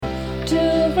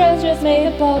Two friends just made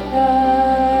a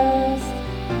podcast.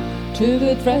 Two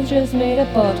good friends just made a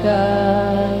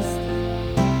podcast.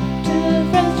 Two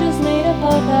friends just made a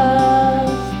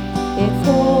podcast. It's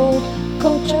called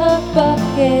Culture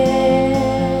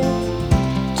Bucket.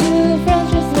 Two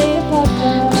friends just made a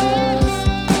podcast.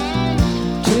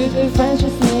 Two good friends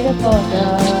just made a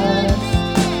podcast.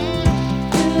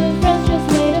 Two friends just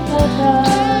made a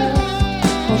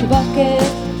podcast. Culture Bucket,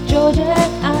 Georgia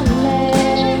and Alex.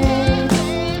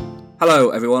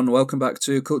 Hello everyone, welcome back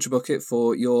to Culture Bucket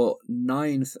for your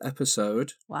 9th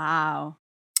episode. Wow.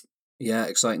 Yeah,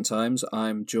 exciting times.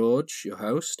 I'm George, your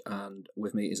host, and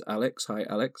with me is Alex. Hi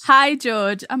Alex. Hi,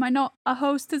 George. Am I not a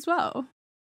host as well?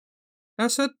 I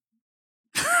said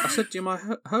you're my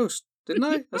host, didn't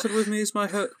I? I said with me is my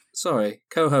sorry,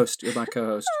 co-host. You're my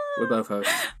co-host. We're both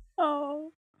hosts.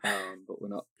 Oh. But we're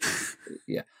not.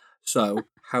 Yeah. So,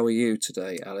 how are you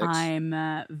today, Alex? I'm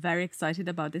very excited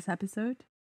about this episode.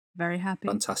 Very happy.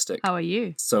 Fantastic. How are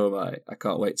you? So am I. I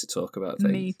can't wait to talk about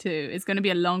things. Me too. It's going to be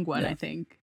a long one, Yeah. I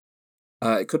think.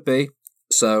 It could be.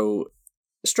 So,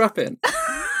 strap in.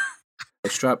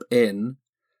 Strap in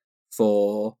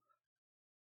for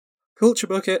Culture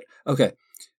Bucket. Okay,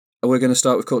 we're going to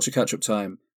start with Culture Catch-Up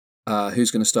time. Who's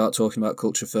going to start talking about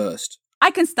culture first?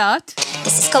 I can start.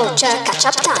 This is Culture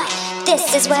Catch-Up time.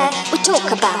 This is where we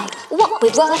talk about what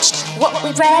we've watched, what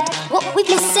we've read, what we've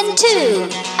listened to,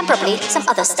 and probably some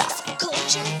other stuff.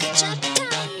 Culture Catch-Up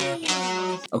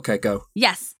time. Okay, go.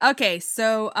 Yes. Okay.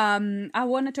 So I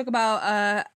want to talk about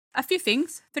a few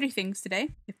things, 3 things today,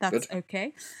 if that's Good.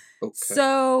 okay. Okay.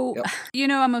 So, Yep. you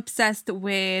know, I'm obsessed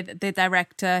with the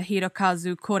director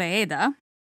Hirokazu Koreeda.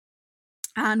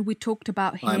 And we talked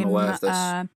about him. I'm aware of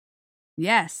this.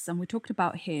 Yes, and we talked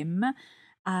about him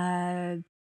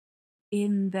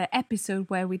in the episode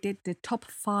where we did the top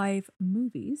 5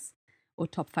 movies or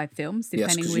top 5 films, Yes,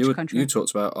 depending because which country. you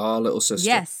talked about our little sister.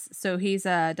 Yes, so he's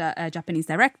a Japanese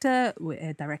director,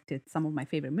 directed some of my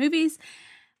favorite movies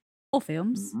or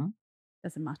films. Mhm.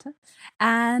 Doesn't matter.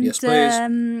 And Yes,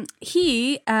 please.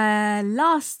 he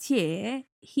last year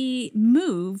he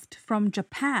moved from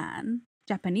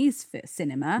Japanese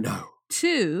cinema No.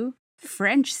 to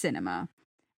French cinema,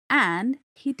 and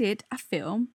he did a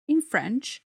film in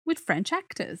French with French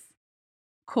actors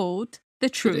called The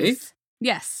Did he? Truth.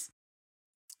 Yes.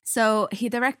 So he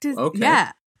directed, Okay.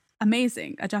 yeah,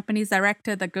 amazing. A Japanese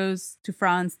director that goes to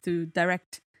France to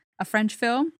direct a French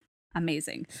film.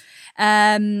 Amazing.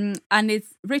 And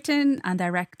it's written and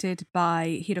directed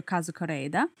by Hirokazu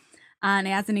Koreeda. And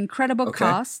it has an incredible Okay.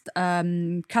 cast.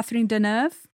 Catherine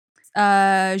Deneuve,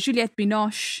 Juliette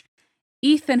Binoche,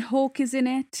 Ethan Hawke is in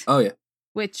it, Oh, yeah.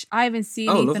 which I haven't seen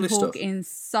Oh, Ethan lovely Hawke stuff. in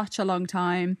such a long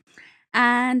time.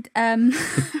 And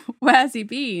where's he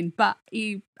been? But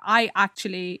I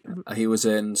actually... He was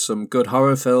in some good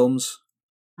horror films.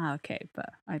 Okay, but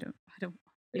I don't,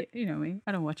 you know me,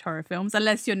 I don't watch horror films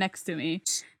unless you're next to me.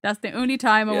 That's the only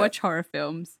time I Yeah. watch horror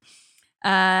films.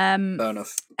 Fair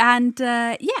enough. And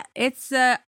yeah, it's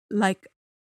like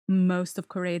most of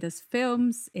Koreeda's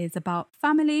films is about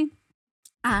family.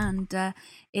 And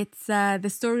it's the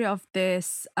story of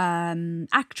this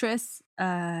actress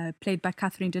played by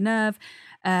Catherine Deneuve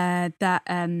that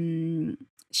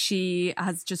she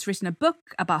has just written a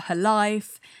book about her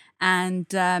life. And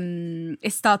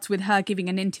it starts with her giving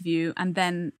an interview, and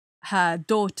then her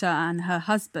daughter and her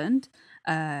husband,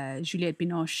 Juliette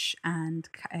Binoche and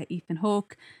Ethan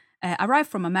Hawke, arrive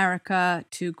from America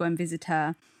to go and visit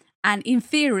her. And in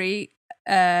theory,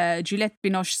 Juliette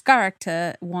Binoche's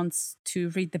character wants to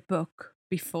read the book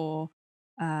before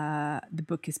the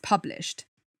book is published,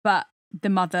 but the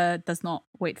mother does not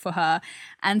wait for her.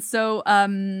 And so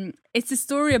it's a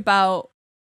story about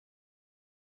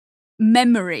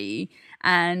memory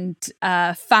and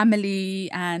family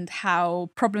and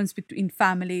how problems between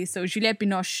family. So Juliette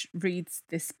Binoche reads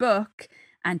this book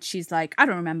and she's like, I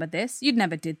don't remember this. You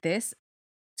never did this,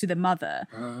 to the mother.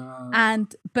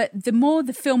 But the more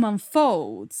the film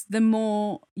unfolds, the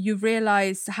more you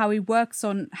realize how it works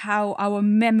on how our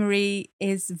memory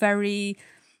is very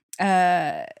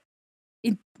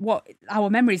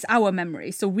our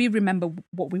memory. So we remember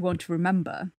what we want to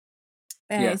remember.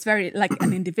 Yeah. It's very like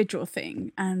an individual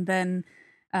thing. And then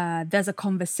there's a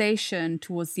conversation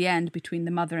towards the end between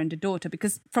the mother and the daughter,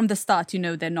 because from the start, you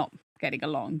know, they're not getting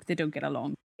along. They don't get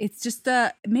along. It's just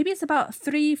maybe it's about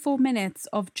 3-4 minutes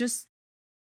of just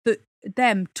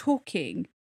them talking,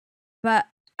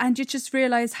 and you just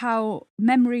realize how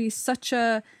memory is such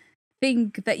a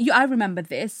thing that I remember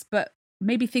this, but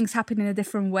maybe things happen in a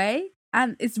different way.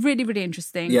 And it's really, really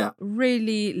interesting. Yeah.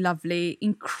 Really lovely.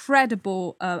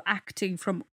 Incredible acting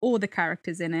from all the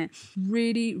characters in it.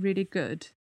 Really, really good.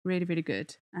 Really, really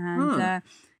good. And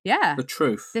yeah. The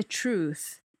Truth. The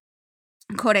Truth.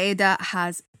 Koreeda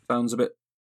has Sounds a bit...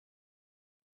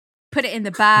 put it in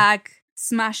the bag,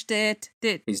 smashed it,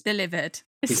 He's delivered.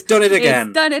 He's done it again.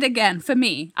 He's done it again for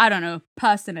me. I don't know,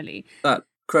 personally. That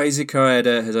crazy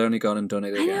Koreeda has only gone and done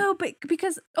it again. I know, but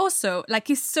because also, like,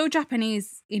 he's so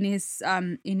Japanese in his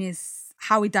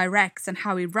how he directs and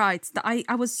how he writes that I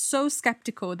was so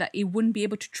skeptical that he wouldn't be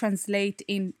able to translate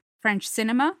in French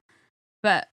cinema,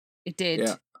 but it did.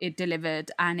 Yeah. It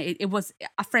delivered, and it was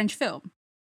a French film.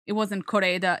 It wasn't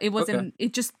Koreeda. It wasn't. Okay.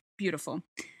 It's just beautiful.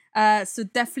 So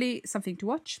definitely something to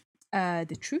watch.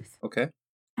 The Truth. Okay.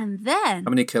 And then How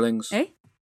many killings? Eh?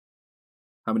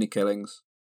 How many killings?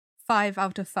 5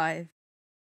 out of 5.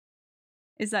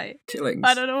 Is that it? Killings?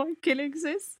 I don't know what killings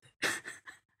is.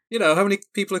 You know, how many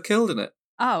people are killed in it?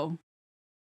 Oh.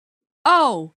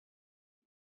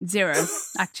 0,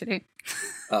 actually.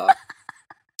 Oh.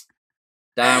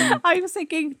 Damn. I was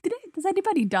thinking, does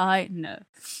anybody die? No,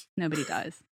 nobody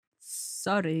dies.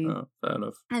 Sorry. Oh, fair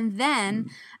enough. And then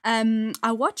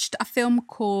I watched a film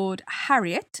called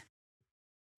Harriet,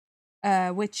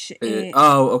 which is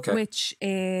okay. which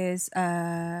is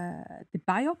the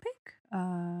biopic.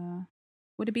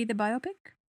 Would it be the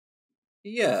biopic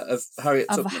Yeah, of Harriet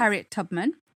of Tubman. Harriet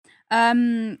Tubman,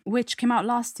 which came out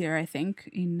last year, I think,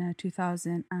 in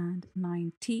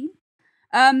 2019.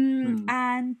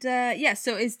 And yeah,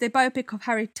 so it's the biopic of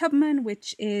Harriet Tubman,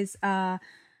 which is an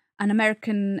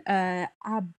American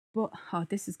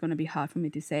this is going to be hard for me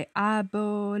to say,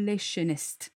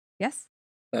 abolitionist. Yes.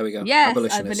 There we go. Yes,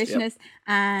 Abolitionist. Yep.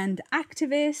 And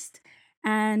activist,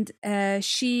 and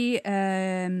she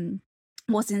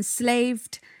was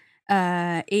enslaved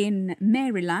in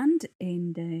Maryland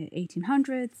in the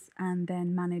 1800s, and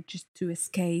then manages to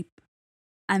escape,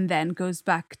 and then goes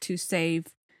back to save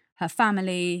her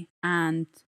family and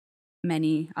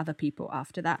many other people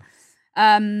after that.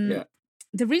 Yeah.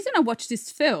 The reason I watched this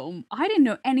film, I didn't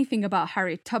know anything about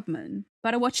Harriet Tubman,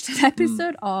 but I watched an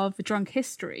episode of Drunk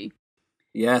History.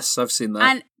 Yes, I've seen that.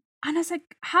 And I was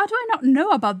like, how do I not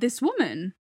know about this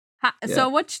woman? So I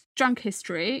watched Drunk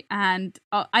History, and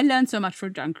I learned so much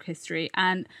from Drunk History.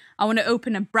 And I want to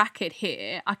open a bracket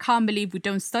here. I can't believe we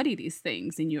don't study these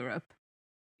things in Europe.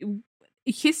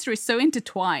 History is so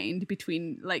intertwined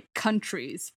between like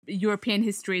countries. European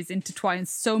history is intertwined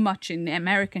so much in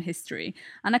American history.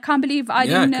 And I can't believe I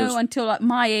didn't know until like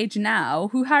my age now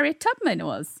who Harriet Tubman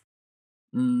was.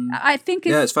 I think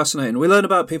it's fascinating. We learn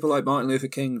about people like Martin Luther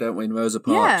King, don't we, and Rosa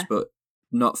Parks, but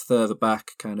not further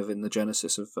back kind of in the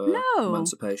genesis of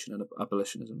emancipation and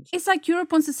abolitionism. It's like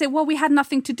Europe wants to say, well, we had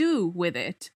nothing to do with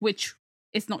it, which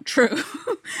is not true.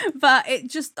 But it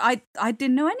just, I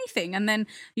didn't know anything. And then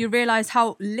you realize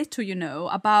how little you know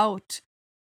about,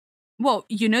 well,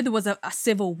 you know, there was a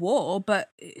civil war,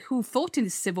 but who fought in the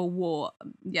civil war?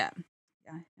 Yeah.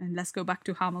 And let's go back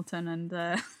to Hamilton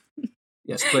and...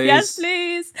 Yes, please. Yes,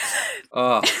 please.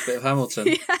 Oh, bit of Hamilton.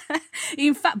 Yeah.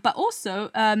 In fact, but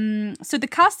also, so the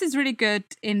cast is really good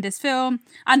in this film.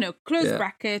 I know,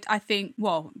 bracket, I think,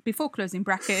 well, before closing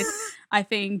bracket, I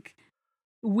think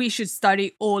we should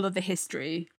study all of the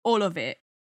history, all of it.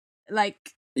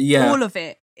 Like, all of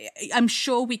it. I'm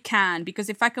sure we can, because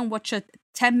if I can watch a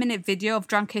 10-minute video of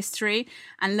Drunk History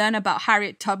and learn about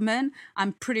Harriet Tubman,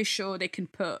 I'm pretty sure they can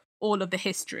put all of the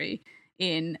history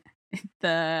in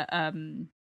the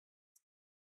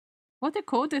what they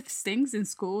call these things in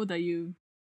school that you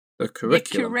the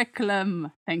curriculum. The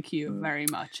curriculum. Thank you very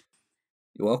much.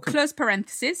 You're welcome. Close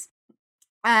parenthesis.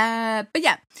 But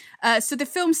yeah, so the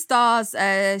film stars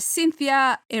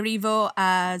Cynthia Erivo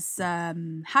as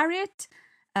Harriet.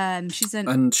 And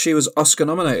she was Oscar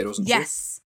nominated, wasn't she?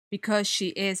 Yes, because she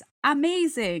is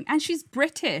amazing, and she's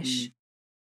British,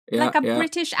 Yeah, like a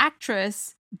British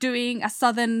actress doing a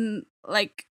southern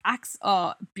like. Acts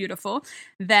are beautiful.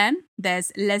 Then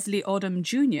there's Leslie Odom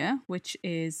Jr., which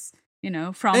is, you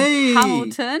know, from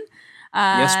Hamilton.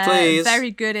 Yes, please.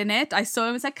 Very good in it. I saw him,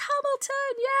 I was like,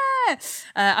 Hamilton, yeah.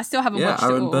 I still haven't watched it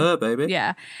Aaron all. Burr, baby.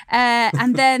 Yeah.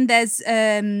 And then there's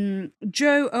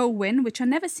Joe Owen, which I've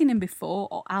never seen him before,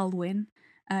 or Alwyn.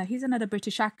 He's another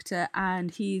British actor, and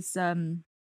he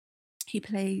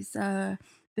plays the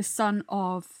son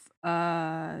of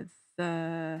the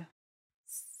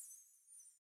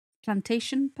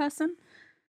plantation person.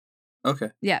 Okay.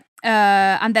 Yeah.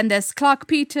 And then there's Clark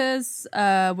Peters,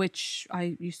 which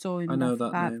you saw in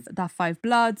that Five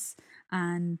Bloods,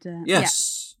 and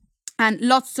yes, and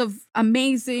lots of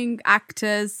amazing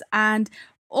actors. And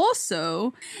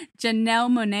Also, Janelle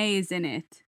Monáe is in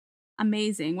it.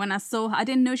 Amazing. When I saw her, I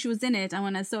didn't know she was in it, and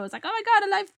when I saw her, I was like, oh my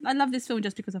God, I love this film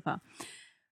just because of her.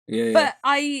 Yeah. But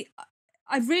I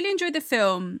really enjoyed the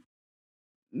film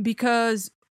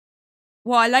because,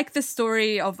 well, I like the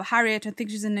story of Harriet. I think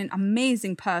she's an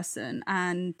amazing person,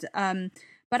 and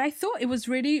but I thought it was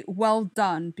really well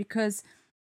done because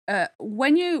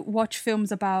when you watch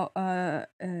films about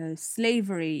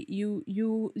slavery,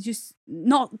 you just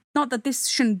not that this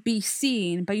shouldn't be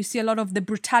seen, but you see a lot of the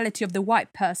brutality of the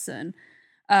white person,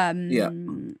 and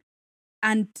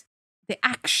the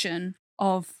action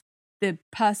of the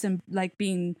person like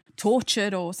being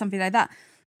tortured or something like that.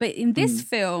 But in this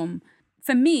film,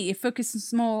 for me, it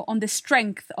focuses more on the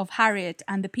strength of Harriet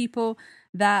and the people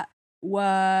that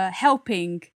were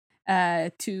helping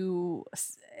to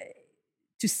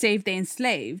save the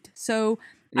enslaved. So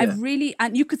I really,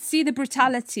 and you could see the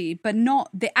brutality, but not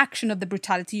the action of the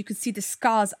brutality. You could see the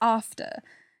scars after.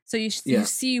 So you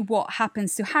see what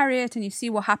happens to Harriet and you see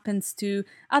what happens to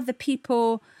other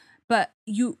people, but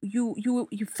you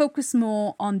focus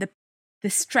more on the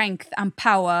strength and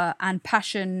power and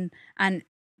passion and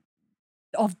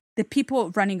of the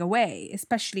people running away,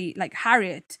 especially like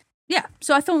Harriet. Yeah,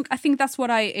 so I think that's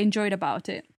what I enjoyed about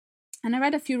it. And I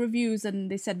read a few reviews and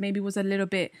they said maybe it was a little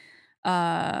bit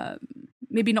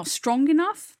maybe not strong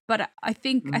enough, but I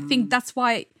think that's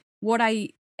why what I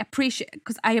appreciate,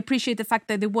 because I appreciate the fact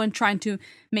that they weren't trying to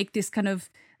make this kind of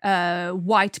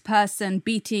white person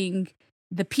beating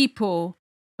the people,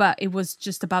 but it was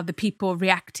just about the people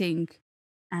reacting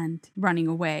and running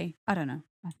away. I don't know.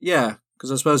 Yeah,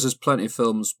 because I suppose there's plenty of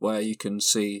films where you can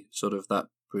see sort of that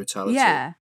brutality.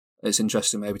 Yeah. It's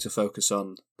interesting maybe to focus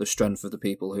on the strength of the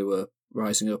people who were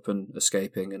rising up and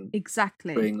escaping and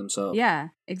freeing themselves. Yeah,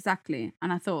 exactly.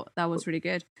 And I thought that was really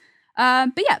good.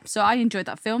 But yeah, so I enjoyed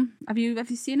that film. Have you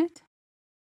seen it?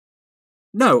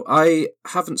 No, I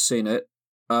haven't seen it.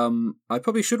 I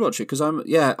probably should watch it because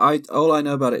all I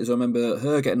know about it is I remember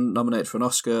her getting nominated for an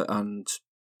Oscar and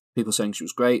people saying she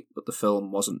was great, but the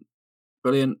film wasn't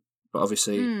brilliant. But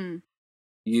obviously,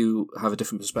 you have a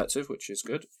different perspective, which is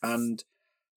good. And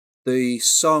the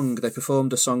song, they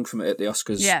performed a song from it at the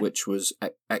Oscars, which was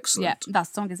excellent. Yeah, that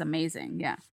song is amazing.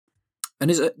 Yeah.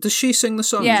 And does she sing the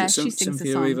song? Yeah, is it she sings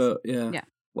Cynthia the Erivo? songs. Yeah.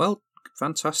 Well,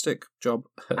 fantastic job.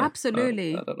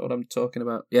 Absolutely. I don't know what I'm talking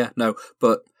about. Yeah, no,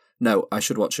 I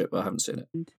should watch it, but I haven't seen it.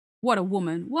 What a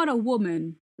woman. What a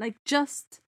woman. Like,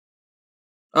 just...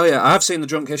 Oh, yeah, I have seen the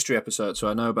Drunk History episode, so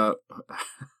I know about...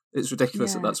 It's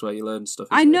ridiculous that that's where you learn stuff.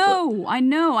 I know.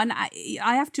 And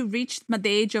I have to reach the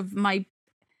age of my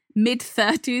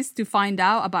mid-30s to find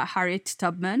out about Harriet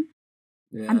Tubman.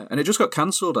 Yeah, and it just got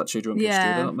cancelled, actually, Drunk History.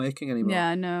 They're not making anymore. Yeah,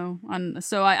 I know. And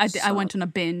so I went on a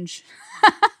binge.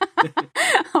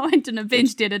 I went on a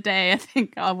binge the other day. I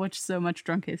think I watched so much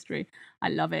Drunk History. I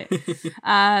love it.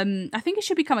 I think it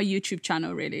should become a YouTube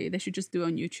channel, really. They should just do it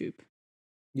on YouTube.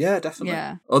 Yeah, definitely.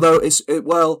 Yeah. Although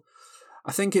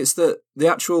I think it's the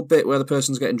actual bit where the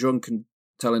person's getting drunk and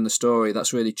telling the story,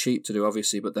 that's really cheap to do,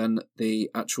 obviously, but then the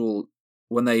actual,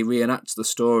 when they reenact the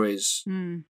stories,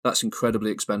 that's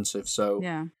incredibly expensive.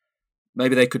 So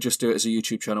maybe they could just do it as a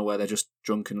YouTube channel where they're just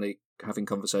drunkenly having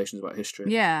conversations about history.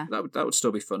 Yeah. That would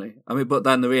still be funny. I mean, but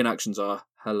then the reenactions are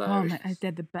hilarious.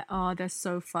 They're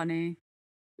so funny.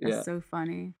 They're so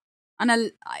funny. And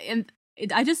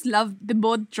I just love, the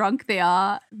more drunk they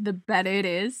are, the better it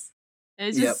is.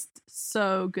 It's just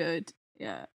so good.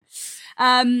 Yeah.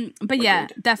 But yeah,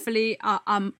 definitely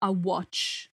a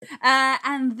watch.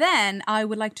 And then I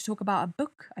would like to talk about a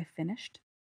book I finished.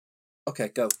 Okay,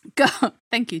 go.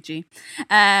 Thank you, G.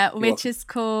 Which is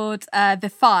called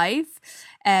The Five,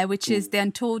 which is the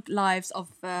untold lives of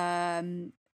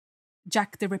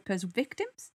Jack the Ripper's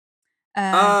victims.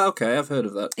 Okay, I've heard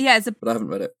of that. Yeah, but I haven't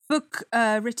read it. Book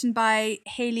written by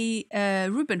Haley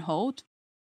Rubenhold.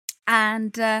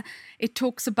 And it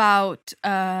talks about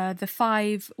the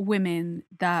 5 women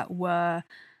that were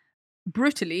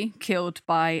brutally killed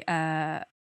by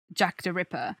Jack the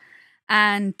Ripper.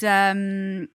 And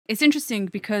it's interesting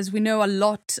because we know a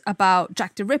lot about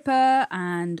Jack the Ripper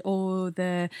and all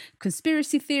the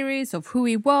conspiracy theories of who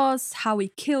he was, how he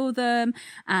killed them,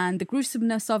 and the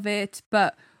gruesomeness of it.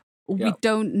 But we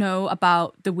don't know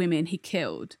about the women he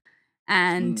killed.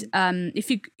 And if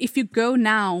you go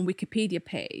now on Wikipedia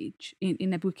page,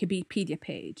 in a Wikipedia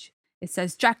page, it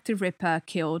says Jack the Ripper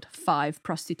killed 5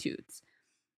 prostitutes.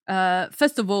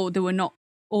 First of all, they were not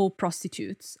all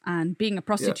prostitutes, and being a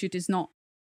prostitute is not,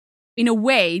 in a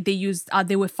way,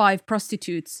 they were 5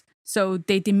 prostitutes, so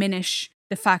they diminish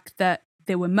the fact that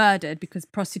they were murdered because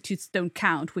prostitutes don't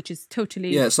count, which is totally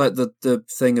Yeah, it's like the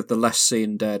thing of the less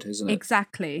seen dead, isn't it?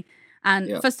 exactly. And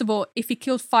Yeah. first of all, if he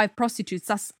killed 5 prostitutes,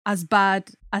 that's as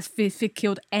bad as if he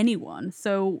killed anyone.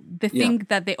 So the thing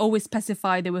that they always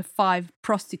specify there were 5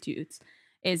 prostitutes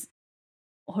is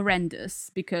horrendous,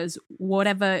 because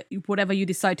whatever you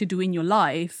decide to do in your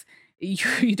life, you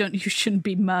shouldn't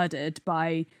be murdered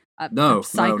by a No,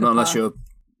 psychopath.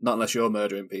 not unless you're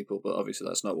murdering people, but obviously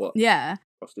that's not what Yeah.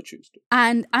 prostitutes do.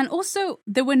 And also,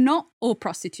 they were not all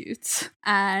prostitutes,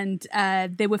 and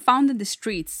they were found in the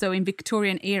streets. So in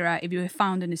Victorian era, if you were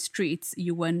found in the streets,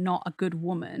 you were not a good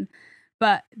woman.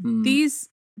 But these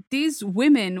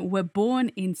women were born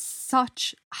in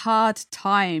such hard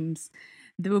times.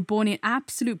 They were born in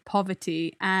absolute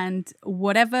poverty, and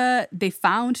whatever they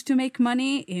found to make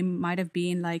money, it might have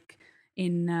been like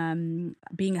in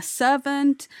being a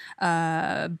servant,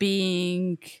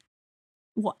 being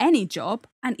any job,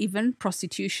 and even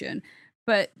prostitution.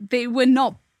 But they were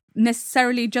not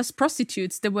necessarily just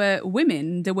prostitutes. They were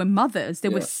women, they were mothers, they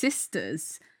were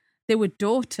sisters, they were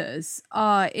daughters.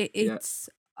 It's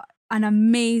an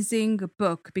amazing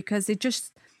book because it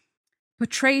just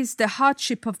portrays the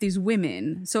hardship of these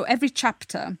women. So every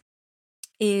chapter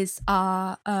is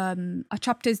a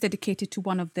chapter is dedicated to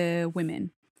one of the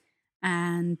women,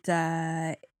 and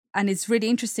it's really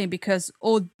interesting because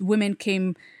all women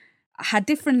had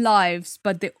different lives,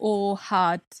 but they all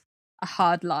had a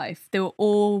hard life. They were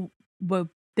all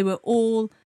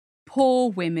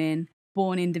poor women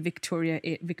born in the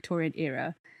Victorian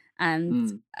era,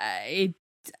 and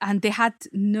they had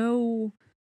no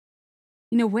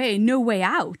way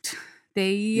out.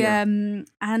 They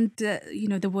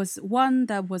there was one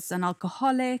that was an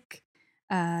alcoholic.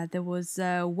 There was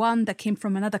one that came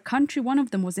from another country. One of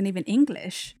them wasn't even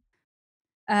English.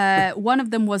 One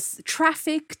of them was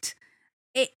trafficked.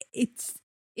 It's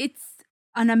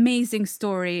an amazing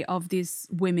story of these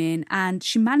women, and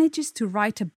she manages to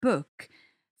write a book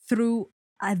through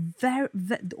all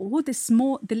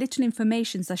the little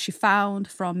informations that she found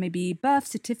from maybe birth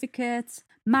certificates,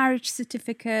 marriage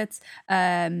certificates,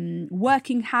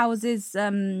 working houses,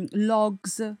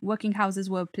 logs. Working houses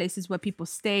were places where people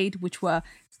stayed, which were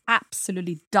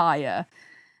absolutely dire.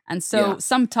 And so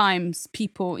sometimes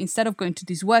people, instead of going to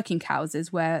these working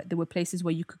houses where there were places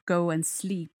where you could go and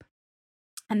sleep,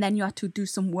 and then you had to do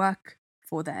some work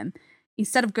for them,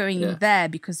 instead of going in there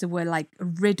because they were like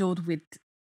riddled with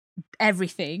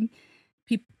everything,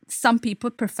 some people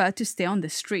prefer to stay on the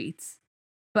streets.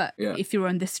 But if you were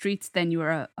on the streets, then you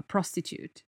were a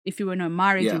prostitute. If you were not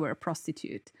married, you were a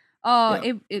prostitute.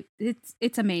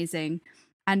 It's amazing.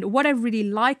 And what I really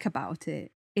like about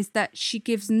it is that she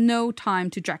gives no time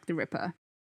to Jack the Ripper.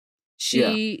 She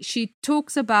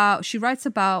writes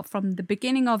about from the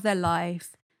beginning of their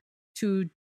life to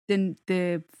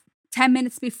the 10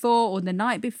 minutes before or the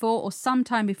night before or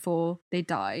sometime before they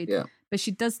died. Yeah. But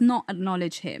she does not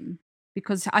acknowledge him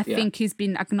because I think he's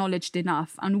been acknowledged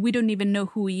enough, and we don't even know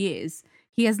who he is.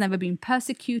 He has never been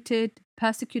prosecuted.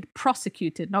 He's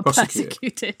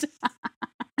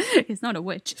not a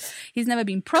witch. He's never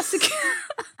been prosecuted.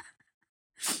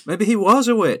 Maybe he was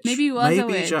a witch. Maybe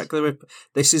Jack the Ripper.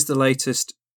 This is the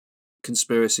latest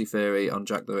conspiracy theory on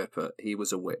Jack the Ripper. He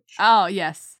was a witch. Oh,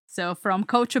 yes. So from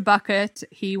Culture Bucket,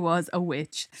 he was a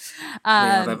witch. We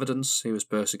have evidence he was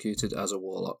persecuted as a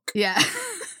warlock. Yeah.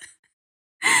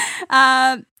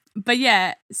 But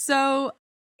yeah, so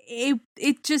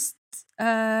it just,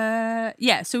 so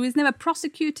he was never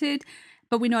prosecuted,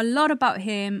 but we know a lot about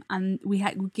him, and we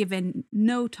had given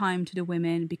no time to the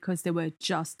women because they were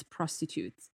just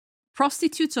prostitutes.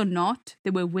 Prostitutes or not,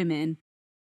 they were women.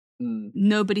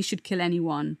 Nobody should kill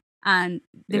anyone. And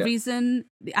the reason,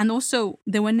 and also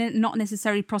they were not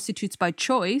necessarily prostitutes by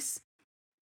choice.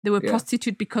 They were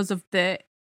prostitute because of the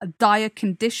dire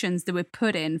conditions they were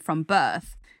put in from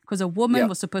birth. Because a woman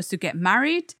was supposed to get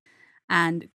married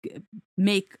and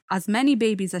make as many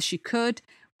babies as she could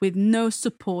with no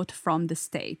support from the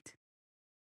state.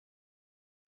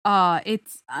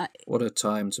 It's what a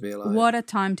time to be alive. What a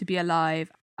time to be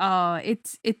alive.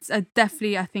 It's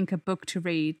definitely, I think, a book to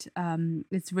read.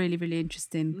 It's really, really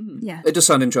interesting. Yeah, it does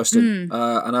sound interesting.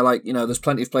 And I like, there's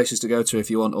plenty of places to go to if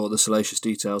you want all the salacious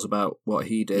details about what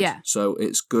he did. Yeah. So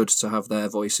it's good to have their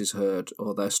voices heard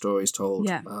or their stories told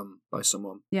by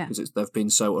someone. Yeah, because they've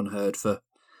been so unheard for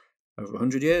over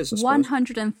 100 years.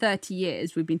 130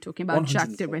 years we've been talking about Jack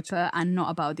the Ripper and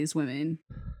not about these women.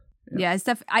 Yeah,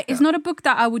 it's not a book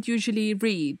that I would usually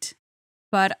read,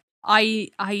 but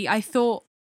I thought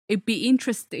it'd be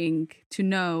interesting to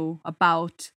know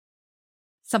about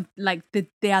some, like,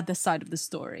 the other side of the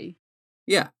story.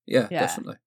 Yeah,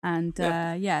 definitely. And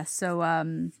Yeah. so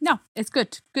no, it's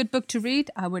good book to read.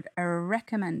 I would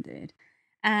recommend it.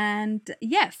 And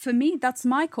yeah, for me, that's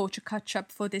my culture catch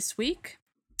up for this week.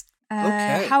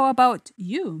 Okay. How about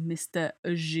you, Mr.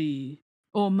 G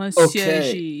or Monsieur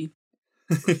Okay.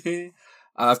 G?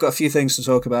 I've got a few things to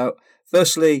talk about.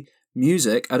 Firstly,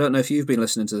 music. I don't know if you've been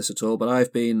listening to this at all, but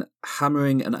I've been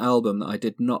hammering an album that I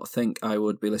did not think I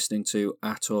would be listening to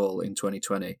at all in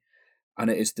 2020. And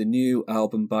it is the new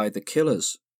album by The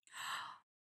Killers.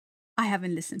 I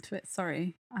haven't listened to it.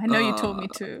 Sorry, I know you told me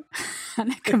to,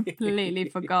 and I completely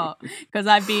forgot because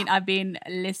I've been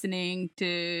listening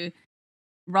to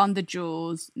Run the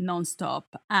Jewels nonstop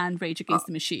and Rage Against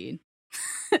the Machine.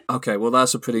 Okay, well,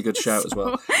 that's a pretty good shout as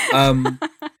well.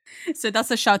 So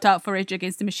that's a shout out for Rage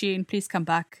Against the Machine. Please come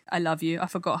back. I love you. I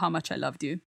forgot how much I loved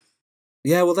you.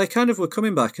 Yeah, well, they kind of were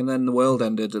coming back, and then the world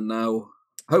ended, and now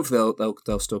hopefully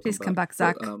they'll still come Please back. come back,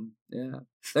 Zach. But, yeah,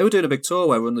 they were doing a big tour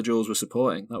where Run the Jewels were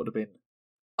supporting. That would have been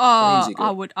Oh, crazy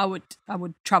good. I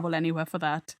would travel anywhere for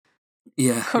that.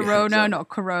 Yeah, Corona, exactly. not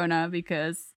Corona,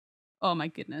 because oh my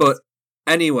goodness. But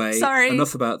anyway, Sorry.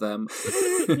 enough about them.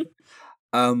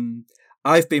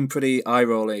 I've been pretty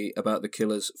eye-rolly about The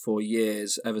Killers for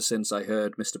years, ever since I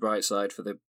heard Mr. Brightside for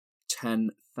the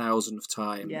 10,000th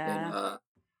time in, I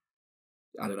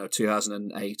don't know,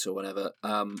 2008 or whenever.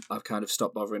 I've kind of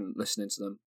stopped bothering listening to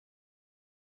them.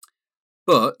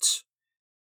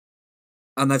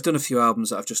 And they've done a few albums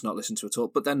that I've just not listened to at all.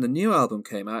 But then the new album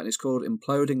came out, and it's called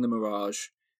Imploding the Mirage,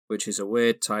 which is a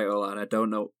weird title, and I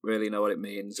don't really know what it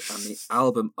means. And the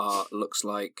album art looks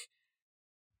like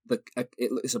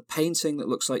it's a painting that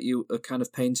looks like a kind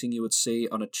of painting you would see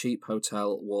on a cheap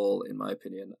hotel wall, in my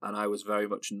opinion. And I was very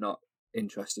much not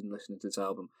interested in listening to this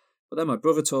album. But then my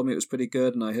brother told me it was pretty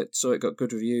good, and I saw it got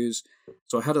good reviews,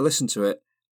 so I had to listen to it.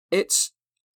 It's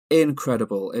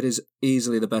incredible. It is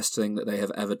easily the best thing that they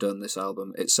have ever done, this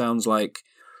album. It sounds like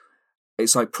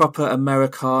it's like proper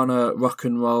Americana rock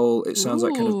and roll. It sounds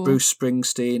like kind of Bruce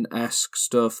Springsteen-esque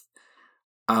stuff.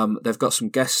 They've got some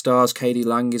guest stars. K.D.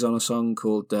 Lang is on a song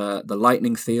called "The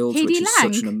Lightning Fields," K.D. which is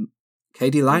Lang? such an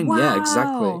K.D. Lang, yeah,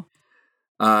 exactly.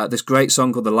 This great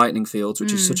song called "The Lightning Fields,"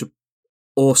 which is such an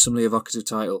awesomely evocative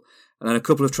title. And then a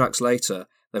couple of tracks later,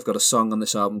 they've got a song on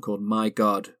this album called "My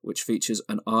God," which features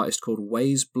an artist called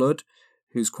Waze Blood,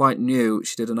 who's quite new.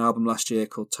 She did an album last year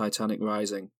called "Titanic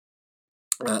Rising."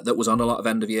 That was on a lot of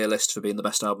end-of-year lists for being the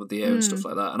best album of the year and stuff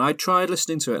like that. And I tried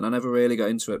listening to it, and I never really got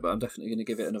into it, but I'm definitely going to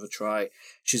give it another try.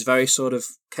 She's very sort of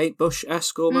Kate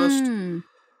Bush-esque almost.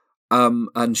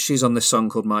 And she's on this song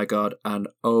called "My God," and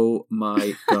oh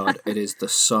my God, it is the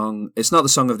song. It's not the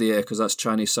song of the year, because that's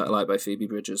Chinese Satellite by Phoebe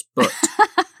Bridgers, but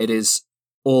it is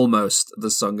almost the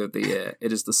song of the year.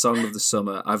 It is the song of the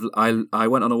summer. I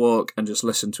went on a walk and just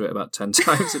listened to it about 10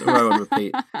 times in a row on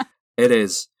repeat. It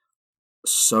is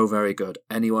so very good.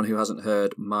 Anyone who hasn't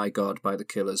heard "My God" by The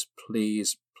Killers,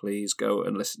 please go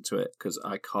and listen to it, because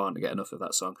I can't get enough of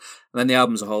that song. And then the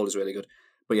album as a whole is really good.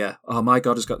 But yeah, oh my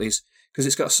God, has got these, because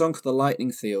it's got a song called "The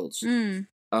Lightning Fields," and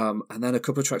then a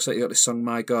couple of tracks later you got this song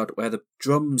 "My God," where the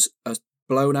drums are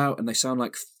blown out and they sound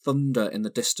like thunder in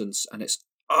the distance, and it's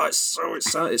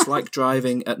like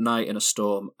driving at night in a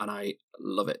storm, and I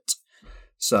love it.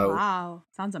 So wow,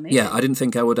 sounds amazing. Yeah, I didn't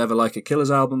think I would ever like a Killers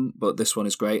album, but this one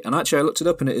is great. And actually, I looked it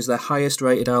up, and it is their highest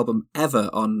rated album ever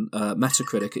on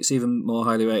Metacritic. It's even more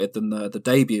highly rated than the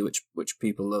debut, which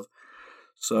people love.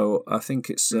 So I think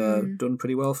it's done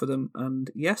pretty well for them. And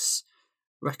yes,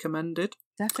 recommended.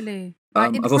 Definitely.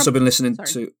 I've also been listening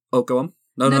to. Oh, go on.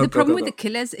 No. The problem go. with the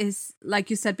Killers is,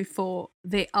 like you said before,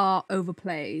 they are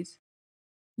overplayed.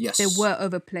 Yes, they were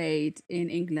overplayed in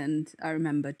England. I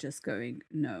remember just going,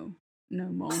 no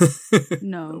more.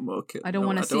 No more I don't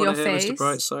want to see your face. Mr.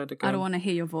 Brightside again. I don't want to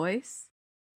hear your voice.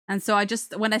 And so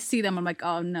when I see them, I'm like,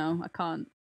 oh no, I can't.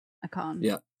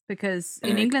 Yeah. Because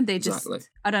in England, they just,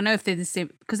 I don't know if they're the same,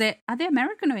 because are they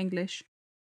American or English?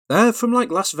 They're from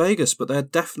like Las Vegas, but they're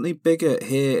definitely bigger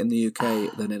here in the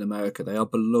UK than in America. They are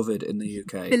beloved in the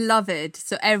UK. Beloved.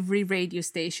 So every radio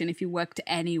station, if you worked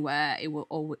anywhere, it will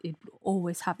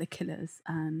always have the Killers.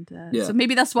 And so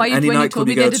maybe that's why when you told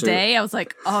me the other day, I was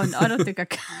like, oh, no, I don't think I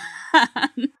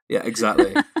can. Yeah,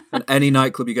 exactly. And any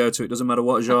nightclub you go to, it doesn't matter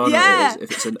what genre it is.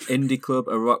 If it's an indie club,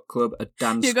 a rock club, a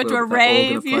dance you club, go to a they're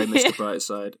rave, all going to play Mr.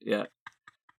 Brightside. Yeah.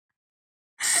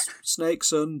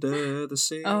 Snakes under the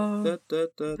sea. Oh,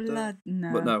 blood,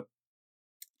 no. But no,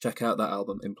 check out that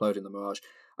album, Imploding the Mirage.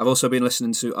 I've also been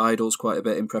listening to Idols quite a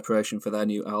bit in preparation for their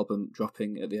new album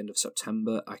dropping at the end of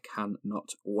September. I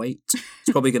cannot wait.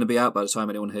 It's probably going to be out by the time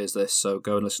anyone hears this, so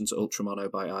go and listen to Ultramono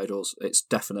by Idols. It's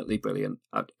definitely brilliant,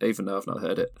 even though I've not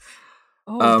heard it.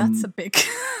 Oh, that's a big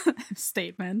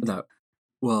statement. No.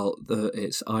 Well,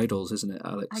 it's Idols, isn't it,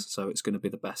 Alex? So it's going to be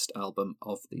the best album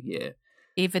of the year.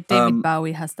 Even David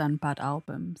Bowie has done bad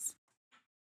albums.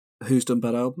 Who's done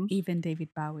bad albums? Even David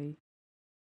Bowie.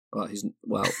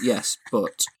 Well, yes,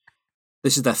 but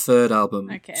this is their third album.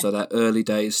 Okay. So they're early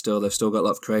days still. They've still got a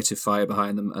lot of creative fire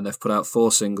behind them, and they've put out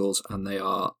 4 singles, and they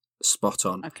are spot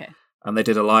on. Okay. And they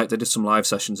did some live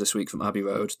sessions this week from Abbey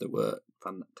Road that were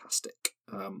fantastic.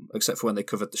 Except for when they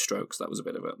covered the Strokes, that was a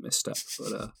bit of a misstep.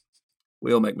 But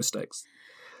we all make mistakes.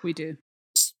 We do.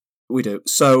 We do.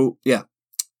 So yeah.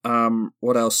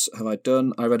 What else have I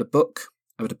done? I read a book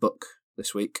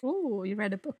this week. Oh, you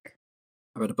read a book.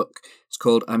 I read a book. It's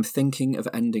called I'm Thinking of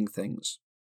Ending Things.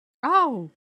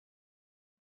 Oh.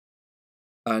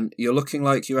 And you're looking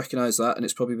like you recognise that, and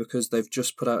it's probably because they've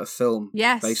just put out a film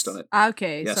based on it.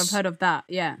 Okay, Yes. so I've heard of that,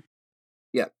 yeah.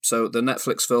 Yeah, so the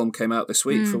Netflix film came out this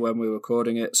week for when we were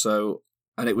recording it.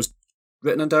 And it was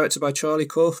written and directed by Charlie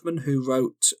Kaufman, who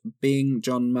wrote Being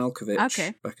John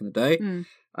Malkovich back in the day.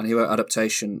 And he wrote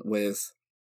adaptation with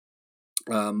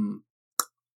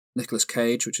Nicolas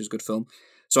Cage, which is a good film.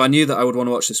 So I knew that I would want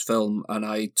to watch this film, and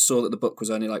I saw that the book was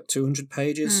only like 200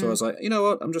 pages. So I was like, you know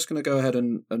what, I'm just going to go ahead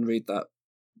and read that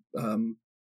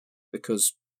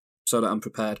so that I'm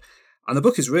prepared. And the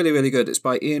book is really, really good. It's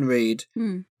by Ian Reid.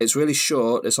 It's really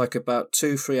short. It's like about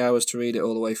 2-3 hours to read it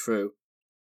all the way through.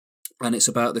 And it's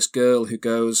about this girl who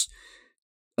goes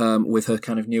with her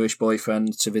kind of newish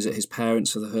boyfriend to visit his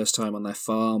parents for the first time on their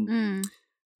farm.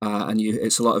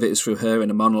 It's a lot of it is through her in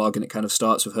a monologue, and it kind of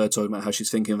starts with her talking about how she's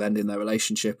thinking of ending their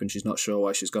relationship, and she's not sure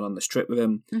why she's gone on this trip with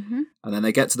him. And then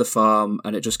they get to the farm,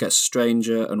 and it just gets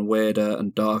stranger and weirder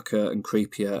and darker and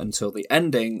creepier until the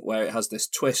ending, where it has this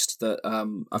twist that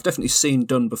I've definitely seen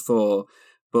done before,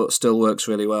 but still works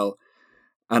really well.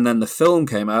 And then the film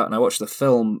came out, and I watched the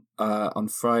film on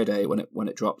Friday when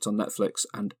it dropped on Netflix,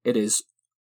 and it is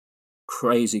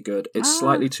crazy good. It's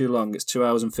slightly too long. It's 2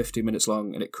 hours and 50 minutes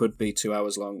long, and it could be 2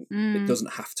 hours long. It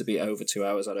doesn't have to be over 2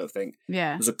 hours, I don't think.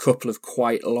 Yeah. There's a couple of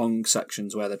quite long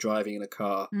sections where they're driving in a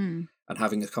car and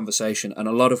having a conversation, and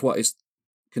a lot of what is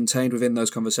contained within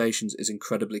those conversations is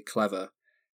incredibly clever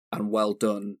and well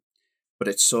done. But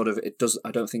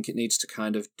I don't think it needs to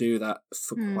kind of do that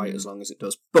for quite as long as it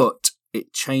does. But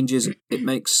it changes. It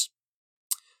makes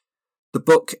the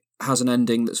book has an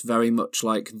ending that's very much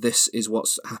like, this is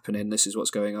what's happening, this is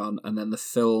what's going on, and then the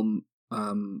film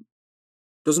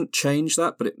doesn't change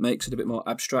that, but it makes it a bit more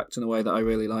abstract in a way that I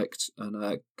really liked,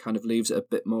 and kind of leaves it a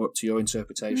bit more up to your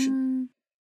interpretation,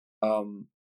 and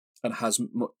has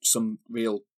some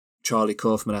real Charlie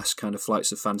Kaufman-esque kind of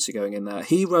flights of fancy going in there.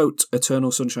 He wrote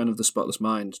Eternal Sunshine of the Spotless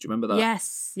Mind. Do you remember that?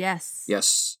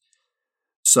 Yes.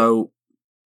 So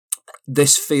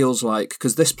this feels like,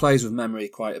 because this plays with memory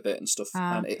quite a bit and stuff,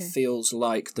 and it feels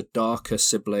like the darker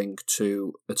sibling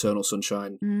to Eternal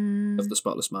Sunshine of the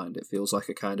Spotless Mind. It feels like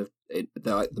a kind of,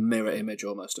 they're like the mirror image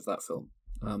almost of that film.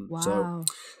 Wow. So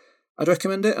I'd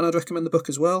recommend it, and I'd recommend the book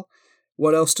as well.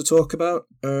 What else to talk about?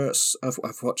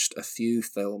 I've watched a few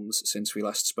films since we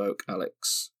last spoke,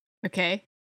 Alex. Okay.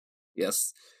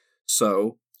 Yes.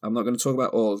 So I'm not going to talk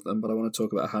about all of them, but I want to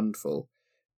talk about a handful.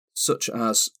 Such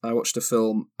as, I watched a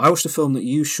film that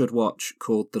you should watch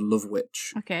called The Love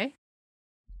Witch. Okay.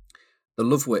 The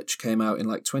Love Witch came out in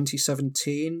like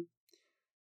 2017.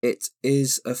 It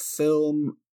is a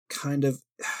film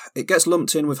it gets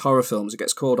lumped in with horror films. It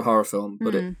gets called a horror film,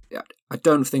 but I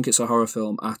don't think it's a horror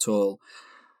film at all.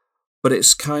 But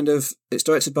it's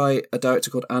directed by a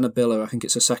director called Anna Biller. I think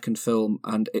it's her second film,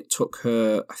 and it took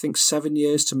her, I think, 7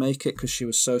 years to make it because she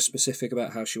was so specific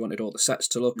about how she wanted all the sets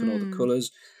to look and all the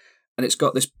colours. And it's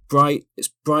got this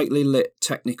brightly lit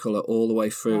Technicolor all the way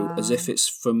through, as if it's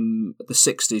from the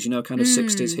 60s, kind of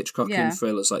 60s Hitchcockian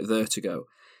thrillers like Vertigo.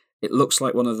 It looks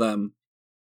like one of them,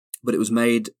 but it was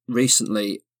made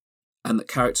recently, and the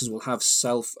characters will have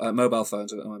mobile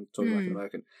phones. I'm talking like an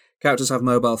American. Characters have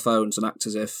mobile phones and act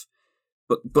as if,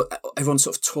 but everyone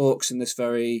sort of talks in this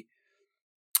very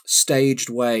staged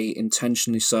way,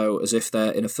 intentionally so, as if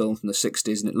they're in a film from the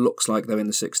 60s, and it looks like they're in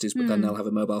the 60s, but then they'll have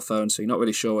a mobile phone, so you're not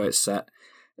really sure where it's set.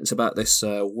 It's about this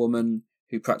woman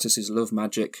who practices love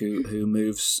magic, who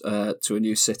moves to a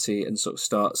new city and sort of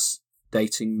starts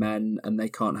dating men, and they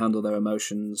can't handle their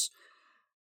emotions.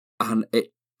 And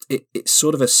it's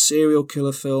sort of a serial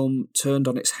killer film turned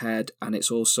on its head, and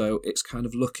it's kind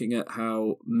of looking at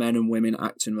how men and women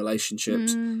act in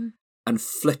relationships and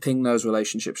flipping those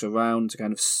relationships around to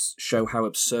kind of show how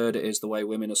absurd it is the way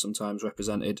women are sometimes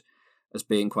represented as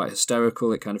being quite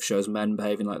hysterical. It kind of shows men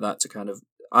behaving like that to kind of,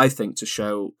 I think, to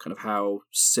show kind of how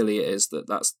silly it is that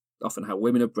that's often how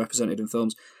women are represented in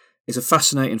films. It's a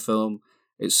fascinating film.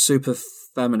 It's super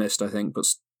feminist, I think, but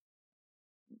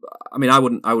I mean, I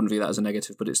wouldn't view that as a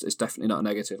negative, but it's definitely not a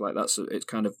negative. Like it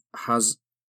kind of has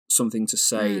something to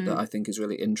say that I think is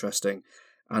really interesting,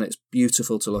 and it's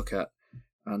beautiful to look at.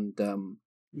 And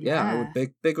I would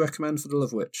big recommend For the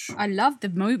Love Witch. I love the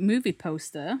movie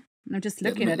poster. I'm just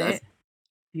looking at it.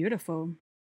 Beautiful.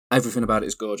 Everything about it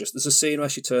is gorgeous. There's a scene where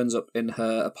she turns up in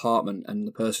her apartment, and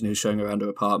the person who's showing around her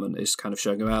apartment is kind of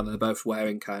showing around. They're both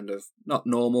wearing kind of not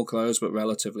normal clothes, but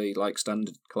relatively like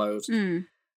standard clothes.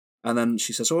 And then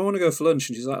she says, "Oh, I want to go for lunch."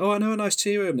 And she's like, "Oh, I know a nice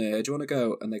tea room there. Do you want to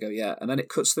go?" And they go, "Yeah." And then it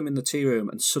cuts them in the tea room,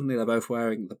 and suddenly they're both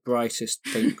wearing the brightest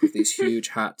pink with these huge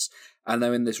hats. And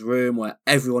they're in this room where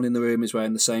everyone in the room is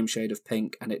wearing the same shade of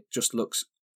pink, and it just looks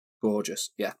gorgeous.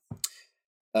 Yeah.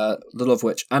 The Love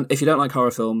Witch. And if you don't like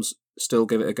horror films, still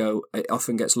give it a go. It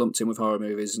often gets lumped in with horror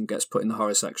movies and gets put in the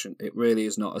horror section. It really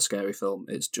is not a scary film.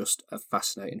 It's just a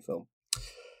fascinating film.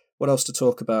 What else to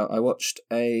talk about? I watched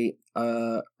a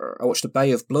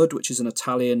Bay of Blood, which is an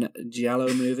Italian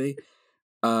giallo movie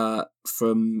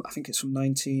from, I think it's from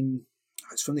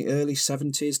the early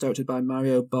 70s, directed by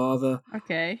Mario Bava.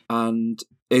 Okay. And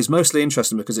it's mostly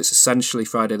interesting because it's essentially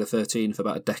Friday the 13th,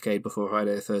 about a decade before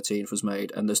Friday the 13th was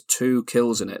made, and there's 2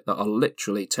 kills in it that are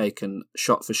literally taken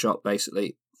shot for shot,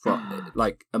 basically, from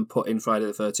and put in Friday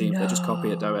the 13th. They just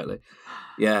copy it directly.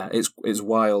 Yeah, it's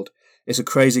wild. It's a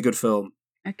crazy good film.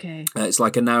 Okay. It's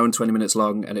like an hour and 20 minutes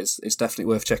long, and it's definitely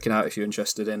worth checking out if you're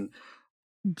interested in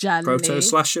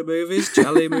proto-slasher movies,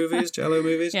 giallo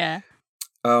movies. Yeah.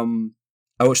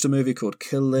 I watched a movie called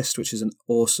Kill List, which is an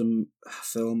awesome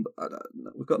film.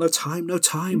 We've got no time.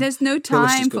 There's no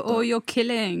time for all your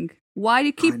killing. Why do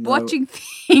you keep watching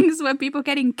things where people are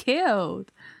getting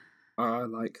killed? I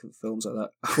like films like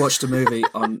that. I watched a movie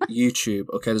on YouTube.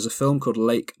 Okay, there's a film called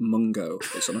Lake Mungo.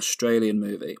 It's an Australian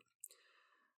movie.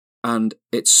 And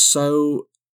it's so...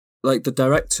 Like, the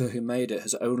director who made it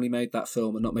has only made that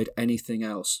film and not made anything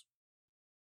else.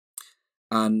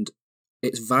 And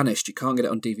it's vanished. You can't get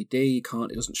it on DVD.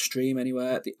 It doesn't stream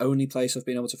anywhere. The only place I've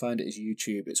been able to find it is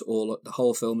YouTube. The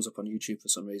whole film's up on YouTube for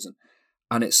some reason.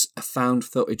 And it's a found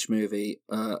footage movie,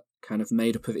 kind of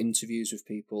made up of interviews with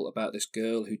people about this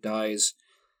girl who dies,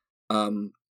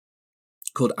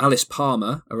 called Alice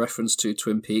Palmer, a reference to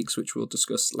Twin Peaks, which we'll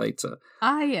discuss later.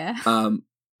 Ah, yeah.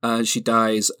 She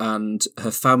dies, and her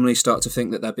family start to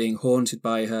think that they're being haunted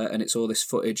by her, and it's all this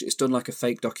footage. It's done like a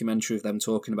fake documentary of them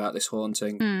talking about this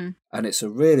haunting, and it's a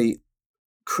really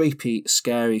creepy,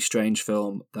 scary, strange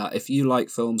film that if you like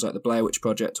films like The Blair Witch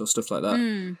Project or stuff like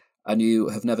that, and you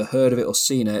have never heard of it or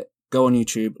seen it, go on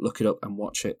YouTube, look it up, and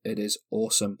watch it. It is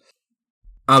awesome.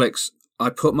 Alex, I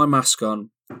put my mask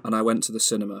on, and I went to the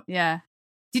cinema. Yeah.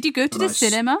 Did you go to the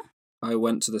cinema? I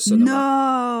went to the cinema.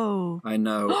 No. I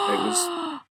know. It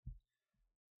was...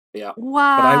 Yeah.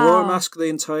 Wow. But I wore a mask the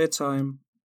entire time,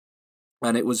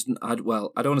 and it was, I don't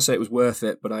want to say it was worth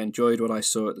it, but I enjoyed what I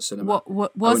saw at the cinema.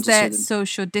 What was there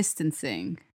social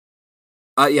distancing?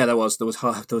 Yeah, there was. There was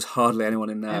hardly anyone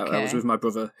in there. Okay. I was with my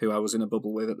brother, who I was in a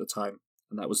bubble with at the time,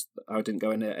 and I didn't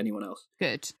go in near anyone else.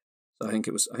 Good. So I think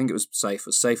it was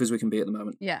safe as we can be at the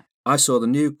moment. Yeah. I saw the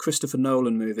new Christopher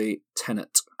Nolan movie,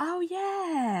 Tenet. Oh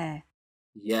yeah.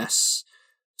 Yes,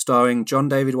 starring John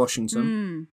David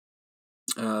Washington.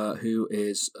 Who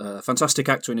is a fantastic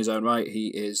actor in his own right. He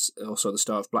is also the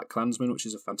star of Black Klansman, which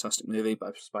is a fantastic movie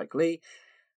by Spike Lee,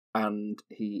 and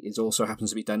he also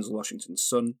happens to be Denzel Washington's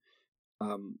son.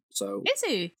 So is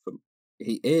he?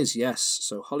 He is, yes.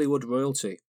 So Hollywood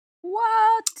royalty.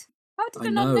 What? How did I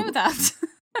not know that?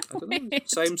 I don't know.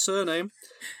 Same surname.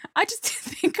 I just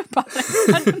didn't think about it.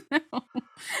 I don't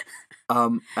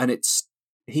know. And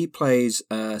he plays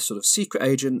a sort of secret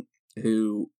agent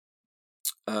who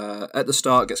at the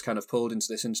start gets kind of pulled into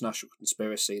this international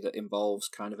conspiracy that involves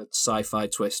kind of a sci-fi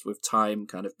twist with time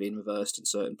kind of being reversed in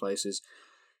certain places.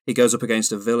 He goes up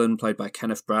against a villain played by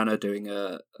Kenneth Branagh doing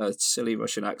a silly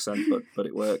Russian accent, but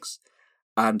it works.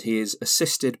 And he is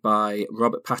assisted by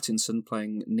Robert Pattinson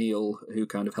playing Neil, who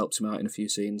kind of helps him out in a few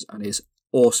scenes and is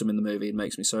awesome in the movie and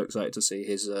makes me so excited to see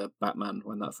his Batman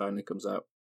when that finally comes out.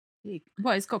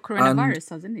 Well, he's got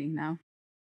coronavirus, hasn't he, now?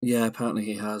 Yeah, apparently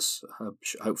he has.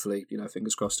 Hopefully,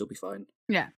 fingers crossed he'll be fine.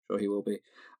 Yeah. Sure he will be.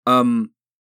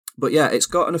 But yeah, it's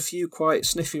gotten a few quite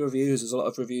sniffy reviews. There's a lot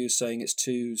of reviews saying it's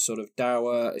too sort of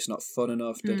dour, it's not fun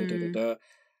enough,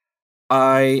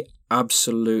 I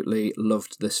absolutely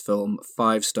loved this film.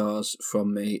 5 stars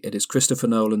from me. It is Christopher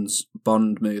Nolan's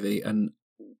Bond movie, and,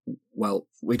 well,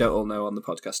 we don't all know on the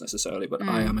podcast necessarily, but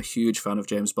I am a huge fan of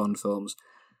James Bond films,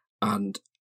 and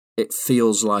it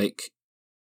feels like,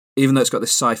 even though it's got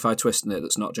this sci-fi twist in it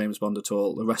that's not James Bond at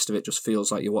all, the rest of it just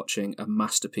feels like you're watching a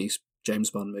masterpiece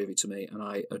James Bond movie to me, and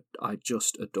I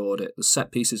just adored it. The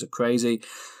set pieces are crazy.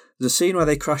 There's a scene where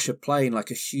they crash a plane,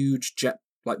 like a huge jet,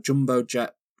 like jumbo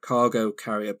jet cargo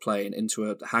carrier plane, into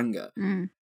a hangar.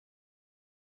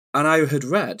 And I had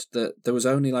read that there was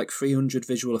only like 300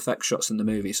 visual effects shots in the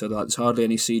movie, so there's hardly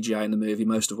any CGI in the movie.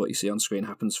 Most of what you see on screen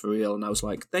happens for real. And I was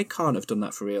like, they can't have done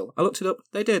that for real. I looked it up.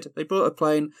 They did. They brought a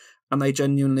plane and they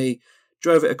genuinely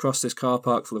drove it across this car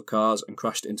park full of cars and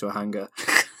crashed it into a hangar.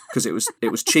 Because it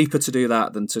was cheaper to do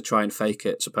that than to try and fake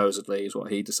it, supposedly, is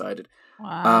what he decided.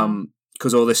 Wow.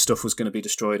 Because all this stuff was going to be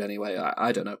destroyed anyway.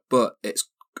 I don't know. But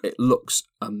it looks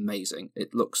amazing.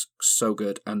 It looks so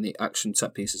good, and the action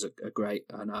set pieces are great.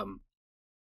 And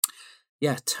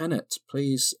yeah, Tenet,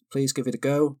 please give it a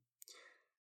go.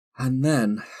 And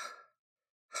then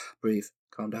breathe,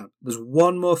 calm down. There's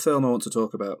one more film I want to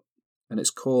talk about, and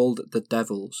it's called The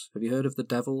Devils. Have you heard of The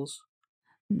Devils?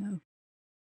 No.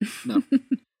 No.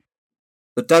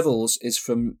 The Devils is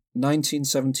from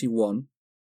 1971.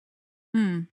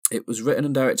 It was written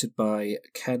and directed by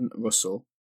Ken Russell,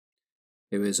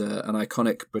 who is an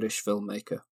iconic British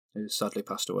filmmaker who's sadly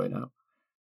passed away now.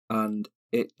 And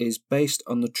it is based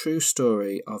on the true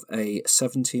story of a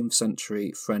 17th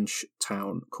century French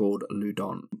town called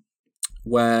Loudun,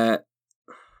 where,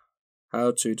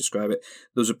 how to describe it,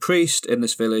 there was a priest in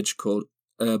this village called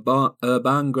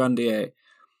Urbain Grandier,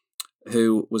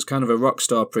 who was kind of a rock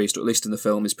star priest, or at least in the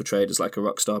film is portrayed as like a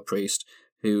rock star priest,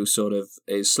 who sort of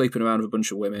is sleeping around with a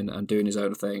bunch of women and doing his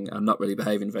own thing and not really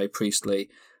behaving very priestly,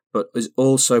 but is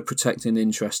also protecting the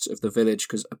interests of the village,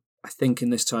 because I think in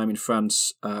this time in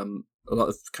France, a lot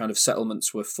of kind of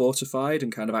settlements were fortified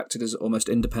and kind of acted as almost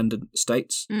independent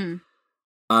states.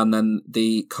 And then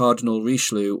the Cardinal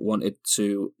Richelieu wanted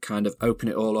to kind of open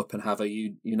it all up and have a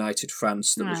united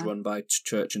France that was run by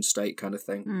church and state kind of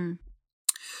thing.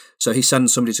 So he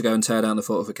sends somebody to go and tear down the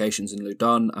fortifications in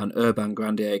Loudun, and Urbain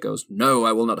Grandier goes, "No,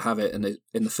 I will not have it." And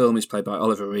in the film, he's played by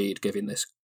Oliver Reed, giving this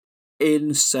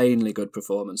insanely good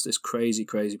performance, this crazy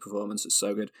performance. It's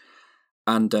so good.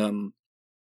 And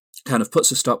kind of puts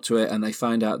a stop to it, and they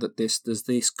find out that there's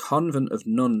this convent of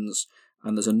nuns,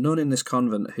 and there's a nun in this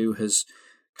convent who has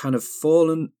kind of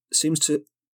seems to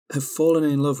have fallen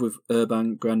in love with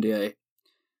Urbain Grandier,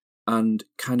 and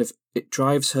kind of it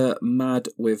drives her mad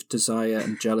with desire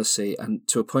and jealousy, and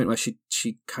to a point where she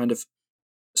kind of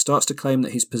starts to claim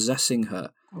that he's possessing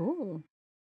her. Oh.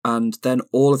 And then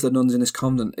all of the nuns in this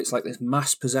convent, it's like this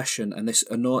mass possession, and this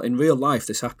in real life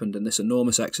this happened, and this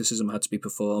enormous exorcism had to be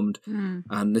performed,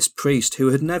 and this priest, who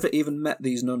had never even met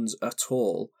these nuns at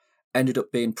all, ended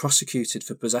up being prosecuted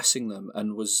for possessing them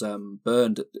and was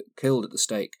killed at the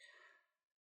stake.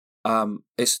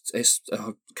 It's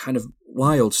a kind of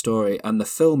wild story, and the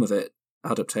film of it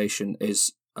adaptation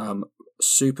is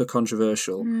super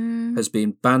controversial, has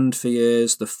been banned for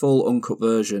years. The full uncut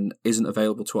version isn't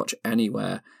available to watch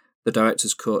anywhere. The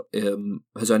director's cut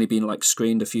has only been like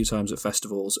screened a few times at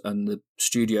festivals, and the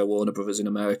studio Warner Brothers in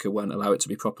America won't allow it to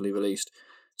be properly released.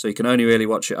 So you can only really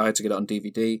watch it. I had to get it on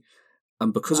DVD,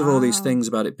 and because of all these things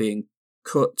about it being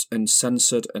cut and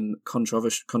censored and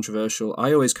controversial,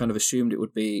 I always kind of assumed it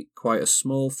would be quite a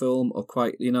small film, or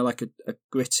quite, like a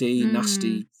gritty,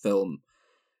 nasty film.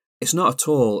 It's not at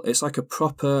all. It's like a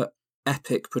proper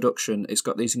epic production. It's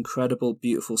got these incredible,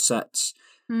 beautiful sets,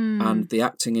 and the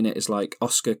acting in it is like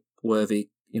Oscar-worthy.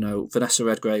 Vanessa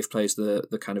Redgrave plays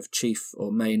the kind of chief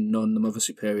or main nun, the Mother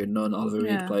Superior nun. Oliver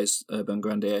Reed plays Urbain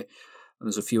Grandier, and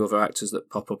there's a few other actors that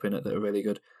pop up in it that are really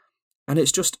good. And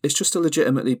it's just a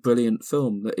legitimately brilliant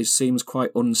film that seems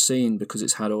quite unseen because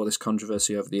it's had all this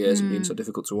controversy over the years and been so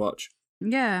difficult to watch.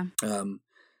 Yeah.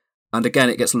 And again,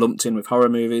 it gets lumped in with horror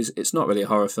movies. It's not really a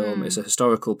horror film. It's a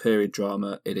historical period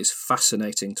drama. It is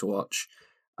fascinating to watch.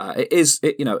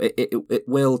 It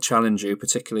will challenge you,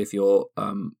 particularly if you're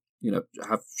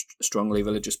have strongly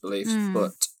religious beliefs.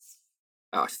 But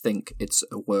I think it's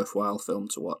a worthwhile film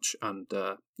to watch. And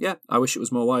I wish it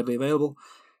was more widely available.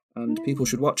 And people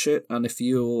should watch it. And if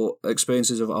your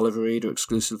experiences of Oliver Reed are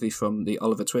exclusively from the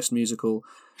Oliver Twist musical,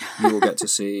 you will get to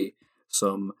see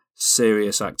some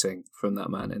serious acting from that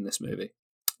man in this movie.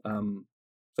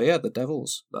 The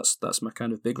Devils. That's my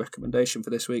kind of big recommendation for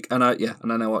this week. And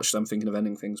I watched I'm Thinking of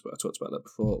Ending Things, but I talked about that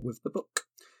before with the book.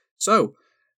 So,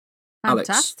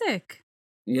 Fantastic. Alex.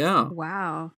 Yeah.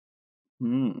 Wow.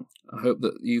 I hope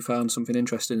that you found something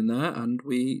interesting in there, and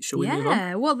shall we move on?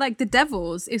 Yeah, well, like The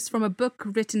Devils is from a book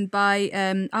written by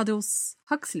Aldous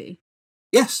Huxley.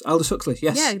 Yes, Aldous Huxley,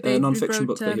 yes. Yeah, a non-fiction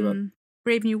book that he wrote.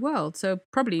 Brave New World, so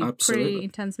probably pretty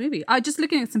intense movie. Just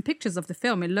looking at some pictures of the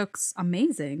film, it looks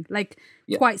amazing.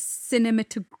 Quite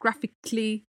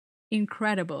cinematographically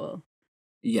incredible.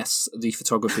 Yes, the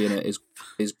photography in it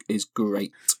is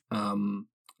great. The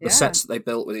Yeah. sets that they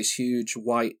built with these huge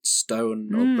white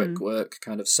stone or brickwork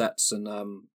kind of sets, and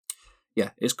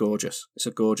yeah, it's gorgeous. It's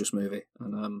a gorgeous movie,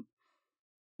 and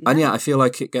I feel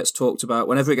like it gets talked about.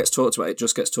 Whenever it gets talked about, it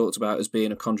just gets talked about as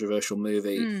being a controversial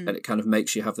movie, and it kind of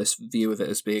makes you have this view of it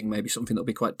as being maybe something that'll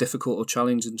be quite difficult or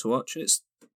challenging to watch. It's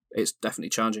definitely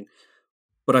challenging.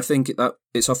 But I think that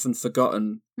it's often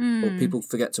forgotten, or people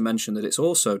forget to mention that it's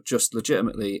also just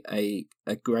legitimately a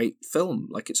great film.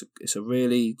 Like it's a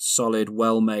really solid,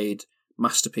 well-made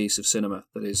masterpiece of cinema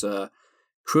that is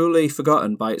cruelly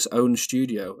forgotten by its own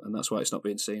studio, and that's why it's not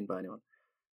being seen by anyone.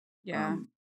 Yeah.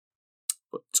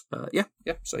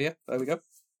 So there we go.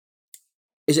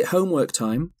 Is it homework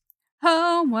time?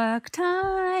 Homework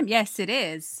time. Yes, it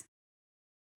is.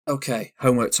 Okay,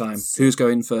 homework time. Who's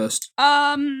going first?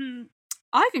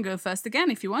 I can go first again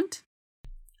if you want.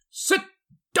 Sit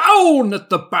down at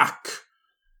the back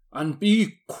and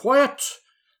be quiet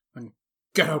and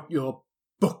get out your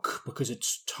book because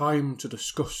it's time to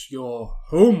discuss your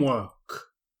homework.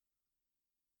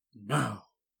 Now.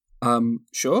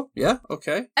 Sure. Yeah,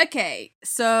 okay. Okay,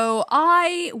 so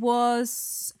I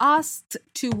was asked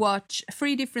to watch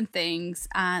 3 different things,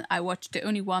 and I watched the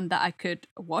only one that I could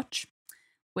watch,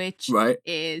 which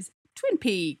is Twin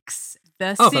Peaks,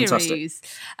 the series.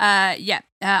 Fantastic.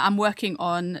 I'm working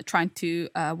on trying to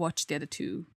watch the other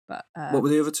 2. But what were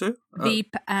the other 2?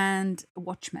 Veep and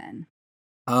Watchmen.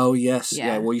 Oh, yes. Yeah.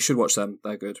 Yeah, well, you should watch them.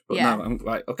 They're good. But no, I'm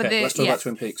right. Okay, let's talk about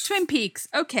Twin Peaks. Twin Peaks.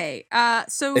 Okay.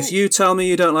 So if you tell me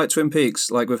you don't like Twin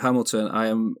Peaks, like with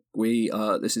Hamilton,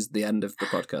 this is the end of the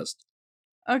podcast.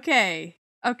 Okay.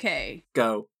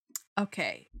 Go.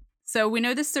 Okay. So we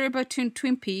know the story about Twin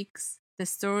Peaks. The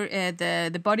story,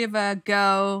 the body of a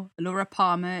girl, Laura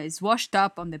Palmer, is washed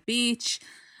up on the beach,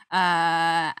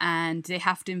 and they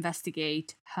have to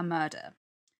investigate her murder.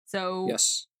 So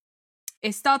yes.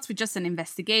 It starts with just an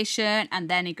investigation, and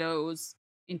then it goes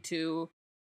into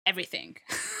everything.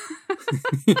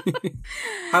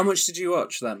 How much did you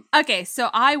watch then? Okay,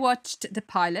 so I watched the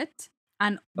pilot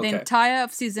and the entire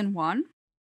of season 1.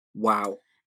 Wow.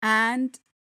 And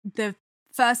the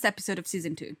first episode of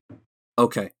season 2.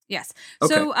 Okay. Yes.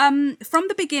 Okay. So from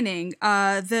the beginning,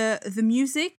 the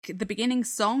music, the beginning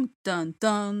song, dun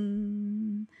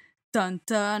dun dun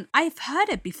dun. I've heard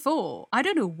it before. I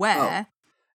don't know where. Oh.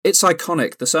 It's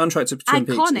iconic. The soundtrack to Twin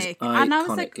Peaks is iconic. And I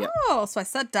was like, so I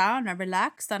sat down, I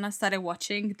relaxed, and I started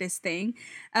watching this thing.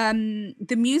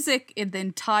 The music in the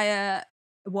entire,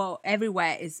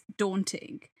 everywhere is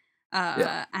daunting.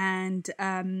 And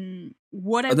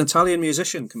what an Italian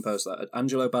musician composed that,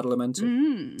 Angelo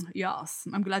Badalamenti. Yes,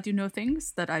 I'm glad you know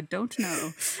things that I don't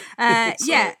know.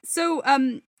 Yeah, so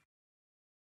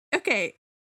okay,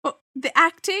 the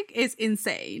acting is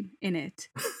insane in it.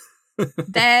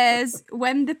 There's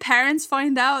when the parents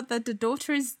find out that the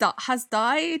daughter has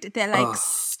died, they're like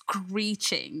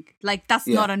screeching. Like that's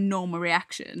not a normal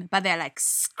reaction, but they're like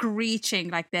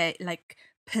screeching, like they're like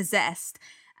possessed.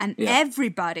 And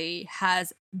everybody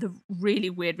has the really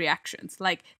weird reactions.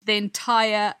 Like the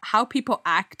entire how people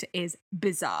act is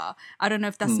bizarre. I don't know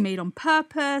if that's made on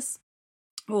purpose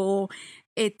or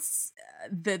it's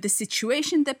the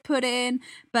situation they put in,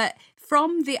 but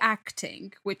from the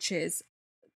acting, which is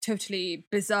totally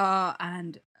bizarre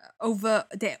and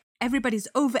everybody's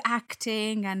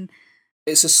overacting, and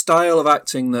it's a style of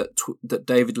acting that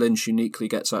David Lynch uniquely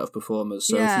gets out of performers.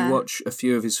 So if you watch a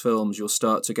few of his films, you'll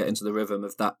start to get into the rhythm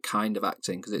of that kind of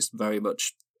acting because it's very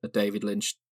much a David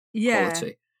Lynch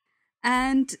quality.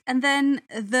 And then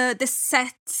the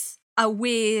sets are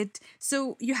weird.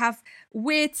 So you have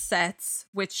weird sets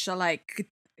which are like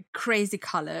crazy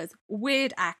colors,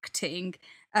 weird acting.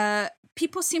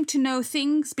 People seem to know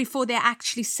things before they're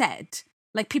actually said.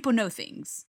 Like people know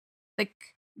things. Like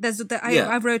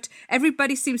I wrote,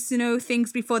 everybody seems to know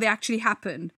things before they actually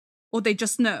happen, or they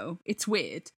just know. It's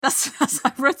weird. That's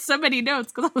I wrote so many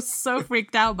notes because I was so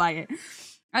freaked out by it.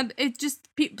 And it just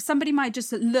somebody might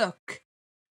just look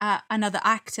at another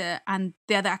actor, and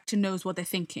the other actor knows what they're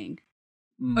thinking.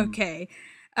 Okay.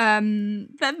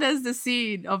 Then there's the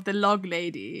scene of the log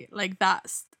lady. Like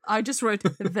that's I just wrote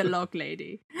the log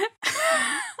lady.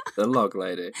 The log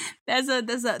lady. There's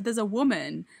a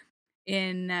woman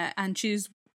in and she's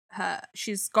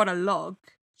got a log.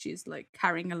 She's like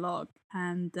carrying a log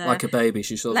and like a baby.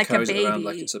 She sort of like carries it around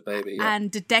like it's a baby. Yeah.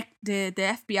 And the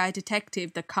FBI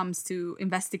detective that comes to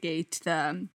investigate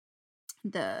the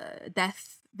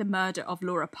murder of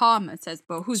Laura Palmer says,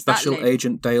 "But who's Special that lady?"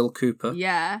 Agent Dale Cooper.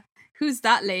 Yeah, who's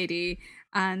that lady?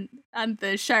 And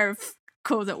the sheriff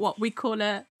calls it what we call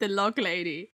her, the log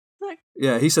lady. Like,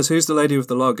 Yeah, he says, "Who's the lady with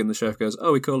the log?" And the chef goes,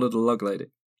 "Oh, we call her the log lady."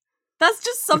 That's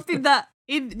just something that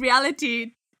in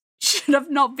reality should have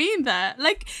not been there.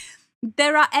 Like,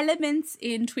 there are elements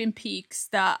in Twin Peaks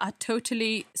that are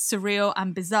totally surreal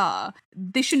and bizarre.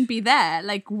 They shouldn't be there.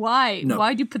 Like, why? No.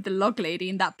 Why do you put the log lady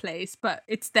in that place? But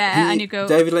it's there, and you go,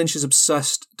 David Lynch is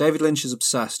obsessed.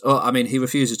 Oh, I mean, he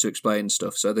refuses to explain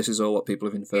stuff, so this is all what people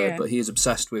have inferred. Yeah. But he is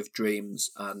obsessed with dreams,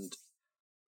 and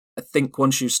I think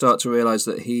once you start to realise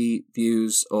that he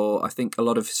views, or I think a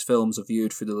lot of his films are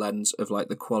viewed through the lens of like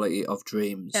the quality of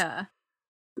dreams. yeah.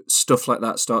 Stuff like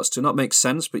that starts to not make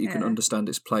sense, but you can Yeah. understand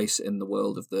its place in the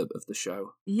world of the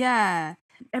show. Yeah.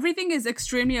 Everything is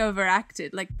extremely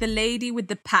overacted. Like the lady with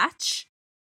the patch.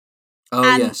 Oh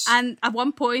and, yes, And at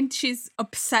one point, she's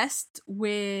obsessed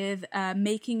with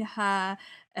making her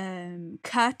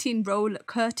curtain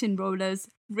rollers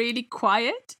really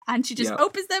quiet. And she just Yeah.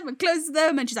 opens them and closes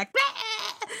them. And she's like,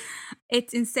 "Bleh!"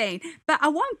 It's insane. But at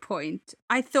one point,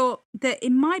 I thought that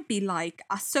it might be like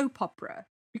a soap opera.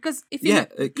 Because if you Yeah,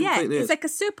 look- it completely it's is. like a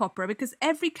soap opera because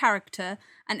every character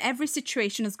and every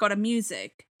situation has got a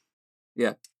music.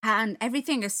 yeah, And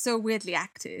everything is so weirdly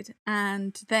acted.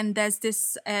 And then there's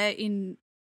this in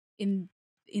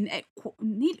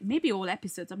maybe all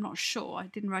episodes, I'm not sure, I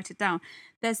didn't write it down.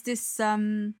 There's this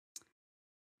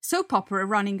soap opera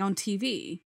running on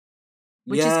TV,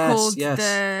 which is called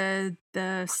the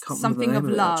remember something the of name of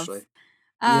it, love. actually.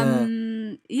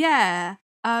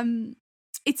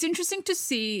 It's interesting to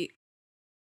see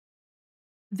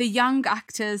the young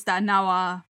actors that now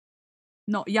are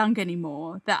not young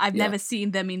anymore, that I've Yeah. never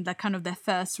seen them in the kind of their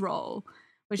first role,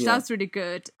 which Yeah. sounds really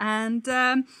good. And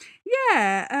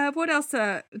what else?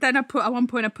 Then at one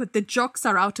point I put the jocks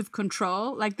are out of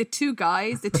control. Like the two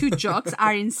jocks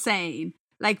are insane.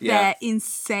 Like Yeah. they're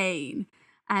insane.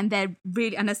 And they're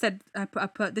really, and I said, I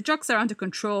put the jocks are under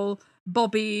control.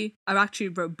 Bobby, I actually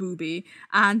wrote Booby,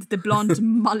 and the blonde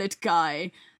mullet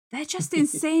guy. They're just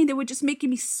insane. They were just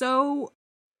making me so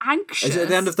anxious. Is it at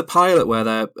the end of the pilot where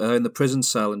they're in the prison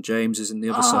cell and James is in the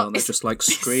other cell and they're it's- just like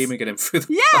screaming at him through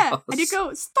the Yeah, bars? and you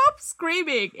go, stop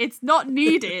screaming. It's not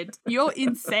needed. You're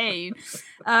insane.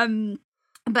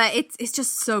 But it's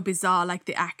just so bizarre. Like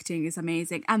the acting is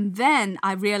amazing. And then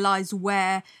I realized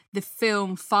where the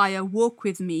film Fire Walk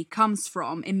With Me comes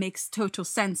from. It makes total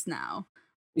sense now.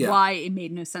 Yeah. Why it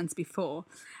made no sense before.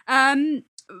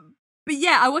 But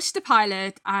yeah, I watched the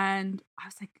pilot and I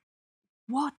was like,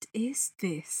 what is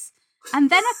this? And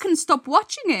then I couldn't stop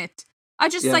watching it. I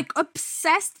just Yeah. like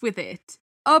obsessed with it.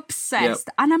 Obsessed.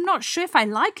 And I'm not sure if I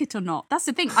like it or not. That's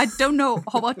the thing. I don't know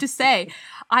what to say.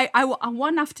 I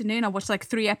one afternoon I watched like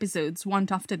 3 episodes, one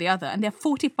after the other, and they're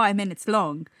 45 minutes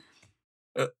long.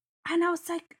 And I was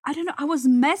like, I don't know, I was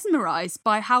mesmerized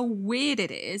by how weird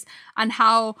it is and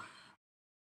how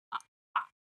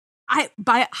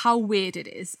weird it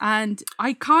is. And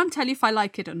I can't tell you if I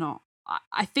like it or not.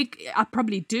 I think I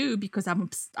probably do because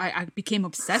I became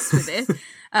obsessed with it.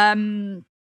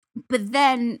 But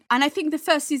then, and I think the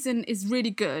first season is really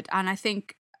good, and I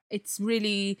think it's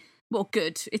really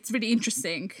good. It's really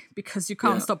interesting because you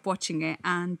can't Yeah. stop watching it,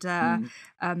 and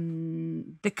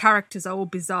the characters are all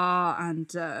bizarre, and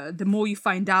the more you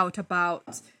find out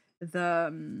about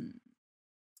the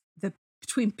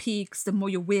Twin Peaks, the more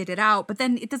you're weirded out. But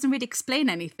then it doesn't really explain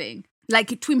anything.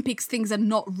 Like Twin Peaks things are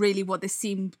not really what they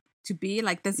seem to be.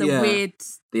 Like there's a Yeah. weird.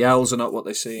 The owls are not what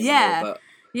they seem. Yeah. and all that.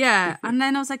 Yeah, and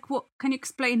then I was like, "What? Can you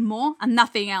explain more?" And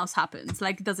nothing else happens.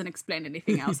 Like, it doesn't explain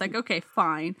anything else. Like, okay,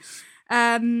 fine.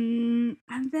 And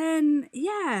then,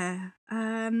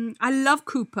 I love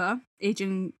Cooper,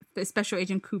 Special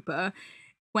Agent Cooper,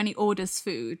 when he orders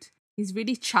food. He's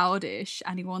really childish,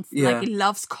 and he wants, Yeah. he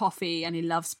loves coffee and he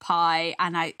loves pie.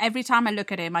 And every time I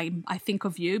look at him, I think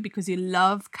of you because you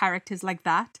love characters like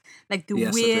that. Like the Yes,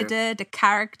 I do. weirder the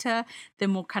character, the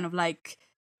more kind of like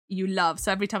you love.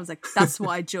 So every time I was like, that's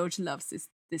why George loves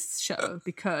this show,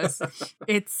 because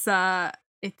it's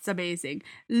amazing.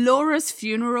 Laura's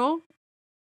funeral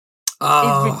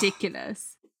Oh, is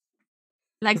ridiculous.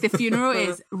 Like the funeral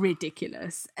is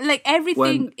ridiculous. Like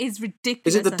everything is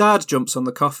ridiculous. is it the dad jumps on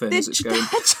the coffin as it's The going?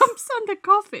 dad jumps on the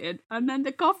coffin, and then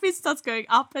the coffin starts going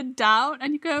up and down,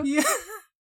 and you go, Yeah.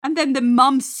 and then the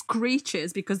mum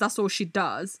screeches because that's all she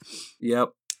does.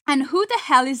 Yep. And who the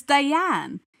hell is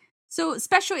Diane? So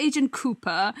Special Agent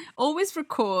Cooper always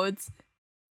records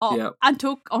Yep. and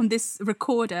talk on this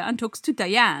recorder and talks to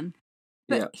Diane.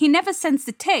 But Yep. he never sends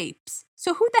the tapes.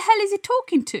 So who the hell is he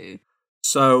talking to?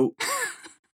 So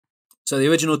the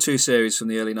original 2 series from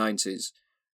the early 90s,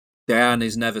 Diane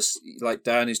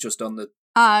is just on the.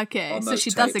 Ah, okay. On So those she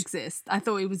does tapes. exist. I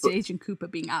thought it was Agent Cooper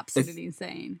being absolutely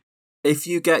insane. if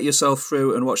you get yourself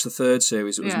through and watch the third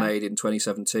series that was Yeah. made in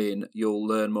 2017, you'll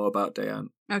learn more about Diane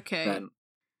Okay.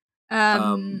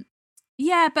 then.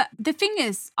 Yeah, but the thing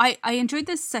is, I enjoyed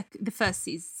the first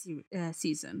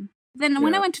season. Then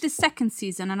when I Yeah. went to the second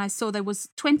season and I saw there was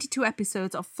 22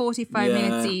 episodes of 45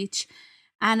 minutes Yeah. each,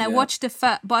 and I Yeah. watched the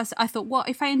first, but I thought, well,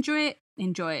 if I enjoy it,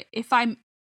 enjoy it. If I'm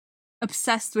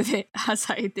obsessed with it as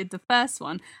I did the first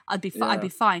one, I'd be Yeah.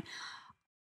 fine.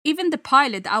 Even the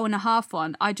pilot, the hour and a half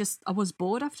one, I was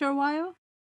bored after a while.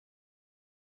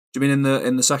 Do you mean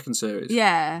in the second series?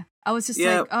 Yeah, I was just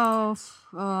Yeah. like,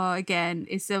 oh, again,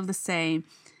 it's still the same.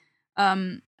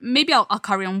 Maybe I'll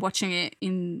carry on watching it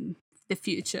in the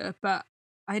future, but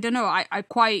I don't know.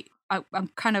 I'm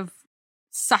kind of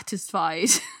satisfied.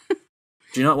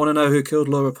 Do you not want to know who killed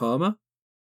Laura Palmer?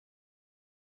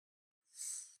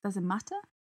 Does it matter?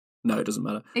 No, it doesn't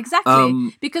matter.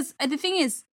 Exactly, because the thing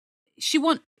is,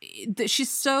 she's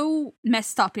so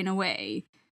messed up in a way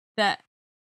that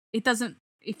it doesn't.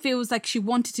 It feels like she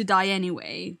wanted to die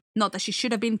anyway. Not that she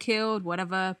should have been killed,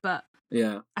 whatever. But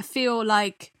Yeah. I feel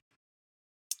like,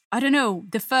 I don't know.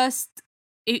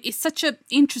 It's such an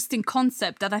interesting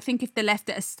concept that I think if they left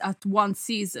it at one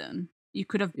season, you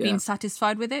could have Yeah. been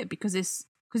satisfied with it because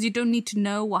you don't need to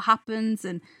know what happens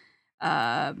and.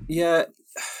 Yeah,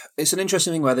 it's an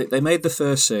interesting thing where they made the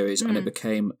first series and it Mm.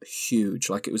 became huge.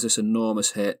 Like, it was this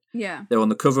enormous hit. Yeah. They were on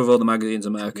the cover of all the magazines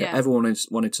in America. Yeah. Everyone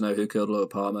wanted to know who killed Laura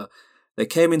Palmer. They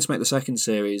came in to make the second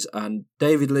series, and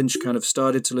David Lynch kind of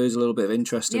started to lose a little bit of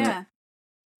interest in Yeah.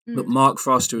 it. But Mark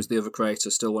Frost, who was the other creator,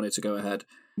 still wanted to go ahead.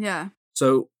 Yeah.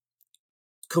 So,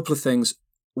 a couple of things.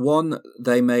 One,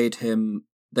 they made them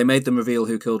reveal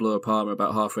who killed Laura Palmer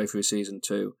about halfway through season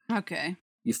 2. Okay.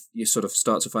 You sort of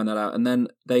start to find that out, and then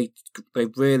they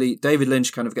really, David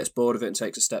Lynch kind of gets bored of it and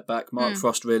takes a step back. Mark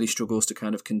Frost really struggles to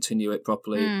kind of continue it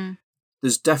properly.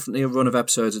 There's definitely a run of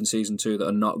episodes in season 2 that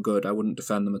are not good. I wouldn't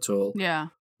defend them at all. Yeah.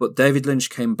 But David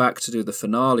Lynch came back to do the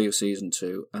finale of season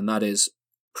 2, and that is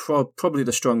probably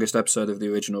the strongest episode of the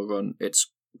original run.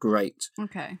 It's great.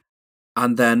 Okay.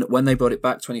 And then when they brought it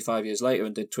back 25 years later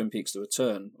and did Twin Peaks: The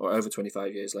Return, or over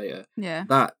 25 years later, Yeah.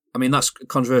 that's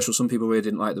controversial. Some people really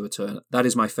didn't like The Return. That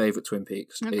is my favourite Twin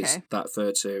Peaks, is Okay. that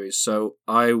third series. So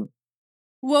I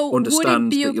Well, understand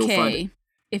would it that be you'll find okay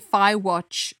if I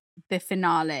watch the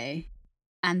finale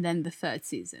and then the third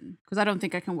season? Because I don't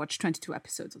think I can watch 22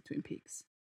 episodes of Twin Peaks.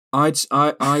 I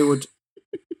would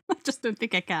I just don't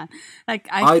think I can. Like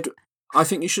I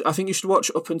think you should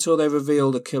watch up until they reveal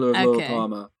the killer of Laura Okay.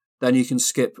 Palmer. Then you can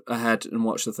skip ahead and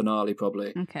watch the finale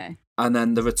probably. Okay. And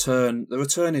then The Return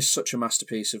is such a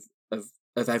masterpiece of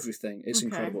everything. It's Okay.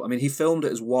 incredible. I mean, he filmed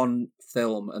it as one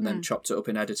film and then chopped it up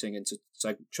in editing into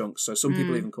chunks. So some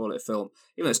people even call it a film.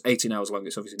 Even though it's 18 hours long,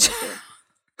 it's obviously not a film.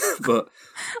 But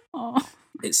Oh.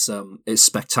 it's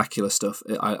spectacular stuff.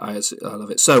 I love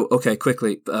it. So, okay,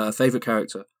 quickly, favorite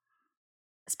character.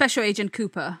 Special Agent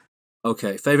Cooper.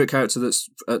 Okay, favorite character that's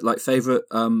favorite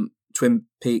Twin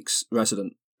Peaks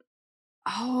resident.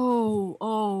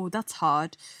 Oh, that's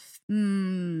hard.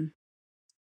 I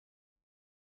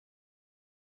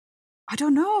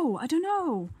don't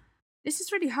know. This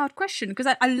is a really hard question because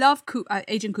I love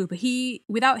Agent Cooper.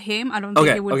 Without him, I don't think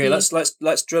it would be.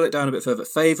 Let's drill it down a bit further.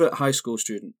 Favorite high school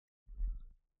student.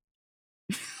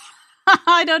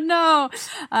 I don't know.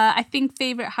 I think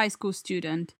favorite high school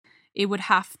student. It would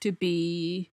have to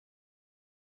be.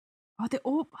 Oh, they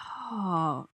all.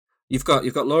 Oh. You've got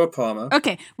Laura Palmer.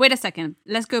 Okay, wait a second.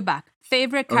 Let's go back.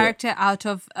 Favorite character out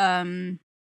of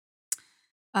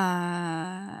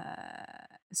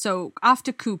so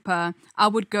after Cooper, I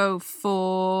would go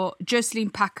for Jocelyn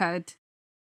Packard.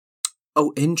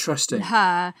 Oh, interesting.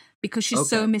 Her, because she's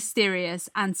so Okay. mysterious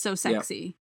and so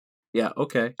sexy. Yeah.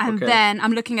 Okay. And okay. then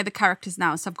I'm looking at the characters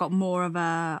now, so I've got more of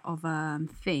a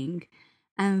thing.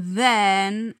 And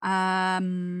then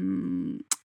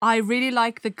I really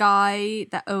like the guy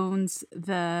that owns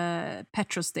the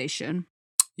petrol station,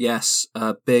 Yes,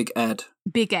 Big Ed.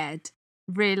 Big Ed.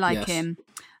 Really like Yes. him.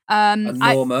 And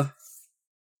Norma.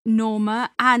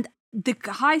 Norma, and the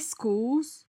high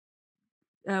schools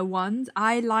ones.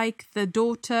 I like the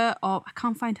daughter of, I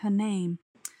can't find her name.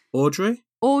 Audrey.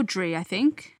 Audrey, I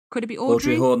think. Could it be Audrey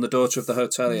Audrey? Horne, the daughter of the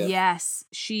hotelier. Yes,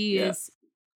 she Yeah. is.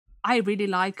 I really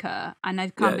like her, and I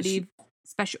can't Yeah, believe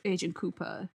Special Agent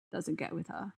Cooper doesn't get with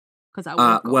her because I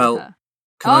Ah, would go well, with her.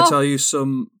 Can I Oh. tell you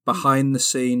some behind the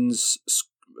scenes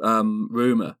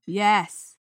rumor?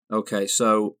 Yes. Okay,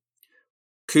 so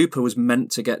Cooper was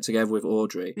meant to get together with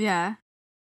Audrey, Yeah.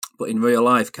 but in real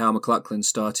life, Cal MacLachlan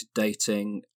started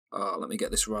dating. Let me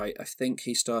get this right. I think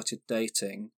he started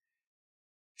dating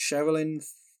Sherilyn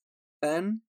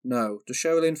Fenn. No, does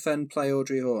Sherilyn Fenn play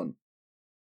Audrey Horne?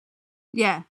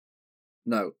 Yeah.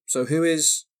 No. So who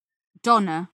is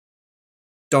Donna.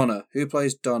 Donna? Who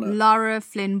plays Donna? Lara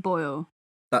Flynn Boyle.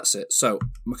 That's it. So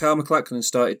Michael McLachlan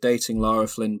started dating Lara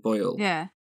Flynn Boyle Yeah.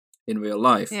 in real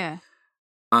life. Yeah.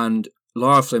 And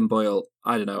Lara Flynn Boyle,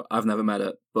 I don't know, I've never met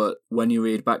her, but when you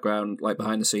read background, like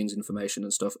behind the scenes information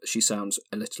and stuff, she sounds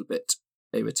a little bit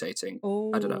irritating.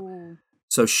 Oh. I don't know.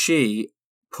 So she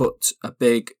put a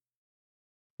big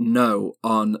no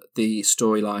on the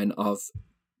storyline of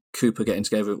Cooper getting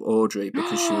together with Audrey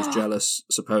because she was jealous,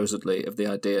 supposedly, of the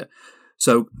idea.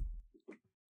 So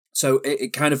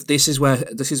it kind of this is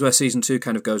where season 2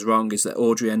 kind of goes wrong, is that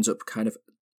Audrey ends up kind of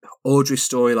Audrey's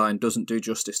storyline doesn't do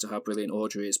justice to how brilliant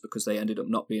Audrey is, because they ended up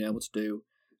not being able to do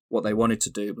what they wanted to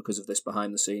do because of this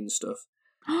behind the scenes stuff,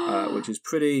 which is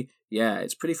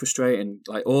it's pretty frustrating.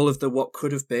 Like all of the what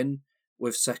could have been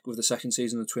with the second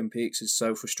season of Twin Peaks is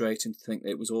so frustrating to think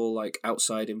that it was all like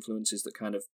outside influences that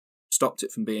kind of stopped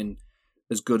it from being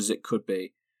as good as it could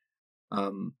be.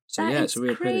 It's a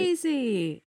real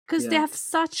crazy because they have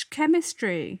such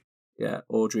chemistry. Yeah,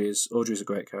 Audrey's a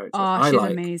great character. Oh, she's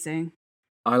amazing.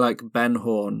 I like Ben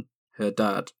Horne, her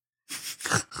dad,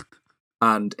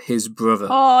 and his brother.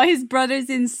 Oh, his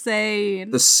brother's insane.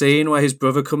 The scene where his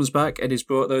brother comes back and he's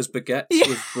brought those baguettes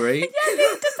with brie. Yeah,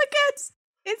 the baguettes.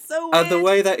 It's so weird. And the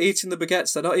way they're eating the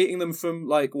baguettes, they're not eating them from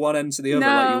like one end to the other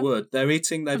like you would.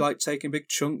 They're like taking big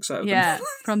chunks out of them. Yeah,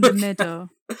 from the middle.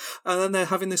 And then they're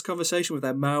having this conversation with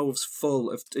their mouths full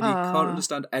of, and you can't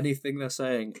understand anything they're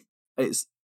saying. It's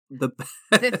the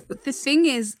best. The thing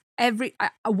is,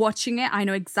 watching it, I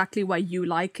know exactly why you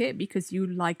like it, because you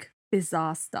like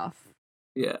bizarre stuff.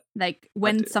 Yeah. Like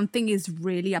when something is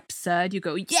really absurd, you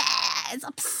go, yeah, it's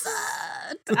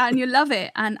absurd, and you love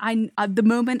it. And at the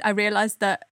moment I realized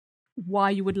that why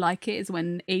you would like it is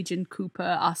when Agent Cooper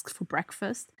asks for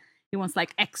breakfast. He wants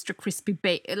like extra crispy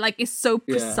bacon. Like it's so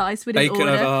precise with his order.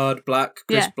 Bacon over hard, black,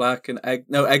 crisp black, and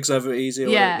eggs over easy.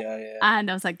 Yeah. And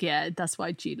I was like, yeah, that's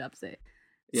why G loves it.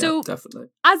 Yeah, so definitely.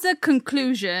 As a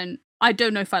conclusion, I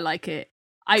don't know if I like it.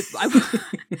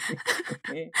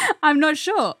 I'm not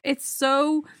sure. It's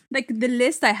so like the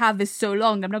list I have is so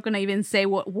long. I'm not gonna even say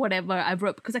whatever I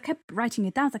wrote, because I kept writing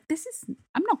it down. It's like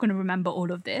I'm not gonna remember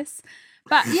all of this.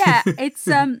 But yeah, it's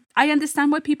I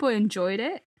understand why people enjoyed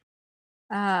it.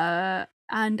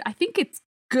 And I think it's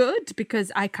good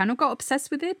because I kind of got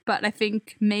obsessed with it, but I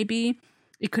think maybe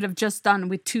it could have just done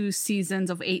with 2 seasons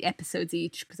of 8 episodes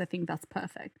each, because I think that's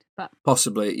perfect. But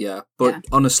possibly, yeah. But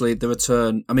honestly, the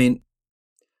return, I mean,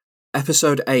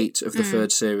 episode 8 of the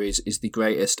third series is the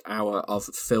greatest hour of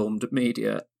filmed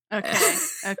media. Okay.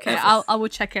 I will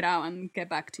check it out and get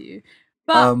back to you.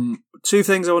 But 2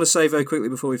 things I want to say very quickly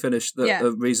before we finish that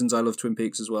are reasons I love Twin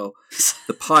Peaks as well.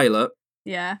 The pilot.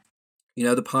 Yeah. You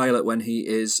know the pilot when he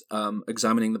is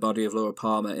examining the body of Laura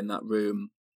Palmer in that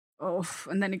room. Oh,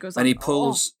 and then he goes. And he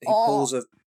pulls a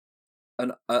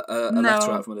letter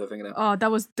out from under her fingernail. Oh,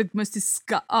 that was the most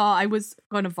disgusting. Oh, I was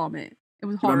gonna vomit. It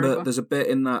was horrible. Remember, there's a bit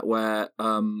in that where,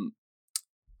 in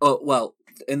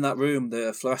that room,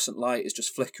 the fluorescent light is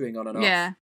just flickering on and off.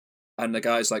 Yeah. And the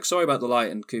guy's like, sorry about the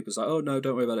light, and Cooper's like, oh no,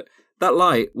 don't worry about it. That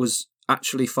light was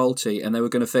actually faulty, and they were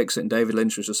going to fix it, and David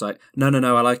Lynch was just like, no,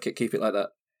 I like it, keep it like that.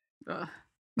 Ugh,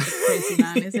 crazy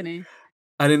man, isn't he?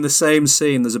 And in the same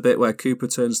scene, there's a bit where Cooper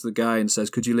turns to the guy and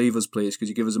says, could you leave us, please? Could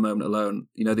you give us a moment alone?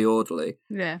 You know, the orderly.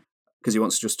 Yeah. Because he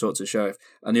wants to just talk to the sheriff.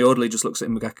 And the orderly just looks at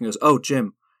him and goes, oh,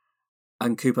 Jim.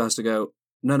 And Cooper has to go,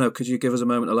 no, could you give us a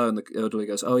moment alone? The orderly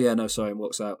goes, oh, yeah, no, sorry, and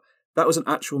walks out. That was an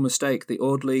actual mistake. The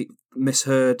orderly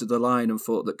misheard the line and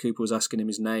thought that Cooper was asking him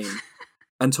his name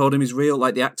and told him his real,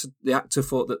 like the actor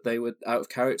thought that they were out of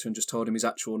character and just told him his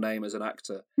actual name as an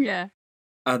actor. Yeah.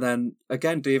 And then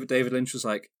again, David Lynch was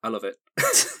like, "I love it,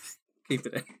 keep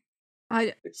it in."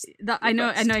 I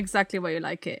know exactly why you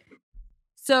like it.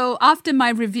 So after my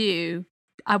review,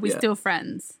 are we still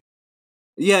friends?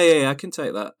 Yeah. I can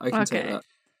take that. I can take that.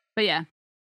 But yeah,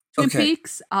 Twin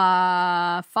Peaks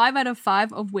are 5 out of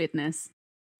 5 of weirdness.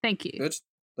 Thank you. Good.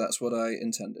 That's what I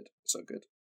intended. So good.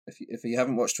 If you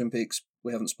haven't watched Twin Peaks,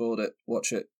 we haven't spoiled it.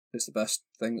 Watch it. It's the best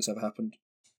thing that's ever happened.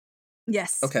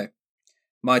 Yes. Okay,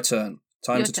 my turn.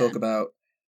 Time to talk about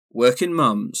Working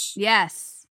Mums.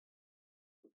 Yes.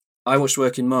 I watched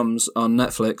Working Mums on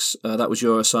Netflix. That was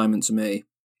your assignment to me.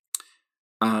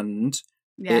 And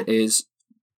it is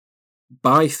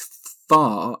by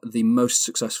far the most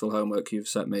successful homework you've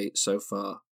sent me so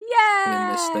far in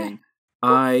this thing.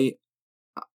 I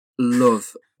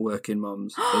love Working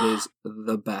Mums. It is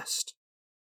the best.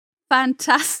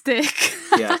 Fantastic.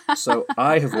 Yeah, so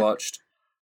I've watched,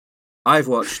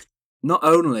 not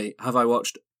only have I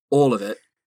watched all of it,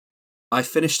 I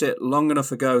finished it long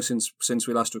enough ago since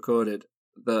we last recorded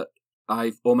that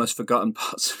I've almost forgotten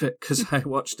parts of it because I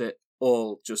watched it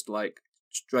all just like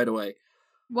straight away.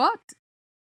 What?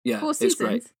 Yeah, 4 it's seasons?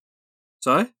 great.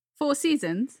 Sorry? 4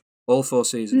 seasons? All 4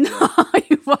 seasons. No, Yeah.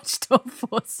 you watched all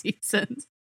 4 seasons.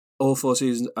 All 4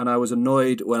 seasons, and I was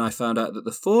annoyed when I found out that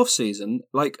the 4th season,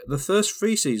 like the first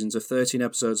 3 seasons are 13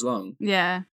 episodes long,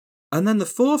 Yeah. and then the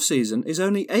 4th season is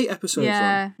only 8 episodes long.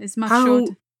 Yeah, it's much How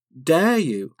shorter. dare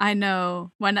you? I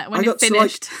know. When I you got to,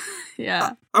 like- finished.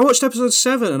 Yeah. I watched episode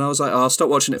 7 and I was like, oh, I'll stop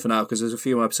watching it for now because there's a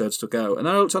few more episodes to go. And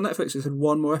then I looked on Netflix, it said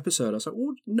 1 more episode. I was like,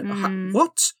 what?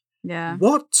 What? Yeah.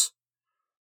 What?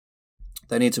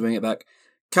 They need to bring it back.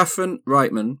 Catherine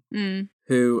Reitman, Mm.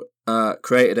 who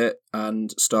created it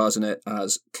and stars in it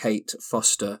as Kate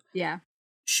Foster, Yeah.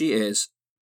 she is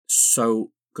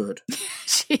so good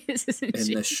She is, isn't in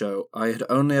she? this show. I had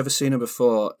only ever seen her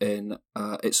before in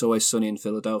It's Always Sunny in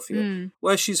Philadelphia, Mm.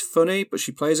 where she's funny, but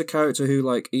she plays a character who,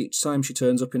 like, each time she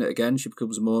turns up in it again, she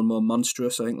becomes more and more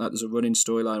monstrous. I think like there's a running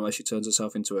storyline where she turns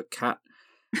herself into a cat,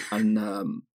 and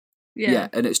Yeah.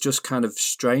 and it's just kind of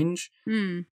strange.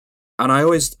 Mm. And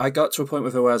I got to a point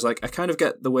with her where I was like, I kind of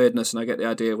get the weirdness and I get the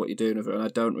idea of what you're doing with her, and I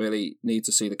don't really need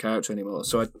to see the character anymore.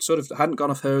 So I sort of hadn't gone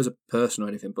off her as a person or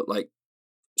anything, but like,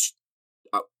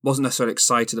 I wasn't necessarily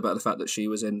excited about the fact that she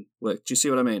was in work. Do you see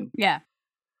what I mean? Yeah.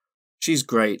 She's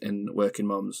great in Working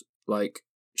Moms. Like,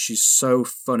 she's so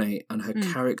funny, and her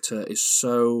character is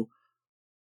so,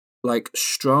 like,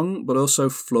 strong, but also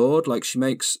flawed. Like, she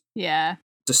makes Yeah.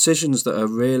 decisions that are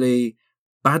really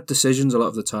bad decisions a lot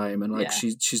of the time, and like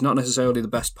Yeah. she's not necessarily the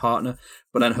best partner,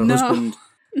 but then her No. husband,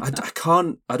 I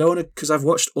don't want to, because I've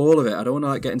watched all of it, I don't want to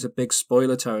like get into big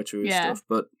spoiler territory and Yeah. stuff,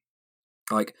 but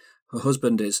like her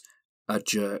husband is a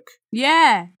jerk.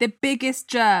 Yeah. The biggest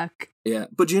jerk. Yeah,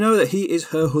 but do you know that he is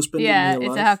her husband Yeah. in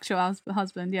real It's life? an actual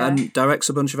husband. Yeah. And directs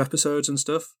a bunch of episodes and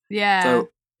stuff. Yeah. So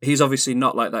he's obviously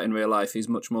not like that in real life. He's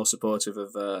much more supportive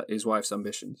of his wife's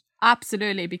ambitions.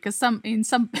 Absolutely, because in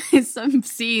some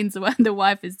scenes when the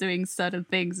wife is doing certain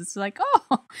things, it's like,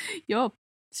 oh, you're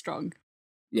strong.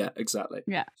 Yeah, exactly.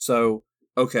 Yeah. So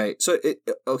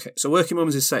so Working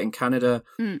Mums is set in Canada.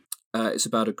 Mm. It's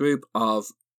about a group of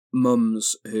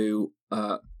mums who.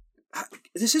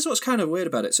 This is what's kind of weird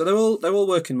about it. So they're all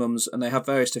working mums, and they have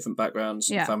various different backgrounds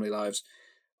Yeah. and family lives.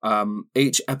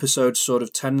 Each episode sort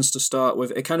of tends to start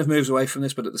with, it kind of moves away from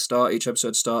this, but at the start, each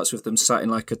episode starts with them sat in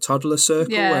like a toddler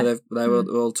circle Yeah. where they're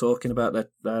all talking about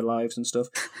their lives and stuff.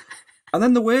 And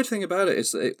then the weird thing about it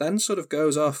is that it then sort of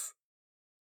goes off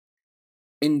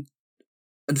and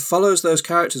follows those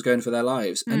characters going for their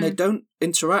lives, and they don't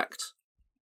interact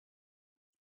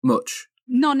much.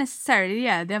 Not necessarily,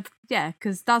 yeah.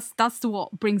 Because that's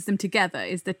what brings them together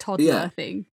is the toddler Yeah.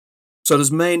 thing. So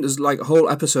there's like whole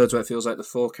episodes where it feels like the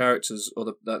 4 characters or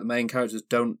the main characters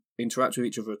don't interact with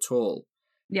each other at all.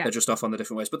 Yeah. They're just off on the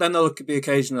different ways. But then there'll be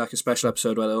occasionally like a special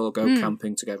episode where they'll all go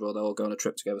camping together, or they'll all go on a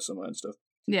trip together somewhere and stuff.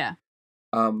 Yeah.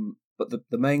 But the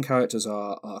main characters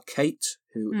are Kate,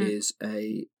 who is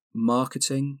a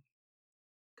marketing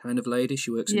kind of lady.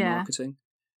 She works in Yeah. marketing.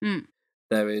 Mm.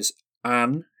 There is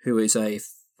Anne, who is a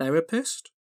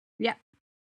therapist. Yeah.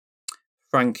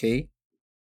 Frankie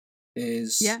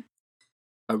is Yeah.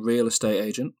 a real estate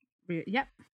agent. Yeah.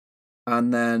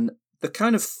 And then the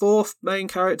kind of 4th main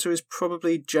character is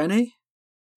probably Jenny,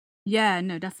 Yeah,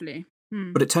 no, definitely.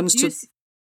 but it tends You to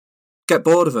get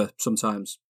bored of her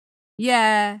sometimes.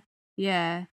 Yeah.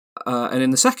 Yeah. And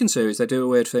in the second series, they do a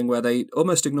weird thing where they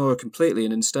almost ignore her completely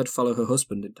and instead follow her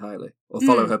husband entirely, or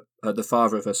follow her the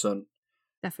father of her son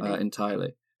Definitely.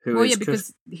 entirely. Who Well, is yeah,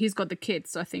 because he's got the kids,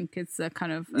 so I think it's a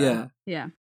kind of Yeah.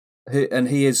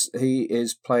 He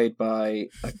is played by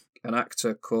an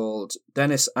actor called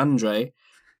Dennis Andre,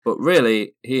 but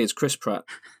really he is Chris Pratt.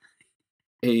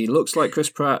 He looks like Chris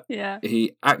Pratt. Yeah.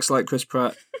 He acts like Chris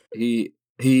Pratt. He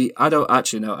I don't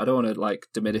actually know. I don't want to like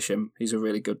diminish him. He's a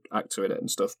really good actor in it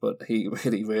and stuff, but he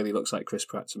really, really looks like Chris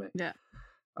Pratt to me. Yeah.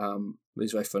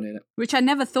 He's very funny in Which I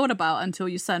never thought about until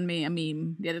you sent me a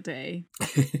meme the other day.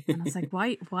 it. And I was like,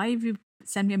 why have you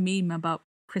sent me a meme about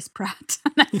Chris Pratt?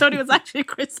 And I thought it was actually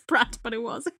Chris Pratt, but it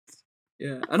wasn't.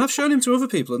 Yeah, and I've shown him to other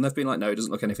people, and they've been like, "No, he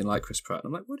doesn't look anything like Chris Pratt." And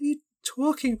I'm like, "What are you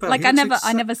talking about?" Like, He I looks never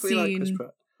exactly like Chris seen-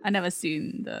 Pratt. I never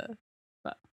seen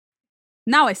but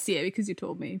now I see it because you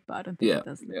told me, but I don't think Yeah, it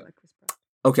does look yeah. like Chris Pratt.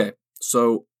 Okay,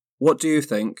 so what do you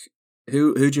think?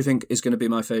 Who do you think is going to be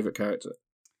my favorite character?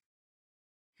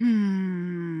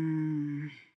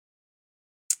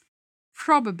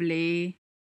 Probably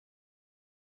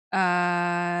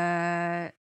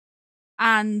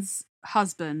Anne's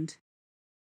husband,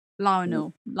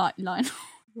 Lionel.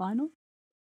 Lionel?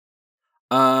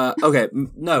 Okay,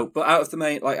 no, but out of the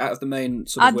main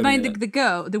sort of I'd women mind in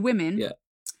it. the women.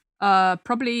 Yeah.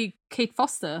 Probably Kate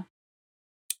Foster.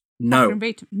 No, Catherine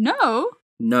Bateman.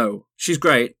 No. she's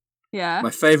great. Yeah. My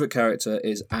favourite character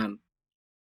is Anne.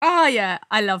 Oh yeah,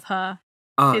 I love her.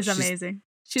 She's She's amazing.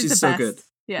 She's she's the so best. good.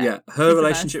 Yeah. Yeah, she's her the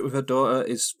relationship best. with her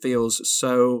daughter feels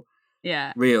so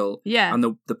Yeah. real. Yeah. And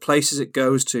the places it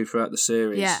goes to throughout the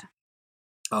series. Yeah.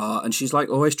 And she's like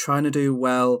always trying to do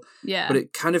well, Yeah. but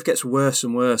it kind of gets worse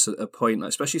and worse at a point, like,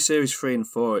 especially series 3 and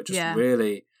 4. It just Yeah.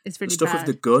 really, It's the really stuff bad.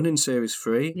 with the gun in series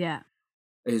 3 Yeah.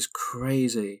 is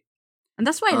crazy. And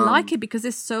that's why I like Um, it, because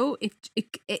it's so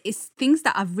it's things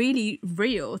that are really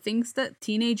real, things that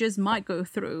teenagers might go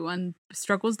through, and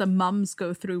struggles that mums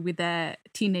go through with their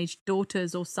teenage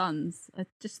daughters or sons. I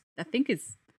think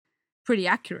it's pretty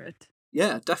accurate.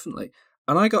 Yeah, definitely.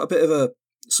 And I got a bit of a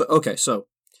so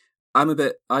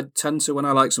I tend to, when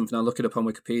I like something, I look it up on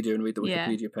Wikipedia and read the Yeah.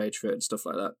 Wikipedia page for it and stuff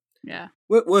like that. Yeah.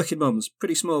 Working Mums,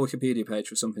 pretty small Wikipedia page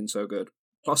for something so good,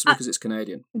 possibly because it's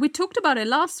Canadian. We talked about it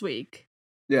last week.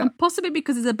 Yeah. And possibly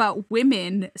because it's about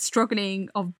women struggling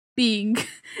of being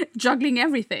juggling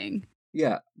everything.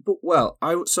 Yeah, but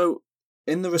so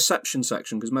in the reception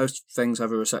section, because most things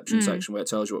have a reception section where it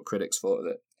tells you what critics thought of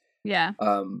it. Yeah.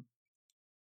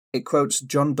 It quotes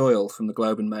John Doyle from the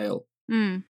Globe and Mail,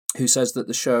 who says that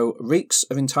the show reeks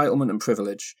of entitlement and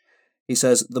privilege. He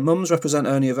says the mums represent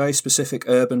only a very specific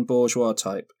urban bourgeois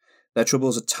type. Their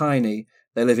troubles are tiny.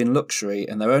 They live in luxury,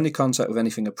 and their only contact with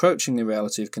anything approaching the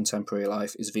reality of contemporary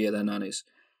life is via their nannies.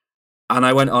 And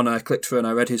I went on, I clicked through, and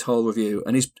I read his whole review,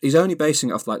 and he's only basing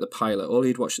it off like the pilot. All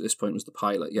he'd watched at this point was the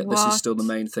pilot. Yet this is still the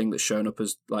main thing that's shown up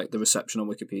as like the reception on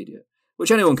Wikipedia,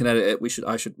 which anyone can edit it. We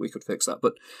could fix that.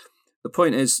 But the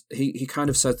point is, he kind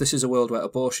of says this is a world where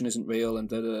abortion isn't real, and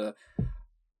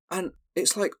and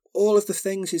it's like all of the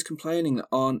things he's complaining that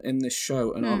aren't in this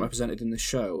show and aren't represented in this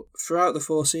show throughout the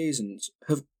 4 seasons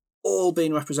have all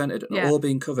been represented and all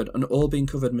been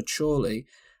covered maturely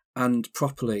and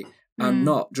properly and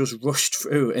not just rushed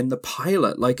through in the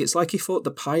pilot. Like, it's like he thought the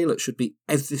pilot should be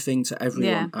everything to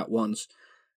everyone at once.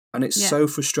 And it's so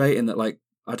frustrating that, like,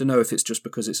 I don't know if it's just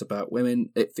because it's about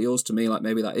women. It feels to me like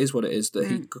maybe that is what it is, that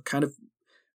he kind of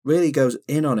really goes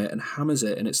in on it and hammers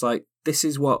it. And it's like, this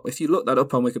is what, if you look that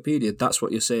up on Wikipedia, that's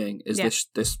what you're seeing, is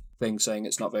this thing saying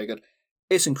it's not very good.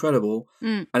 It's incredible.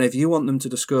 And if you want them to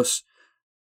discuss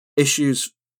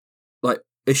issues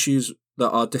that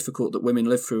are difficult that women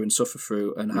live through and suffer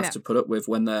through and have to put up with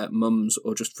when they're mums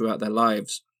or just throughout their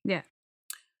lives,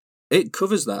 it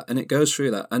covers that and it goes through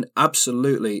that. And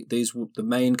absolutely, the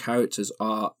main characters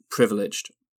are privileged,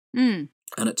 and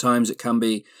at times it can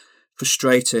be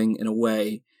frustrating in a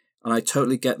way. And I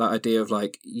totally get that idea of,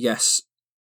 like, yes,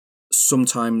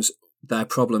 sometimes their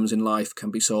problems in life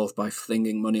can be solved by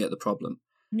flinging money at the problem.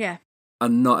 Yeah.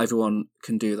 And not everyone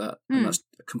can do that. And that's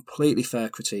a completely fair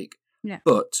critique. Yeah.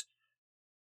 But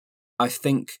I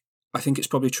think it's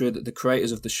probably true that the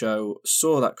creators of the show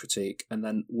saw that critique and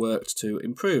then worked to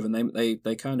improve, and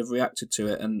they kind of reacted to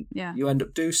it, and you end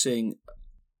up seeing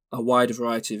a wider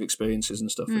variety of experiences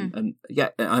and stuff, and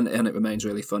it remains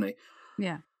really funny.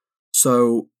 Yeah.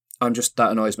 So that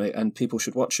annoys me, and people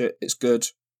should watch it. It's good.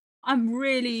 I'm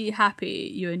really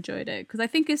happy you enjoyed it, because I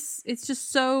think it's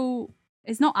just so,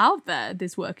 it's not out there,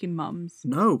 this Working Mums.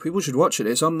 No, people should watch it.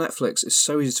 It's on Netflix. It's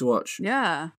so easy to watch.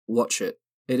 Yeah. Watch it.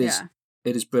 It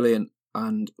is brilliant.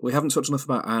 And we haven't talked enough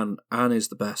about Anne. Anne is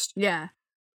the best. Yeah.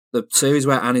 The series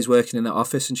where Anne is working in that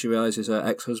office and she realises her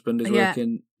ex-husband is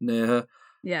working near her.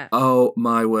 Yeah. Oh,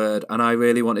 my word. And I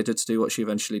really wanted her to do what she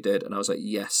eventually did. And I was like,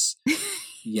 yes.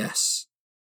 Yes.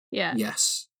 Yeah.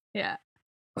 Yes. Yeah.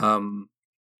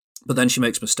 But then she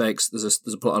makes mistakes. There's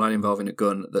a plot line involving a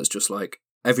gun that's just like,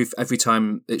 every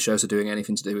time it shows her doing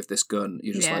anything to do with this gun,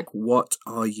 you're just like, what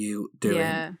are you doing?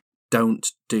 Yeah. Don't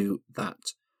do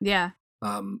that. Yeah.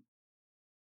 And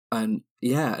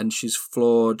she's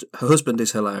flawed. Her husband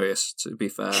is hilarious, to be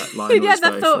fair. Lionel is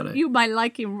very funny. You might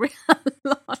like him real a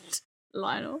lot,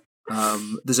 Lionel.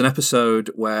 There's an episode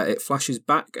where it flashes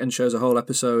back and shows a whole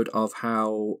episode of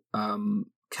how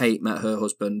Kate met her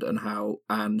husband and how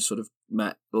Anne sort of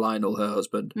met Lionel, her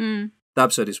husband. The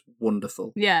episode is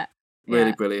wonderful. Yeah.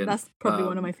 Really brilliant. That's probably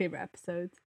one of my favourite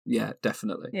episodes. Yeah,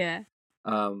 definitely. Yeah.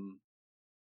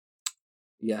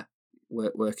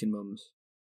 Working Mums.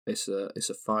 It's a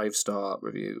 5-star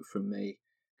review from me.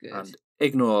 Good. And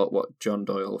ignore what John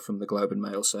Doyle from the Globe and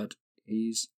Mail said.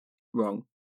 He's wrong.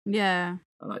 Yeah.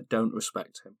 And I don't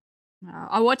respect him.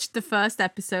 I watched the first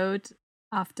episode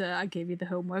after I gave you the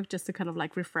homework, just to kind of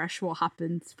like refresh what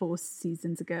happened 4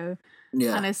 seasons ago.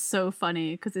 Yeah. And it's so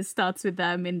funny because it starts with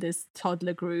them in this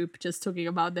toddler group just talking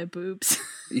about their boobs.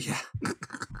 Yeah.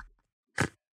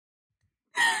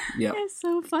 Yeah. It's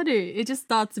so funny. It just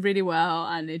starts really well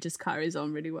and it just carries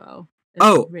on really well.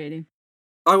 Really.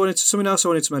 Something else I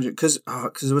wanted to mention, because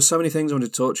there were so many things I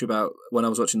wanted to talk to you about when I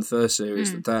was watching the first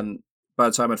series, that then by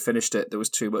the time I'd finished it, there was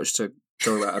too much to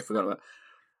talk about. I'd forgotten about.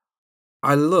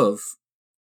 I love.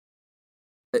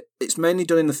 It's mainly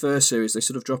done in the first series. They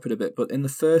sort of drop it a bit, but in the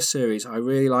first series, I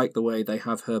really like the way they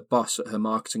have her boss at her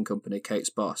marketing company, Kate's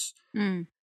boss.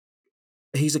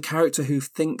 He's a character who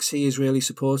thinks he is really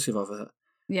supportive of her.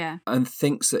 Yeah. And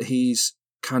thinks that he's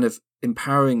kind of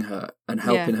empowering her and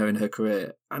helping her in her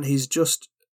career. And he's just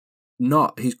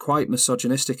not. He's quite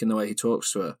misogynistic in the way he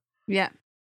talks to her. Yeah.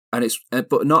 And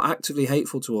but not actively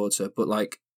hateful towards her, but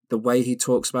like the way he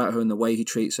talks about her and the way he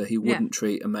treats her, he wouldn't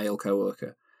treat a male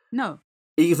coworker. No.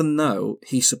 Even though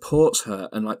he supports her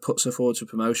and like puts her forward to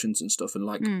promotions and stuff and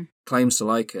like claims to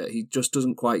like her, he just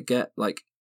doesn't quite get, like,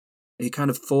 he kind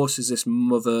of forces this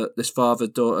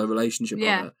father-daughter relationship on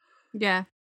her. Yeah.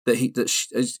 That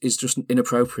is just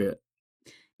inappropriate.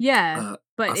 Yeah.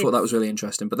 But I thought that was really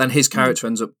interesting. But then his character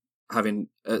ends up having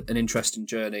an interesting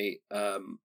journey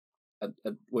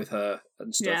with her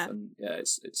and stuff. Yeah. And yeah,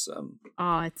 it's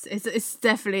it's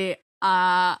definitely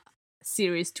a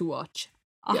series to watch.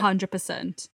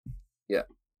 100%. Yeah,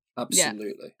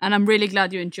 absolutely. Yeah. And I'm really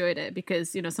glad you enjoyed it,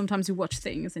 because, you know, sometimes you watch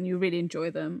things and you really enjoy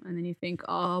them and then you think,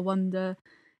 I wonder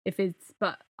if it's,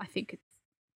 but I think it's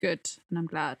good and I'm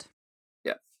glad.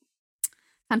 Yeah.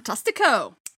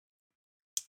 Fantastico.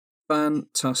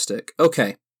 Fantastic.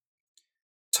 Okay.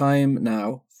 Time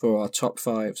now for our top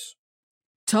fives.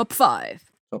 Top fives.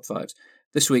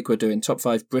 This week we're doing top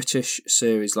 5 British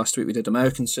series. Last week we did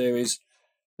American series.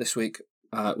 This week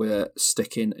we're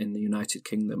sticking in the United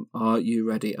Kingdom. Are you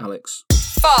ready, Alex?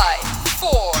 5,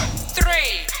 4, 3,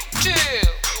 2,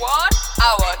 1.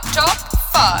 Our top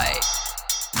 5.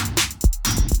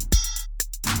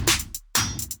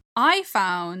 I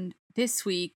found this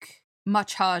week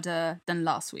much harder than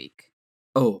last week.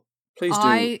 Oh, please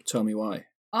do tell me why.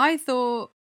 I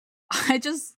thought I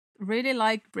just really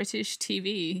like British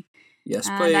TV. Yes,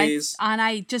 please.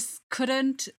 I just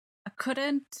couldn't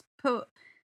put.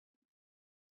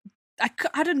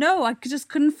 I don't know. I just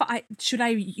couldn't find. Should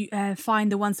I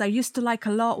find the ones I used to like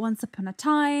a lot once upon a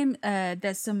time?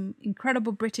 There's some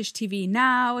incredible British TV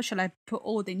now. Shall I put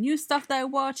all the new stuff that I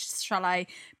watched? Shall I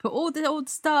put all the old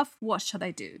stuff? What should I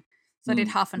do? So I did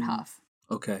half and half.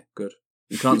 Okay, good.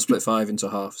 You can't split 5 into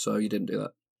half, so you didn't do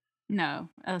that. No,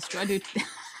 that's true. I do.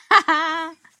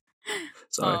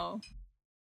 Sorry.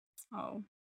 Oh,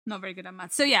 not very good at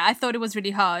math. So yeah, I thought it was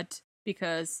really hard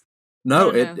because.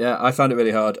 I found it really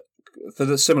hard for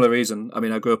the similar reason. I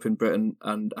mean, I grew up in Britain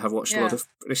and have watched a lot of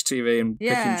British TV, and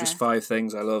picking just 5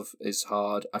 things I love is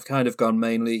hard. I've kind of gone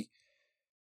mainly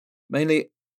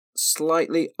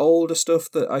slightly older stuff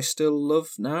that I still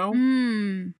love now,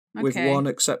 with one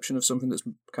exception of something that's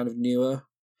kind of newer.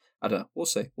 I don't know. We'll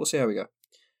see. We'll see how we go.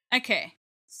 Okay,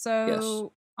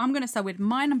 so I'm going to start with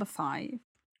my number 5.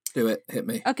 Do it. Hit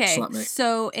me. Okay, Slap me.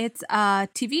 So it's a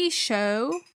TV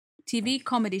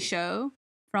comedy show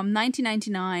from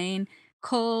 1999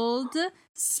 called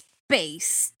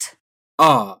Spaced.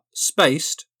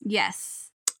 Spaced?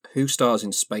 Yes. Who stars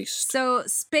in Spaced? So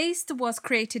Spaced was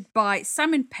created by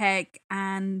Simon Pegg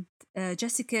and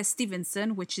Jessica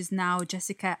Stevenson, which is now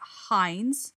Jessica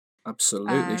Hines.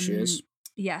 Absolutely, she is.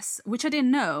 Yes, which I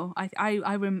didn't know.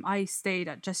 I stayed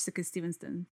at Jessica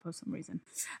Stevenson for some reason.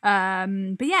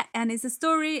 But yeah, and it's a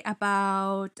story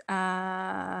about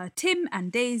Tim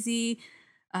and Daisy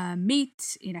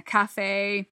meet in a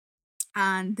cafe,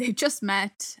 and they just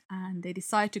met, and they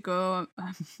decide to go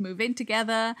move in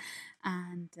together,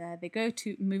 and they go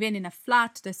to move in a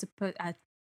flat.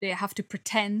 They have to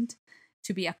pretend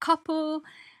to be a couple,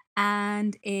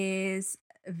 and is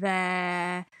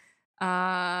their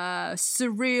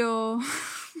surreal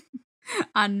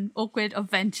and awkward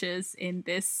adventures in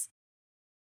this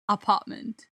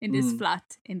apartment, in this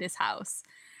flat, in this house.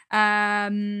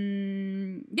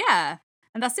 And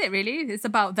that's it really. It's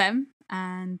about them.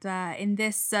 And in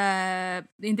this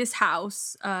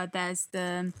house, there's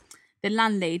the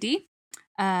landlady,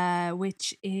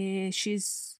 which is,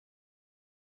 she's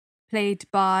played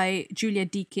by Julia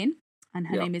Deakin, and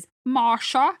her name is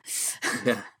Marsha.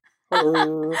 Yeah.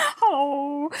 Hello.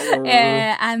 Hello.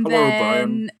 And Hello, then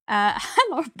Brian.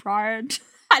 Hello, Brian.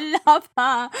 I love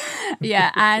her.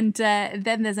 Yeah, and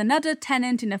then there's another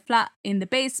tenant in a flat in the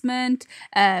basement,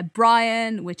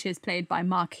 Brian, which is played by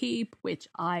Mark Heap, which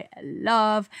I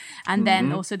love. And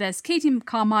then also there's Katie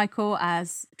Carmichael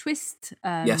as Twist,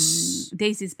 Yes.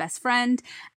 Daisy's best friend,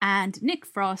 and Nick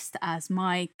Frost as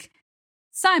Mike.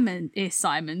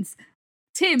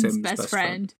 Tim's best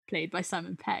friend, played by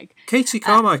Simon Pegg. Katie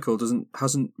Carmichael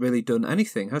hasn't really done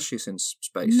anything, has she, since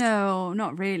Spaced? No,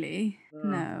 not really.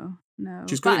 No.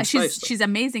 She's good in Spaced, though. She's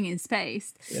amazing in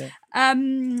Spaced. Yeah.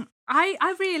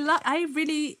 I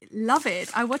really love it.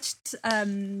 I watched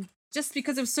just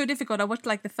because it was so difficult. I watched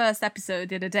like the first episode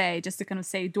the other day just to kind of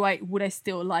say, would I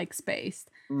still like Spaced?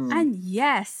 And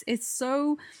yes, it's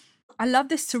so. I love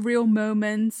the surreal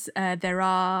moments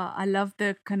I love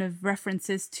the kind of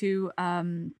references to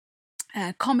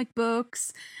comic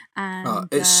books, and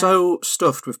it's so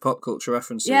stuffed with pop culture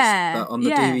references that on the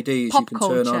DVDs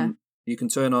you can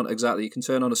turn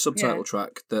on a subtitle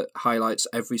track that highlights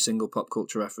every single pop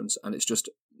culture reference, and it's just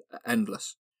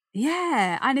endless.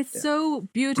 Yeah, and it's so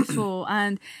beautiful.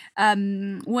 And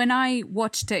when I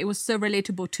watched it, it was so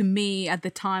relatable to me at the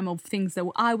time of things that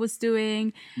I was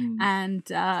doing. And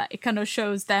it kind of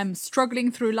shows them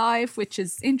struggling through life, which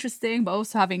is interesting, but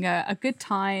also having a good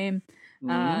time,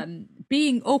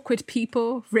 being awkward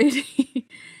people, really.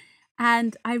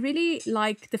 And I really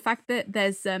like the fact that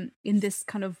there's, in this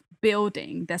kind of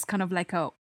building, there's kind of like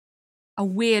a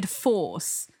weird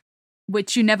force,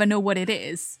 which you never know what it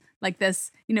is. Like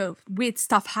there's, weird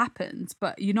stuff happens,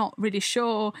 but you're not really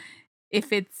sure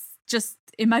if it's just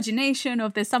imagination or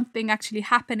if there's something actually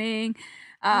happening.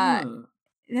 Have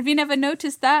you never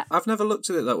noticed that? I've never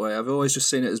looked at it that way. I've always just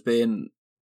seen it as being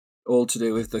all to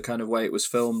do with the kind of way it was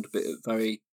filmed, but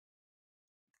very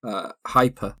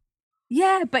hyper.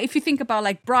 Yeah, but if you think about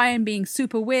like Brian being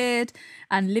super weird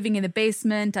and living in the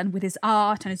basement and with his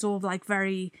art, and it's all like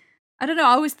very, I don't know,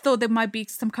 I always thought there might be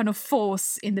some kind of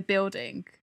force in the building.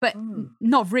 But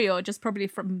not real, just probably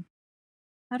from,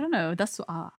 I don't know, that's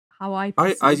how I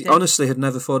honestly had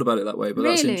never thought about it that way, but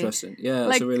really? That's interesting. Yeah,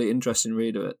 it's a really interesting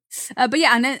read of it. But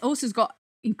yeah, and then also it's got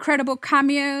incredible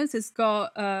cameos. It's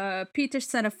got Peter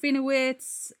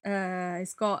Serafinowicz,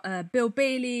 it's got Bill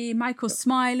Bailey, Michael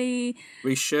Smiley.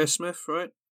 Rhys Shearsmith, right?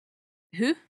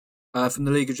 Who? From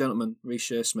the League of Gentlemen, Rhys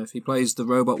Shearsmith. He plays the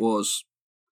Robot Wars.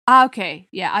 Okay,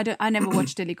 yeah, I never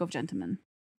watched the League of Gentlemen.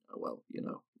 Oh, well,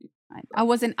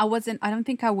 I don't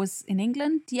think I was in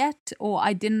England yet, or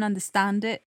I didn't understand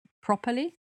it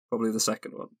properly. Probably the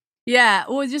second one. Yeah,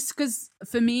 or just because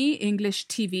for me, English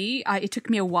TV, it took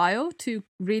me a while to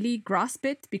really grasp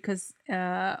it because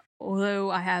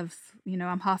although I have,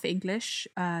 I'm half English,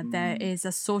 there is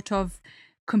a sort of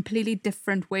completely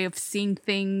different way of seeing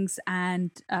things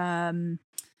and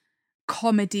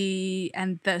comedy,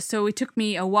 and so it took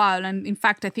me a while. And in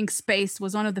fact, I think Spaced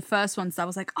was one of the first ones that I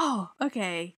was like, oh,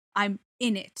 okay, I'm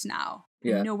in it now.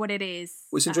 Yeah. I know what it is.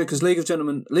 Well, it's interesting because League of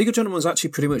Gentlemen was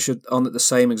actually pretty much on at the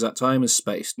same exact time as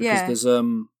Spaced. Because there's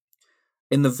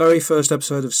in the very first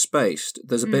episode of Spaced,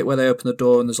 there's a bit where they open the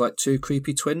door and there's like two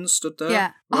creepy twins stood there.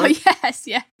 Yeah. Right? Oh yes,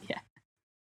 yeah.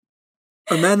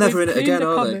 And they're never in it again,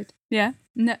 are they? Yeah.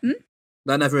 No.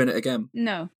 They're never in it again.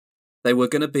 No. They were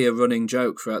going to be a running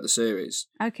joke throughout the series.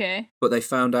 Okay. But they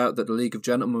found out that the League of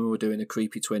Gentlemen were doing a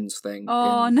creepy twins thing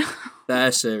in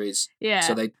their series. Yeah.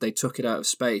 So they took it out of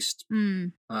Spaced.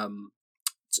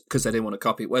 Because they didn't want to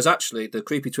copy it. Whereas actually the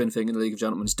creepy twin thing in the League of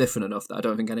Gentlemen is different enough that I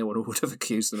don't think anyone would have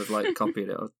accused them of like copying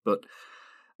it. But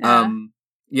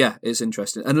yeah, it's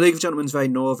interesting. And the League of Gentlemen is very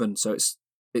northern, so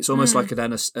it's almost like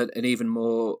an even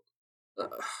more a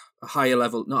higher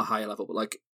level, not a higher level, but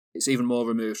like it's even more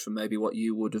removed from maybe what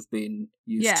you would have been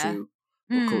used to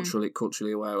or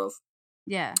culturally aware of.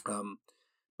 Yeah.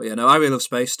 But yeah, no, I really love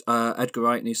Spaced. Edgar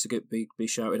Wright needs to be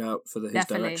shouted out for his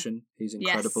Definitely. direction. He's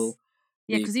incredible. Yes.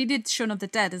 Yeah, because he did Shaun of the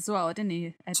Dead as well, didn't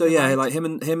he? Edgar So yeah, Wright? like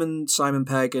him and Simon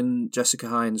Pegg and Jessica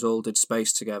Hines all did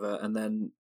Spaced together,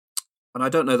 and I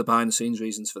don't know the behind the scenes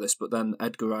reasons for this, but then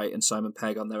Edgar Wright and Simon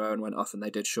Pegg on their own went off and they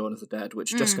did Shaun of the Dead,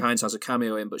 which Jessica Hines has a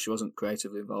cameo in, but she wasn't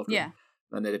creatively involved in.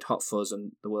 And they did Hot Fuzz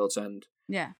and The World's End.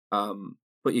 Yeah.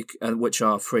 Which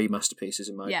are three masterpieces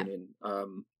in my opinion.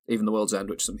 Even The World's End,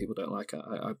 which some people don't like,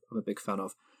 I'm a big fan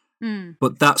of.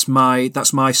 But that's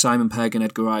my Simon Pegg and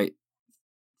Edgar Wright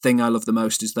thing I love the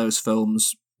most is those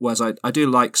films. Whereas I do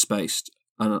like Spaced,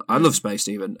 and I love Spaced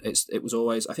even. It was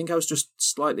always, I think I was just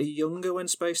slightly younger when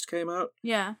Spaced came out.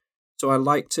 Yeah. So I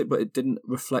liked it, but it didn't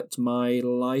reflect my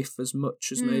life as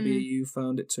much as maybe you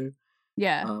found it to.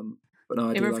 Yeah. But no,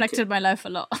 it reflected my life a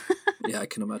lot. Yeah, I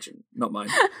can imagine. Not mine.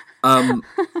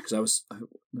 Because I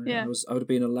would have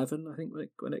been 11, I think,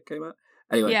 when it came out.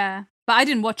 Anyway. Yeah, But I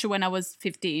didn't watch it when I was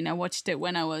 15. I watched it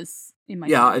when I was in my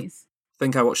Yeah, 20s. I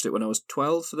think I watched it when I was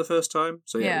 12 for the first time.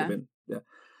 So yeah, it would Yeah.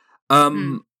 have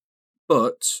been, yeah.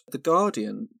 But The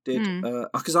Guardian did,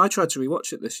 because I tried to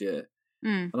rewatch it this year,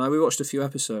 and I rewatched a few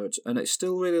episodes, and I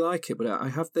still really like it, but I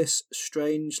have this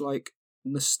strange, like,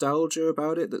 nostalgia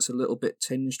about it that's a little bit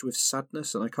tinged with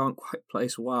sadness, and I can't quite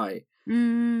place why.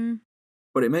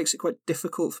 But it makes it quite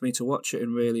difficult for me to watch it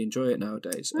and really enjoy it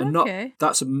nowadays. And Okay.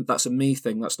 that's a me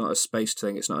thing. That's not a space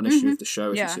thing. It's not an issue of the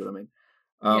show. If Yeah. you see what I mean.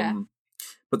 Yeah.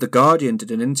 But The Guardian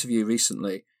did an interview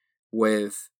recently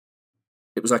with.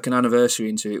 It was like an anniversary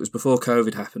interview. It was before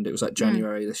COVID happened. It was like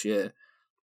January this year,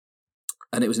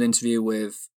 and it was an interview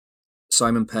with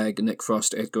Simon Pegg, Nick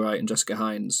Frost, Edgar Wright, and Jessica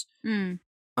Hines.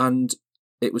 And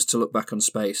it was to look back on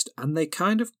Spaced, and they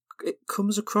kind of it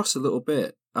comes across a little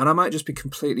bit. And I might just be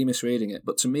completely misreading it,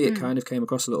 but to me it kind of came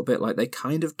across a little bit like they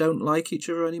kind of don't like each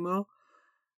other anymore.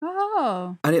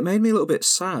 Oh. And it made me a little bit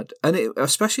sad. And it,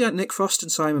 especially like Nick Frost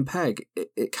and Simon Pegg,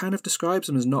 it kind of describes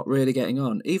them as not really getting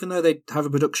on. Even though they have a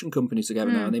production company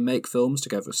together now and they make films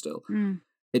together still.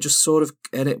 It just sort of,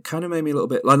 and it kind of made me a little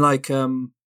bit, like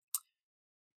in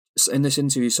this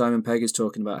interview, Simon Pegg is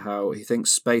talking about how he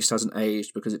thinks Spaced hasn't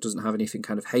aged because it doesn't have anything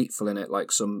kind of hateful in it,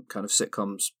 like some kind of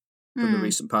sitcoms from the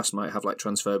recent past might have like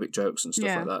transphobic jokes and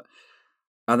stuff like that.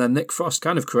 And then Nick Frost,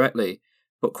 kind of correctly,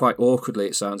 but quite awkwardly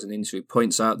it sounds in the interview,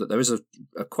 points out that there is a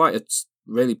quite a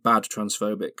really bad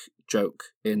transphobic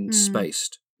joke in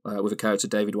Spaced with a character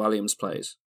David Walliams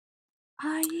plays.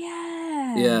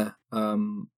 Yeah. Yeah.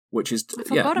 Which is I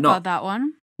forgot about that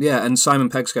one. Yeah, and Simon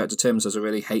Pegg's character Tim says a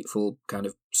really hateful kind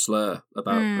of slur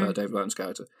about David Walliams'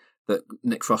 character that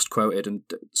Nick Frost quoted, and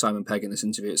Simon Pegg in this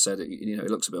interview said, it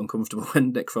looks a bit uncomfortable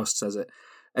when Nick Frost says it.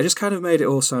 It just kind of made it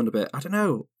all sound a bit, I don't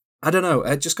know.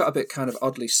 I just got a bit kind of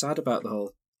oddly sad about the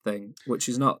whole thing, which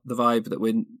is not the vibe that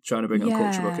we're trying to bring on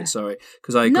Culture Bucket, sorry.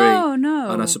 Because I agree,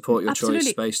 no, and I support your absolutely. choice.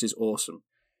 Spaced is awesome.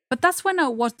 But that's when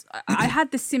I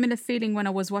had this similar feeling when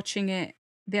I was watching it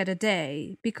the other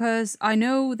day, because I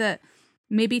know that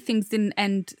maybe things didn't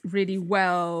end really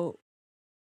well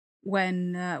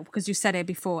when, because you said it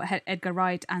before, Edgar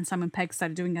Wright and Simon Pegg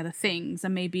started doing other things,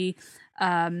 and maybe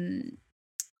Jessica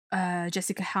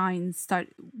Hines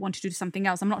wanted to do something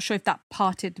else. I'm not sure if that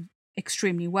parted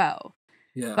extremely well.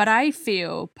 Yeah. But I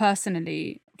feel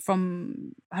personally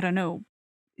I don't know,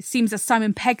 it seems that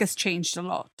Simon Pegg has changed a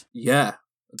lot. Yeah,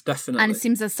 definitely. And it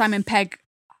seems that Simon Pegg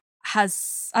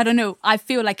has, I don't know, I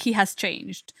feel like he has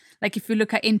changed. Like if you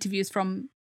look at interviews from,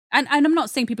 and I'm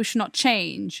not saying people should not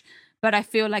change, but I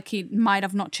feel like he might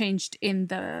have not changed in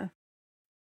the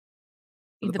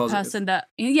person that,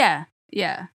 yeah.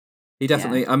 He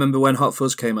definitely, I remember when Hot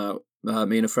Fuzz came out,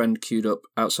 me and a friend queued up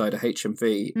outside a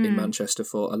HMV in Manchester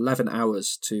for 11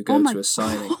 hours to go to a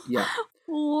signing. Yeah.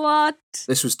 What?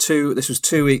 This was 2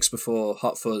 weeks before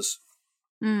Hot Fuzz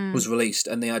was released,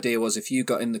 and the idea was if you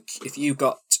got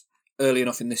early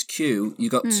enough in this queue,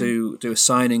 you got to do a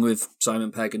signing with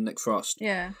Simon Pegg and Nick Frost.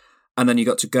 Yeah. And then you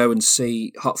got to go and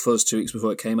see Hot Fuzz 2 weeks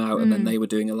before it came out, and then they were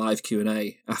doing a live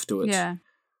Q&A afterwards. Yeah.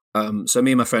 So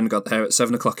me and my friend got there at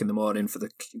 7 o'clock in the morning for the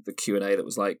Q&A that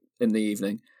was like in the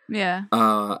evening. Yeah.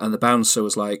 And the bouncer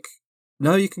was like,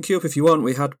 "No, you can queue up if you want.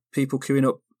 We had people queuing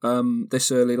up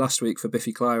this early last week for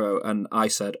Biffy Clyro." And I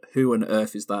said, "Who on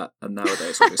earth is that?" And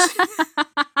nowadays, obviously,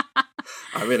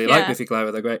 I really like Biffy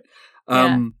Clyro. They're great.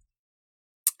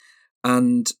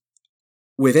 And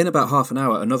within about half an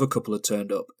hour, another couple had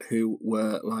turned up who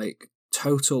were like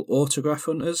total autograph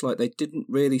hunters. Like they didn't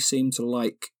really seem to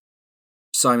like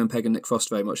Simon Pegg and Nick Frost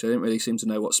very much. They didn't really seem to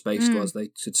know what Spaced was.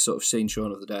 They had sort of seen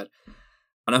Shaun of the Dead.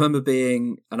 And I remember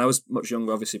and I was much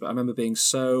younger obviously, but I remember being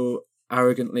so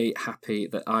arrogantly happy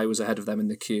that I was ahead of them in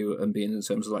the queue and being in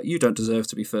terms of like, you don't deserve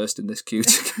to be first in this queue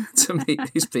to meet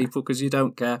these people because you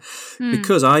don't care.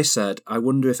 Because I said, I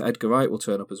wonder if Edgar Wright will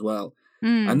turn up as well.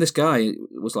 And this guy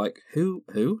was like,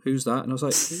 who's that? And I was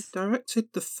like, he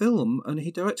directed the film and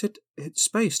he directed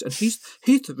Spaced, and he's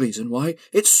the reason why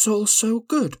it's all so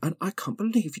good, and I can't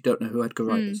believe you don't know who Edgar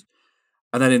Wright is.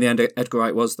 And then in the end, Edgar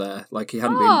Wright was there. Like, he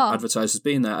hadn't been advertised as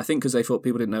being there. I think because they thought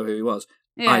people didn't know who he was.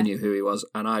 Yeah. I knew who he was,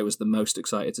 and I was the most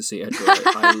excited to see Edgar Wright.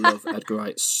 I love Edgar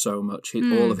Wright so much.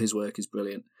 All of his work is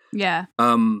brilliant. Yeah.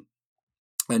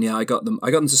 And yeah, I got them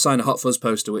to sign a Hot Fuzz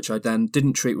poster, which I then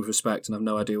didn't treat with respect, and I've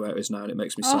no idea where it is now, and it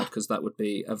makes me sad because that would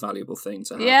be a valuable thing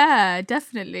to have. Yeah,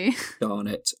 definitely. Darn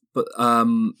it. But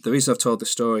the reason I've told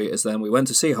this story is then we went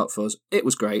to see Hot Fuzz. It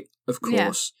was great, of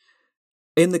course.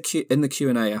 Yeah. In the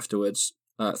Q&A afterwards,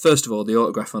 first of all, the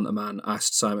autograph hunter man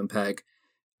asked Simon Pegg,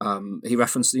 he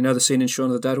referenced, the scene in Shaun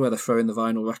of the Dead where they're throwing the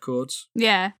vinyl records?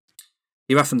 Yeah.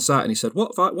 he often sat and he said,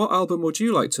 what album would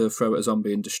you like to throw at a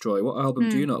zombie and destroy? What album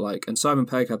do you not like? And Simon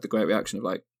Pegg had the great reaction of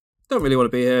like, don't really want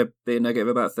to be here being negative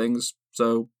about things,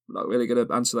 so not really going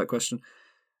to answer that question.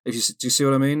 Do you see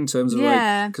what I mean? In terms of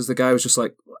like, because the guy was just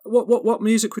like, what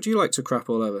music would you like to crap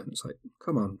all over? And it's like,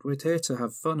 come on, we're here to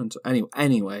have fun. And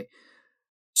anyway,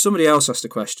 somebody else asked a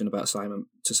question about Simon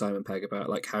Pegg about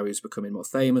like how he was becoming more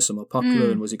famous and more popular,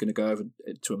 and was he going to go over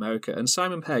to America? And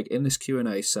Simon Pegg in this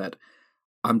Q&A said,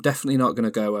 I'm definitely not going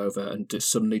to go over and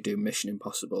suddenly do Mission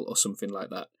Impossible or something like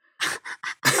that.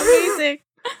 Amazing.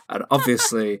 And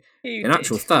obviously, in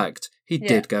actual fact, he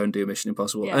did go and do Mission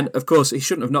Impossible. Yeah. And of course, he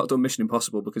shouldn't have not done Mission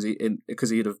Impossible because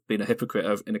he'd have been a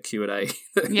hypocrite in a Q&A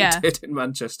that he did in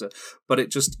Manchester. But I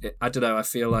don't know, I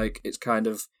feel like it's kind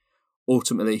of,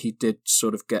 ultimately, he did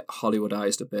sort of get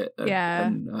Hollywoodized a bit.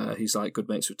 And he's like good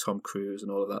mates with Tom Cruise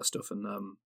and all of that stuff. And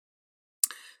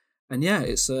yeah,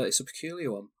 it's a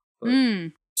peculiar one.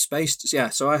 But Spaced,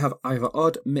 so I have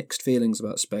odd mixed feelings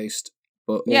about Spaced,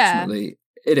 but ultimately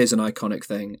it is an iconic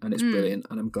thing and it's brilliant,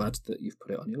 and I'm glad that you've put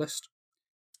it on your list.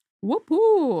 Whoop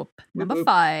whoop. Number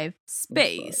 5,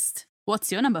 Spaced.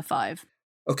 What's your number 5?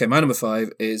 Okay, my number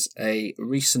 5 is a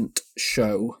recent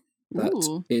show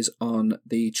that is on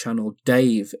the channel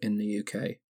Dave in the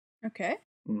UK. Okay.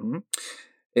 Mm-hmm.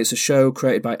 It's a show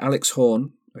created by Alex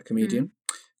Horne, a comedian,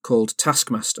 called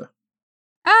Taskmaster.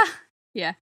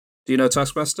 Yeah. Do you know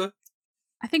Taskmaster?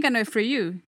 I think I know through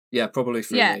you. Yeah, probably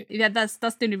through me. Yeah, that's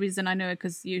the only reason I know it,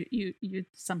 because you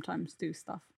sometimes do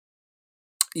stuff.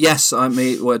 Yes, during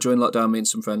lockdown, me and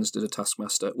some friends did a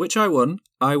Taskmaster, which I won.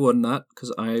 I won that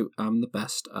because I am the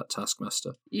best at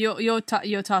Taskmaster. Your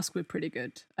tasks were pretty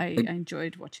good. I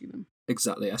enjoyed watching them.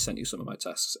 Exactly. I sent you some of my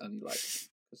tasks and you liked them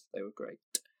because they were great.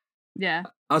 Yeah.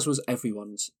 As was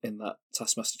everyone's in that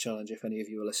Taskmaster challenge, if any of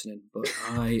you were listening, but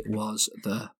I was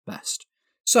the best.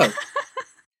 So,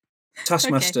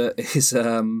 Taskmaster is,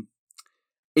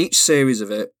 each series of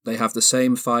it, they have the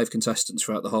same 5 contestants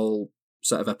throughout the whole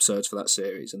set of episodes for that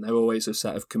series, and they're always a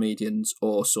set of comedians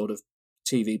or sort of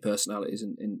TV personalities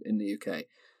in the UK.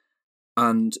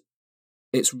 And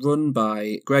it's run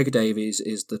by Greg Davies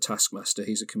is the Taskmaster.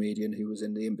 He's a comedian who was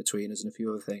in The In-Betweeners and a few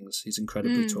other things. He's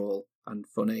incredibly tall and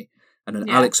funny. And then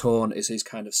Alex Horne is his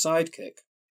kind of sidekick.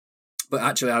 But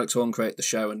actually Alex Horne created the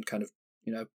show and kind of,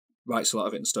 writes a lot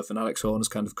of it and stuff, and Alex Horne is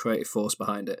kind of creative force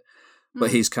behind it.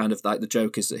 But he's kind of like, the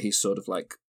joke is that he's sort of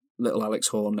like little Alex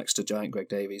Horne next to giant Greg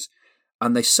Davies.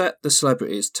 And they set the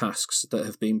celebrities tasks that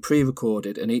have been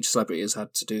pre-recorded, and each celebrity has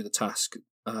had to do the task.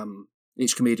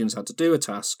 Each comedian's had to do a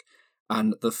task,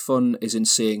 and the fun is in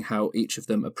seeing how each of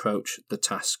them approach the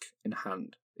task in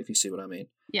hand, if you see what I mean.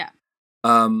 Yeah.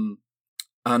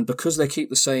 And because they keep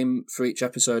the same for each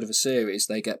episode of a series,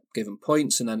 they get given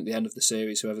points, and then at the end of the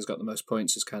series, whoever's got the most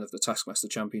points is kind of the Taskmaster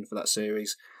champion for that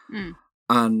series.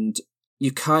 And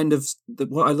you kind of...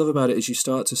 what I love about it is you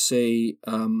start to see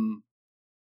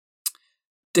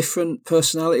different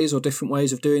personalities or different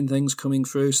ways of doing things coming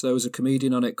through. So there was a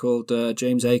comedian on it called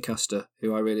James Acaster,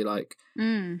 who I really like.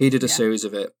 He did a series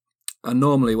of it. And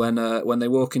normally when they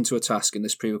walk into a task in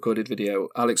this pre-recorded video,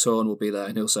 Alex Horne will be there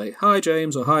and he'll say, "Hi,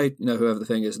 James," or "Hi," whoever the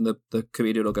thing is. And the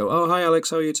comedian will go, "Oh, hi,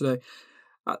 Alex, how are you today?"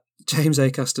 James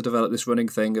Acaster developed this running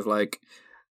thing of like,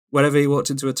 whenever he walked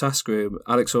into a task room,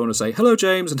 Alex Horne would say, "Hello,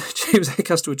 James," and James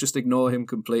Acaster would just ignore him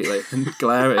completely and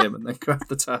glare at him and then grab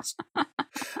the task.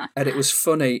 And it was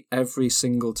funny every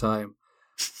single time.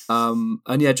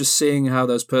 And yeah, just seeing how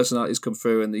those personalities come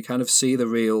through, and you kind of see the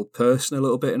real person a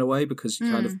little bit in a way, because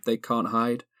you kind of, they can't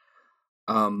hide.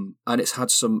 And it's had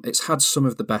some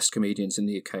of the best comedians in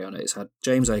the UK on it. It's had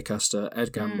James Acaster,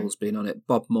 Ed Gamble's been on it,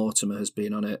 Bob Mortimer has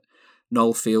been on it,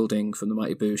 Noel Fielding from the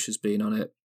Mighty Boosh has been on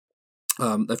it.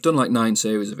 They've done like 9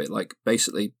 series of it. Like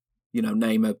basically,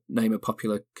 name a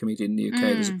popular comedian in the UK.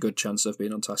 There's a good chance they've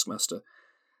been on Taskmaster,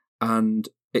 and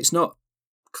it's not,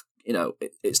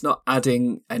 it's not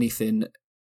adding anything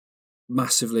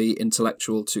massively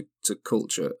intellectual to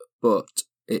culture, but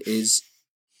it is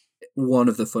one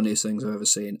of the funniest things I've ever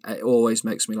seen. It always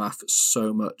makes me laugh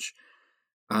so much,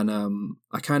 and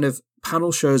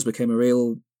panel shows became a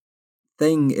real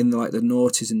thing in the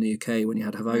noughties in the UK when you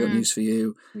had Have I Got News For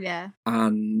You? Yeah.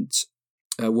 And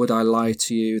Would I Lie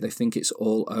To You? They Think It's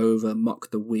All Over, Mock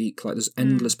the Week. Like, there's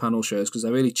endless panel shows because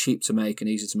they're really cheap to make and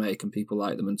easy to make, and people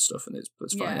like them and stuff, and it's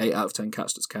fine. Yeah. 8 out of 10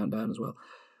 cats does Countdown as well.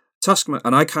 Taskmaster,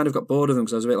 and I kind of got bored of them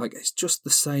because I was a bit like, it's just the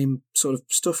same sort of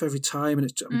stuff every time,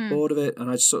 and I'm bored of it,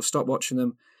 and I just sort of stopped watching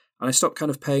them, and I stopped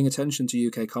kind of paying attention to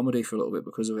UK comedy for a little bit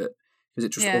because of it, because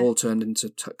it just all turned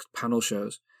into panel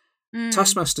shows.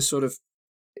 Taskmaster sort of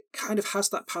kind of has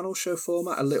that panel show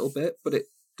format a little bit, but it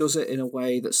does it in a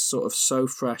way that's sort of so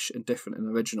fresh and different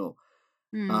and original.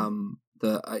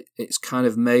 It's kind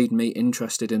of made me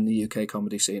interested in the UK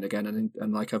comedy scene again,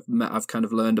 and like I've kind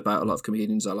of learned about a lot of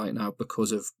comedians I like now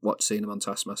because of seeing them on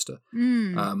Taskmaster.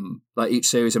 Like each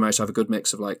series of managed to have a good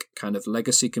mix of like kind of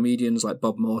legacy comedians like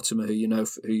Bob Mortimer, who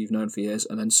you've known for years,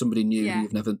 and then somebody new who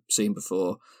you've never seen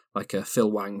before, like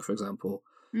Phil Wang, for example,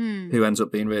 who ends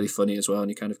up being really funny as well,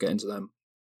 and you kind of get into them.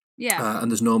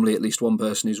 And there's normally at least one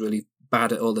person who's really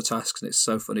bad at all the tasks, and it's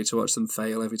so funny to watch them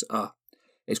fail every time.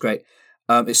 It's great.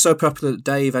 It's so popular that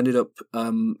Dave ended up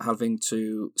having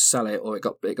to sell it, or it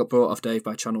got brought off Dave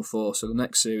by Channel 4. So the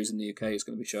next series in the UK is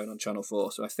going to be shown on Channel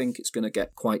 4. So I think it's going to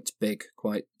get quite big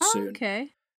quite soon.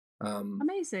 Okay.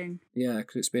 Amazing. Yeah,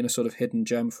 because it's been a sort of hidden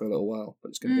gem for a little while, but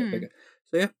it's going to get bigger.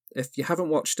 So yeah, if you haven't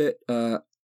watched it,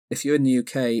 if you're in the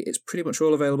UK, it's pretty much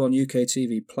all available on UK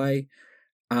TV Play.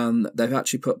 And they've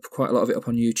actually put quite a lot of it up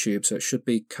on YouTube, so it should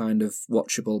be kind of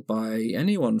watchable by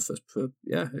anyone if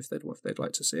they'd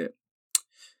like to see it.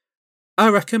 I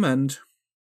recommend.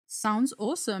 Sounds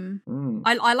awesome.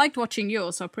 I liked watching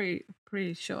yours, so I'm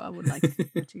pretty sure I would like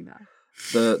watching that.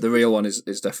 The real one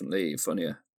is definitely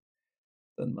funnier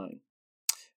than mine.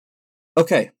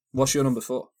 Okay, what's your number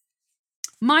 4?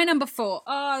 My number 4.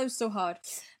 Oh, it was so hard.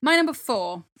 My number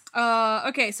 4.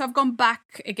 Okay, so I've gone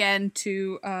back again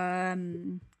to a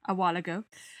while ago.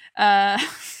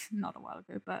 Not a while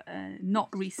ago, but not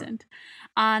recent.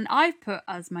 And I've put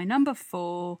as my number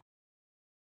 4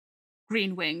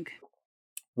 Green Wing.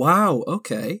 Wow,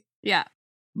 okay. Yeah.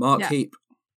 Mark Heap.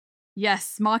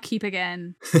 Yes, Mark Heap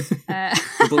again.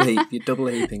 Double heap. You're double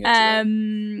heaping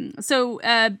it. So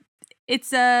it's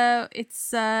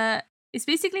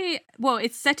basically, well,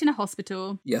 it's set in a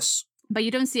hospital. Yes. But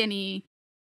you don't see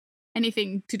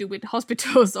anything to do with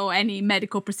hospitals or any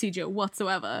medical procedure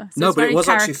whatsoever. So no, but it was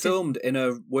actually filmed in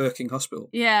a working hospital.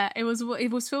 Yeah, it was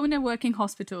filmed in a working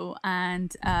hospital,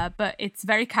 and but it's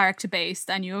very character based,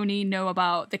 and you only know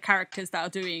about the characters that are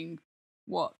doing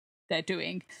what they're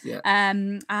doing. Yeah.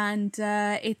 And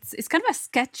it's kind of a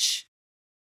sketch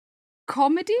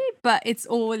comedy, but it's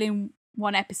all in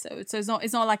one episode. So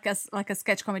it's not like a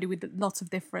sketch comedy with lots of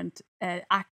different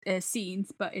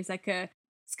scenes, but it's like a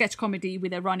sketch comedy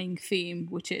with a running theme,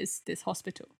 which is this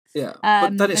hospital. Yeah,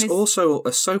 but then it's also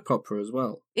a soap opera as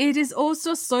well. It is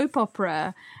also soap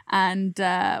opera, and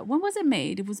when was it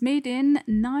made? It was made in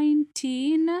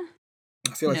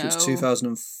I feel like it was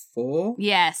 2004.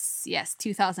 Yes,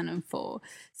 2004.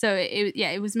 So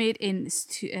it was made in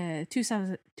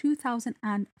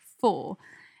 2004.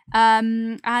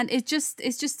 And it's just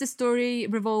a story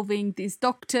revolving these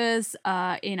doctors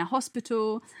in a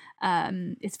hospital.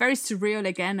 It's very surreal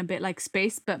again, a bit like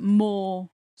Space, but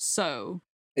more so.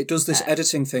 It does this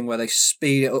editing thing where they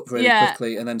speed it up really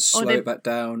quickly and then slow it back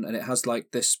down, and it has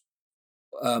like this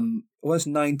was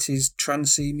 90s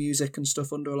trancey music and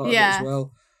stuff under a lot of it as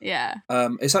well. Yeah.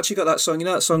 It's actually got that song, you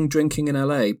know that song Drinking in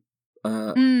LA?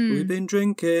 We've been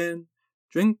drinking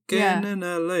in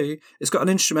LA. It's got an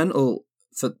instrumental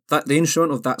for that. The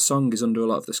instrumental of that song is under a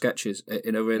lot of the sketches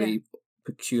in a really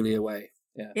peculiar way.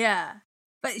 Yeah. Yeah.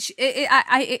 But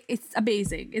it's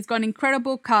amazing. It's got an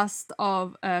incredible cast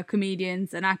of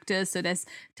comedians and actors. So there's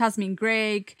Tasmin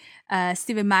Gregg,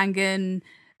 Stephen Mangan,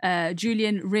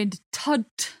 Julian Rind-Todd.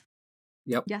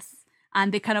 Yep. Yes.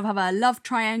 And they kind of have a love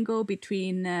triangle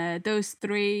between those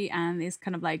three, and it's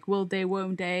kind of like will they,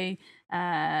 won't they?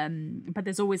 But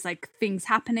there's always like things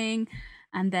happening.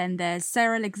 And then there's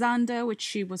Sarah Alexander, which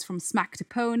she was from Smack the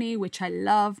Pony, which I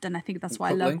loved, and I think that's why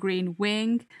I love Green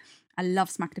Wing. I love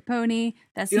Smack the Pony.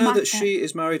 There's that she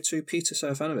is married to Peter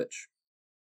Serafinovich?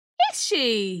 Is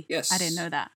she? Yes. I didn't know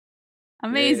that.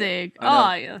 Amazing.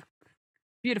 Yeah,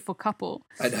 beautiful couple.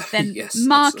 I know. Then yes,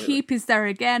 Mark absolutely. Heap is there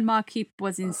again. Mark Heap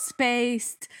was in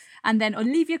Spaced. And then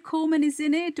Olivia Colman is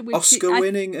in it.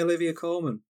 Oscar-winning Olivia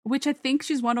Colman. Which I think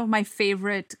she's one of my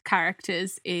favourite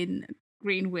characters in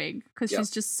Green Wing, because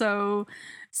she's just so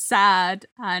sad,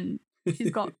 and she's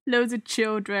got loads of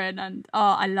children, and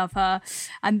I love her.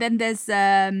 And then there's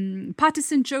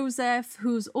Patterson Joseph,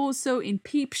 who's also in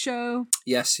Peep Show.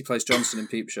 Yes, he plays Johnson in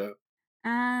Peep Show.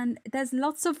 And there's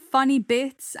lots of funny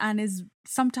bits, and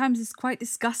sometimes it's quite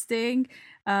disgusting.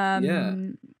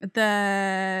 The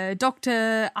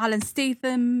Dr. Alan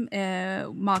Statham,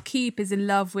 Mark Heap, is in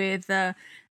love with the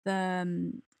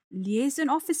liaison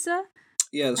officer.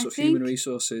 Yeah, the sort of human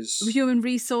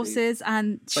resources.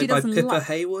 And she played by doesn't Pippa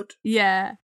Haywood.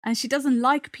 Yeah, and she doesn't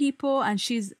like people, and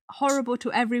she's horrible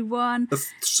to everyone.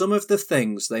 Some of the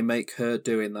things they make her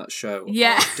do in that show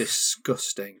are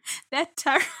disgusting. They're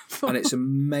terrible. And it's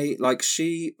amazing. Like,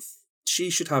 she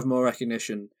should have more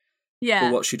recognition Yeah.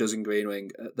 for what she does in Green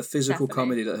Wing. The physical Definitely.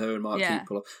 comedy that her and Mark Yeah. Keep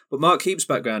pull off. But Mark Keep's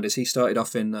background is he started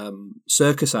off in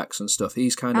circus acts and stuff.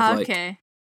 He's kind of like Okay.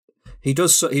 he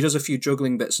does a few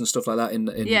juggling bits and stuff like that in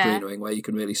Yeah. Green Wing, where you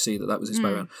can really see that was his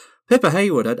background. Pippa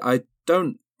Haywood, I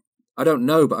don't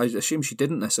know, but I assume she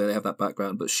didn't necessarily have that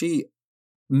background, but she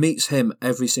meets him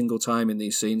every single time in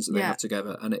these scenes that they Yeah. have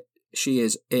together, and she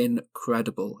is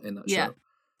incredible in that Yeah. show.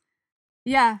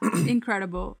 Yeah,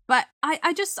 incredible. But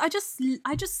I just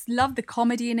love the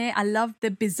comedy in it. I love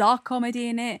the bizarre comedy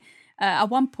in it. At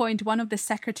one point, one of the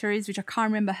secretaries, which I can't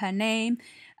remember her name,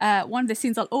 one of the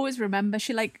scenes I'll always remember,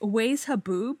 she like weighs her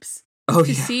boobs Oh,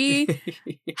 to yeah. see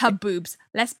her boobs.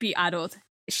 Let's be adult.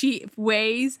 She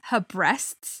weighs her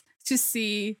breasts to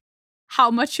see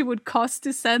how much it would cost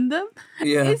to send them.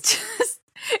 Yeah.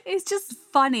 It's just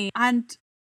funny, and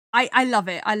I love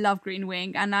it. I love Green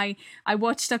Wing, and I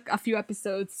watched a few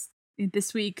episodes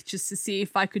this week just to see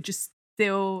if I could just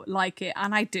still like it,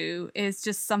 and I do. It's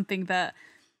just something that,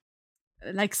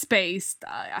 like Spaced,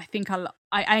 I think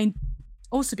I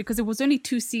also, because it was only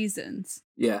 2 seasons,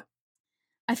 Yeah.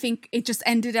 I think it just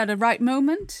ended at the right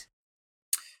moment.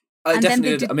 I And then definitely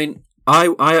they did. did- I mean,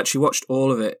 I actually watched all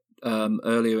of it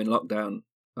earlier in lockdown,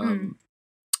 and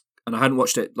I hadn't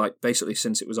watched it like basically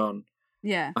since it was on,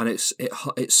 Yeah. and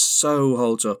it so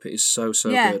holds up. It is so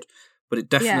Yeah. good, but it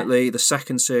definitely the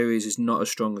second series is not as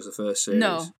strong as the first series.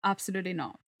 No, absolutely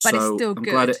not. But So it's still I'm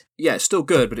good. glad it's still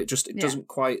good, but it Yeah. doesn't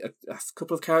quite. A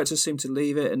couple of characters seem to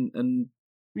leave it, and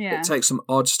Yeah. it takes some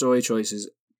odd story choices.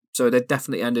 So they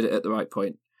definitely ended it at the right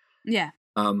point. Yeah.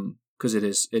 Because it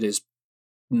is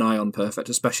nigh on perfect,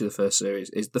 especially the first series.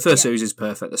 The first Yeah. series is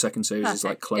perfect. The second series is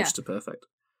like Perfect, close yeah. to perfect.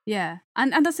 Yeah,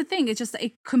 and that's the thing. It's just that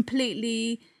it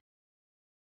completely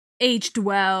aged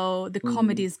well. The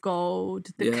comedy is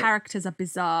gold. The Yeah. characters are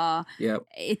bizarre. Yeah,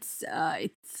 It's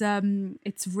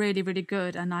really really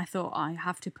good. And I thought I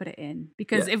have to put it in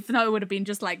because Yeah. if not, it would have been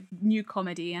just like new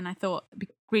comedy. And I thought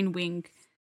Green Wing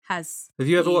has. have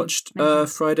you ever been watched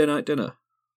mentioned. Friday Night Dinner?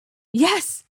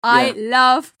 Yes, I Yeah.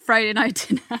 love Friday Night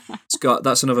Dinner.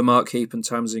 That's another Mark Heap and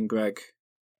Tamsin Gregg.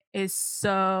 It's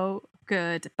so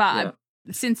good, but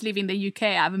Yeah. since leaving the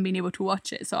UK, I haven't been able to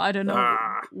watch it, so I don't know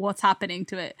Ah. what's happening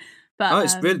to it. But Oh,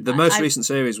 it's really the most recent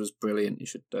series was brilliant. You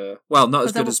should well, not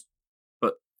as Because I good as,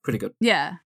 but pretty good.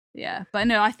 Yeah, but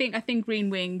no, I think Green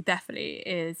Wing definitely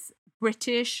is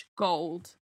British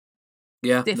gold.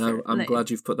 Yeah, no, Different, I'm like-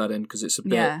 glad you've put that in because it's a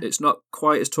bit. Yeah. It's not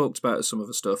quite as talked about as some of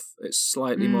the stuff. It's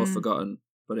slightly more Mm. forgotten,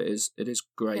 but it is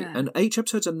great. Yeah. And each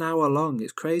episode's an hour long.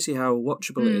 It's crazy how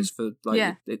watchable it is for like.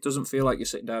 Yeah. It doesn't feel like you're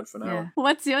sitting down for an Yeah. hour.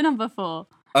 What's your number 4?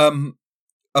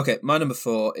 Okay, my number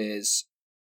 4 is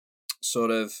sort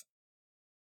of.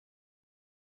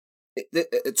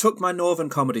 It took my Northern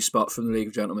comedy spot from the League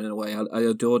of Gentlemen in a way. I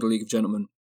adored the League of Gentlemen.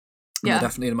 And Yeah. they're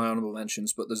definitely in my honourable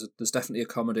mentions, but there's definitely a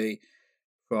comedy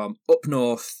from up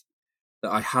north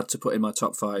that I had to put in my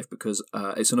top 5 because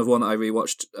it's another one that I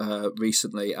rewatched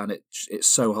recently, and it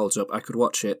so holds up. I could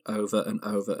watch it over and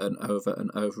over and over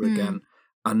and over again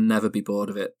and never be bored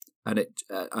of it. And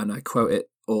and I quote it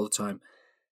all the time.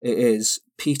 It is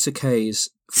Peter Kay's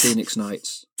Phoenix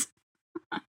Nights.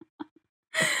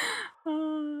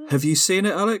 Have you seen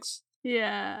it, Alex?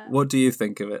 Yeah. What do you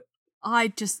think of it? I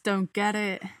just don't get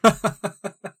it.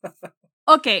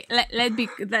 Okay,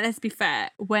 let's be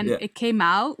fair. When Yeah. it came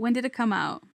out, when did it come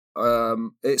out?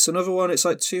 It's another one. It's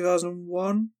like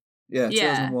 2001. Yeah,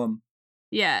 Yeah. 2001.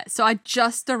 Yeah, so I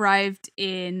just arrived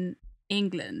in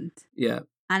England Yeah,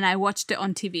 and I watched it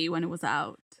on TV when it was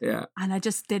out, yeah. and I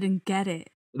just didn't get it.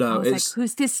 I No, was it's like,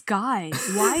 who's this guy?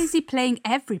 Why is he playing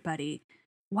everybody?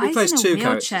 Why He is plays he in a two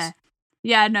wheelchair? characters.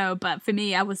 Yeah, no, but for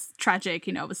me, I was tragic.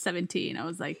 I was 17. I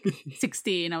was like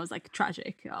 16. I was like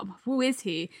tragic. Who is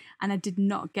he? And I did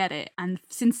not get it. And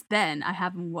since then, I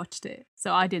haven't watched it,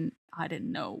 so I didn't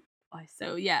know.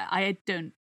 So yeah, I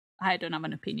don't have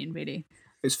an opinion really.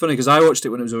 It's funny because I watched it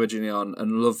when it was originally on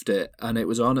and loved it, and it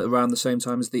was on at around the same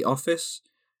time as The Office.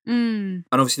 Mm.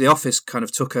 And obviously, The Office kind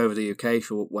of took over the UK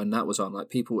for when that was on. Like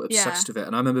people were obsessed Yeah. with it,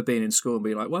 and I remember being in school and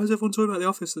being like, "Why is everyone talking about The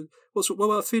Office? And what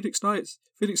about Phoenix Nights?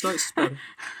 Phoenix Nights is better."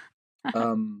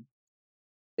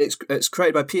 It's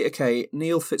created by Peter Kay,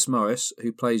 Neil Fitzmaurice,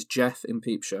 who plays Jeff in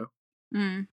Peep Show.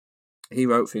 Mm. He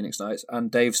wrote Phoenix Nights,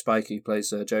 and Dave Spikey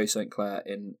plays Jerry St. Clair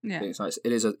in Yeah. Phoenix Nights.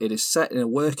 It is set in a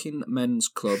working men's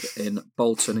club in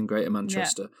Bolton in Greater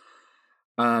Manchester,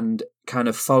 and kind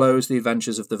of follows the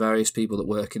adventures of the various people that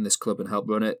work in this club and help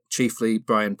run it. Chiefly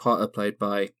Brian Potter, played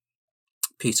by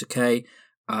Peter Kay,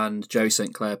 and Jerry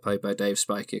St. Clair, played by Dave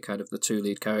Spikey, are kind of the two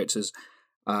lead characters.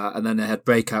 And then they had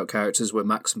breakout characters were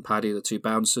Max and Paddy, the two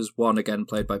bouncers. One again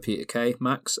played by Peter Kay,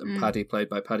 Max, and Paddy played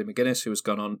by Paddy McGuinness, who has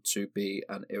gone on to be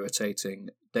an irritating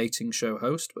dating show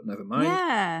host, but never mind.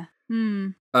 Yeah.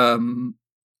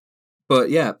 But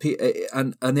yeah,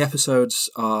 and the episodes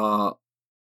are,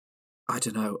 I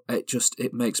don't know,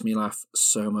 it makes me laugh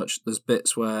so much. There's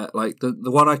bits where, like, the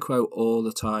one I quote all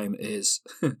the time is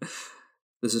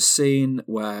there's a scene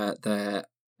where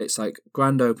it's like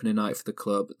grand opening night for the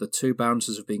club. The two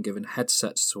bouncers have been given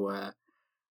headsets to wear,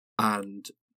 and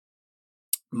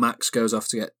Max goes off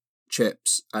to get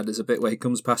chips, and there's a bit where he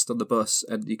comes past on the bus,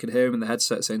 and you can hear him in the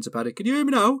headset saying to Paddy, "Can you hear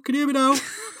me now? Can you hear me now?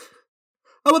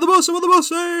 I'm on the bus,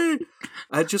 hey!"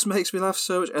 And it just makes me laugh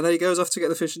so much. And then he goes off to get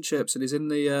the fish and chips, and he's in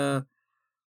the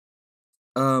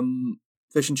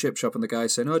fish and chip shop, and the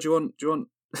guy's saying, "Oh, do you want do you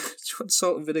want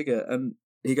salt and vinegar?" And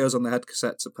he goes on the head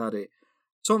cassette to Paddy,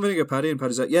 "Salt and vinegar, Paddy." And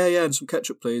Paddy's like, yeah, and some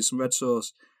ketchup, please, some red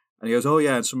sauce. And he goes, "Oh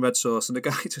yeah, and some red sauce." And the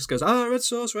guy just goes, red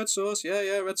sauce,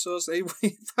 yeah, red sauce. He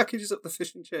packages up the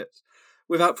fish and chips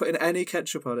without putting any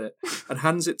ketchup on it and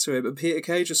hands it to him. And Peter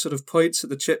Kay just sort of points at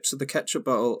the chips and the ketchup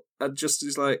bottle and just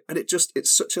is like, and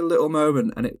it's such a little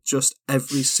moment, and it just,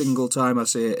 every single time I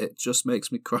see it, it just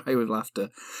makes me cry with laughter.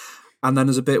 And then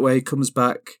there's a bit where he comes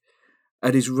back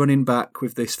and he's running back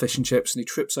with this fish and chips, and he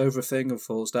trips over a thing and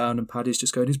falls down, and Paddy's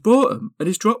just going, "He's brought them and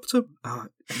he's dropped them." And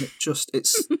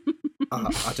it's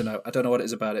I don't know what it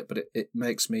is about it, but it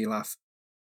makes me laugh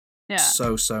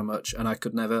so much, and I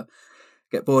could never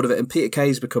get bored of it. And Peter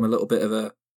Kay's become a little bit of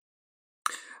a,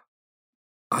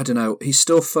 I don't know, he's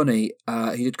still funny.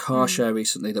 He did Car Share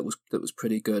recently that was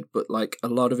pretty good, but like a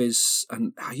lot of his,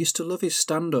 and I used to love his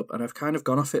stand-up, and I've kind of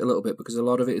gone off it a little bit because a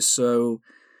lot of it is so,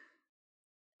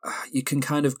 you can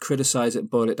kind of criticise it and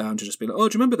boil it down to just being like, "Oh,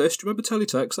 do you remember this? Do you remember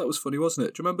Teletext? That was funny, wasn't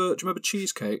it? Do you remember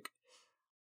Cheesecake?"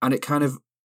 And it kind of,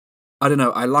 I don't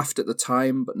know, I laughed at the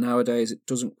time, but nowadays it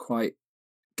doesn't quite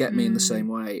get me in the same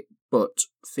way. But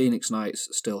Phoenix Nights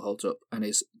still holds up and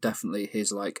is definitely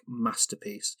his like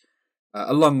masterpiece.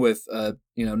 Along with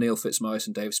Neil Fitzmaurice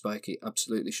and Dave Spikey,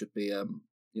 absolutely should be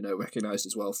recognised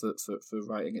as well for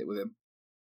writing it with him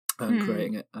and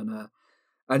creating it.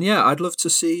 And yeah, I'd love to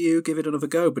see you give it another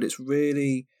go, but it's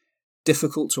really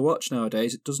difficult to watch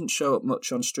nowadays. It doesn't show up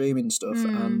much on streaming stuff,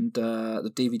 and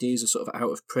the DVDs are sort of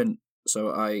out of print. So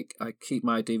I keep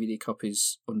my DVD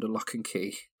copies under lock and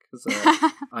key because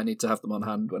I need to have them on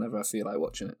hand whenever I feel like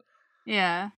watching it.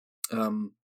 Yeah.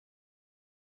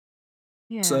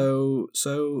 Yeah. So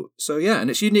yeah, and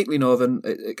it's uniquely northern.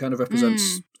 It kind of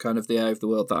represents kind of the area of the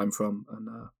world that I'm from, and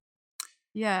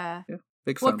yeah,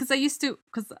 big fan. Well, because I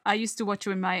used to watch it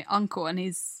with my uncle, and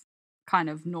he's kind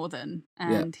of northern,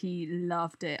 and he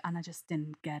loved it, and I just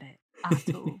didn't get it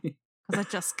at all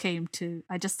because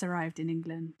I just arrived in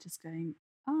England, just going,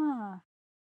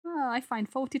 I find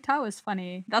Fawlty Towers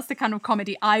funny. That's the kind of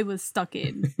comedy I was stuck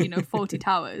in, Fawlty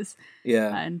Towers.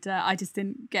 Yeah, and I just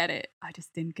didn't get it. I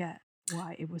just didn't get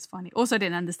why it was funny. Also, I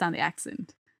didn't understand the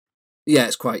accent. Yeah,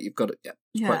 it's quite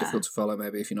difficult to follow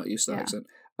maybe if you're not used to that accent.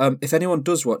 If anyone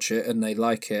does watch it and they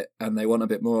like it and they want a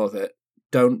bit more of it,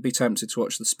 don't be tempted to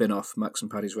watch the spin-off, Max and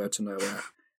Paddy's Road to Nowhere.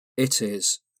 It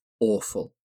is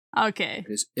awful. Okay.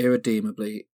 It is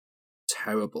irredeemably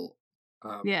terrible.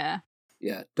 Yeah,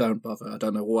 don't bother. I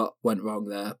don't know what went wrong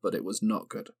there, but it was not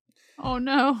good. Oh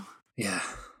no. Yeah,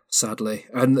 sadly.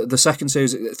 And the second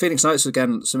series, Phoenix Nights,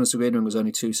 again, similar to Green Room, was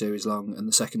only 2 series long, and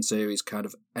the second series kind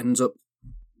of ends up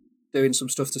doing some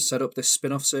stuff to set up this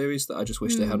spin-off series that I just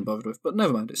wish they hadn't bothered with. But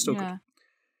never mind, it's still good.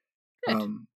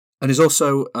 And there's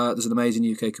also there's an amazing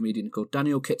UK comedian called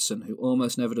Daniel Kitson who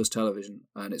almost never does television,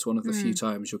 and it's one of the few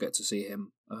times you'll get to see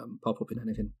him pop up in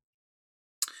anything.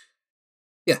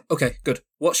 Yeah, okay, good.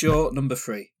 What's your number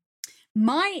 3?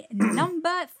 My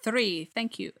number 3.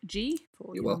 Thank you, G.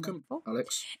 You're welcome,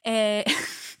 Alex.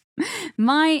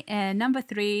 My number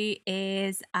 3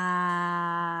 is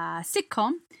a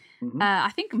sitcom.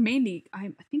 I think I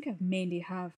mainly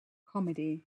have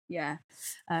comedy. Yeah,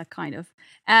 kind of.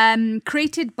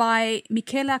 Created by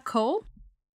Michaela Cole,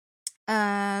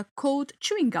 called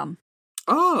Chewing Gum.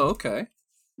 Oh, okay.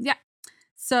 Yeah.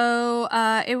 So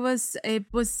it was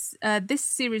this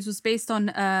series was based on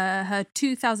her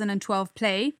 2012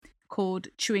 play called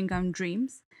Chewing Gum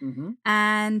Dreams.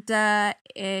 And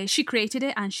she created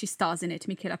it and she stars in it,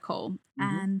 Michaela Cole.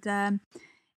 And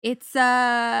it's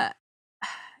set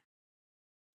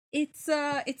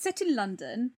in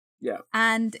London. Yeah.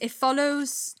 And it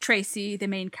follows Tracy, the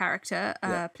main character,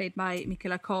 played by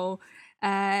Michaela Cole.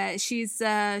 She's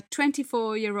a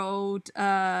 24-year-old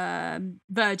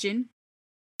virgin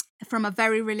from a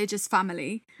very religious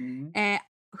family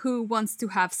who wants to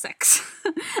have sex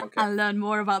and learn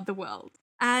more about the world.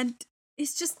 and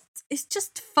it's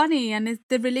just funny, and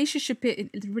the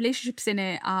relationships in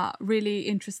it are really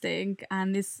interesting,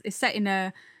 and it's set in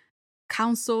a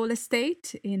council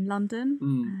estate in London,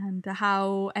 and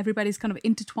how everybody's kind of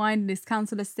intertwined in this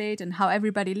council estate and how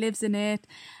everybody lives in it.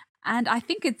 And I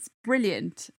think it's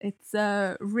brilliant. It's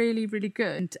really, really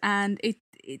good, and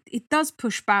it does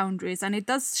push boundaries, and it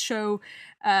does show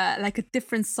like a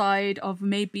different side of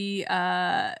maybe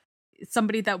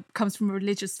somebody that comes from a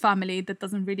religious family that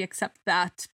doesn't really accept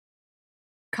that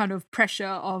kind of pressure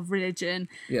of religion.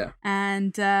 Yeah.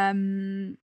 And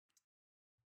and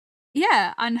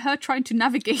her trying to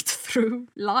navigate through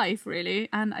life, really,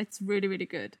 and it's really, really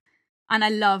good. And I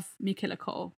love Michaela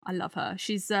Coel. I love her.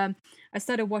 She's I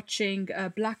started watching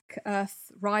Black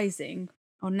Earth Rising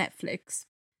on Netflix,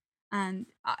 and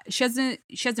she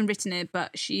hasn't written it,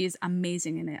 but she is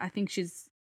amazing in it. I think she's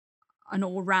an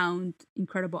all-round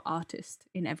incredible artist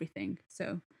in everything.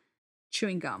 So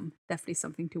Chewing Gum, definitely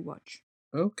something to watch.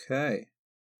 Okay.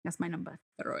 That's my number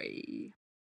 3.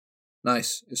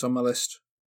 Nice. It's on my list.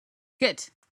 Good.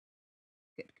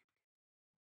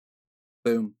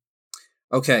 Boom.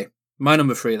 Okay. My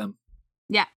number 3 then.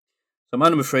 Yeah. So my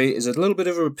number 3 is a little bit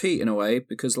of a repeat in a way,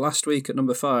 because last week at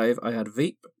number 5 I had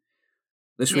Veep.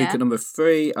 This week at number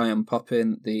 3 I am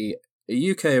popping the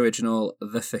UK original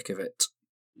The Thick of It.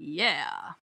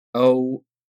 Yeah. Oh,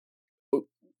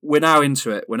 we're now into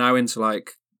it. We're now into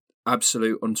like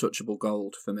absolute untouchable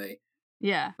gold for me.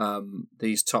 Yeah.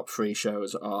 These top 3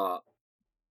 shows are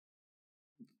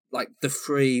like the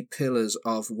 3 pillars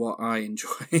of what I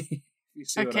enjoy. You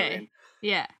see what I mean?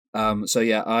 Yeah. So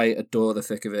yeah, I adore The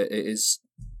Thick of It. It is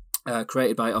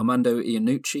created by Armando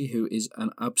Iannucci, who is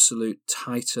an absolute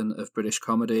titan of British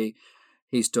comedy.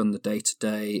 He's done The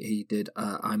Day-to-Day. He did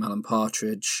I'm Alan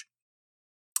Partridge.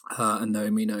 And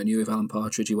knowing me, knowing you with Alan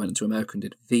Partridge, he went into America and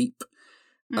did Veep.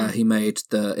 He made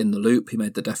In the Loop. He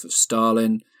made The Death of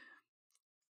Stalin.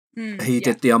 He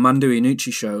did the Armando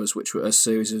Iannucci shows, which were a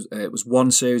series of it was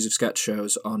one series of sketch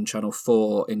shows on Channel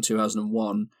 4 in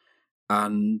 2001,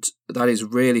 and that is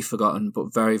really forgotten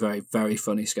but very, very, very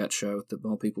funny sketch show that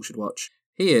more people should watch.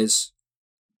 He is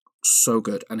so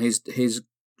good, and his the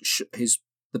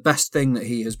best thing that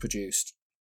he has produced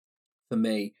for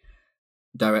me,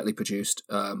 directly produced,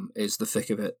 is The Thick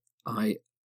of It. I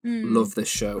love this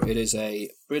show. It is a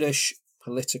British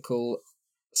political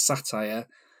satire.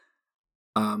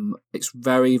 It's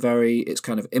very, very, it's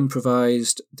kind of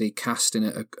improvised. The cast in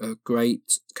it are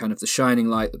great. Kind of the shining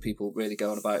light that people really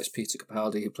go on about is Peter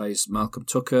Capaldi, who plays Malcolm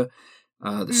Tucker,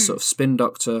 this sort of spin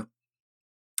doctor.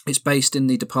 It's based in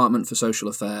the Department for Social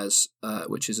Affairs,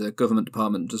 which is a government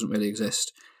department that doesn't really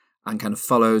exist, and kind of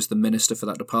follows the minister for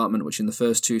that department, which in the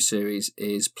first 2 series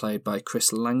is played by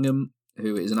Chris Langham,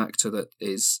 who is an actor that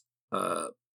is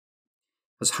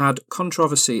has had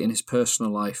controversy in his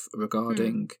personal life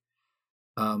regarding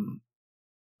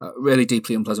really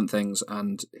deeply unpleasant things,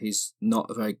 and he's not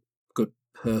a very good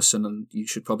person, and you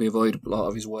should probably avoid a lot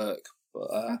of his work. But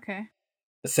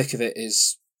The Thick of It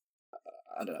is,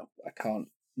 I don't know, I can't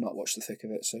not watch The Thick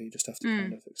of It, so you just have to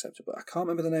kind of accept it. But I can't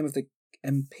remember the name of the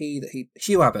MP that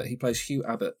Hugh Abbott. He plays Hugh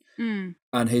Abbott,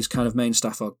 and his kind of main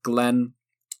staff are Glenn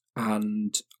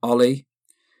and Ollie.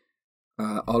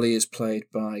 Ollie is played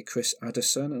by Chris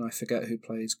Addison, and I forget who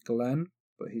plays Glenn,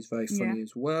 but he's very funny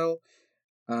as well.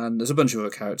 And there's a bunch of other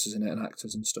characters in it and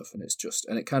actors and stuff, and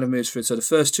it kind of moves through. So the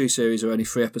first 2 series are only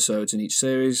 3 episodes in each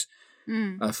series,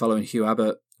 following Hugh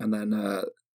Abbott, and then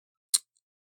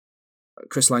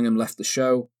Chris Langham left the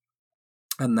show,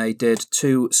 and they did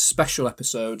 2 special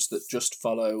episodes that just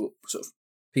follow sort of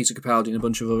Peter Capaldi and a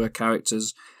bunch of other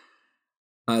characters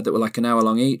that were like an hour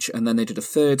long each, and then they did a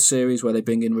 3rd series where they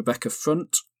bring in Rebecca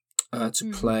Front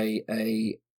to play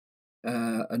a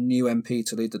new MP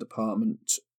to lead the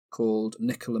department called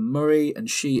Nicola Murray, and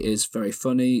she is very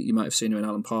funny. You might have seen her in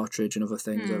Alan Partridge and other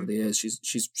things over the years.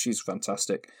 She's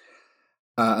fantastic.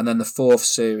 And then the 4th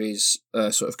series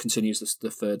sort of continues the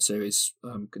 3rd series,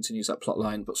 continues that plot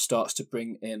line, but starts to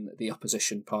bring in the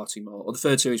opposition party more. Or the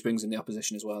 3rd series brings in the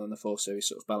opposition as well, and the 4th series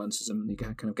sort of balances them, and you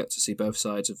kind of get to see both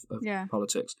sides of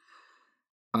politics.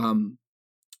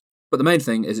 But the main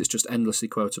thing is it's just endlessly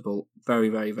quotable, very,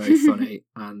 very, very funny,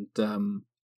 and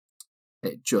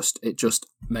it just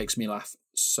makes me laugh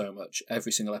so much.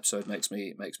 Every single episode makes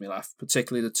me laugh.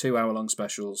 Particularly the 2 hour long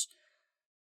specials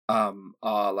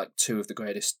are like 2 of the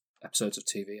greatest episodes of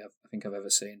TV I think I've ever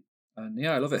seen. And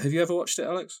yeah, I love it. Have you ever watched it,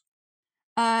 Alex?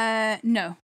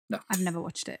 No. No, I've never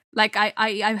watched it. Like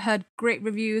I've heard great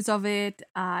reviews of it.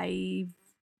 But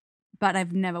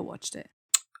I've never watched it.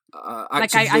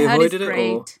 Actively I heard avoided it's it,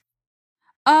 great.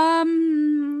 or?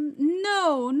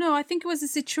 No, I think it was a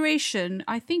situation.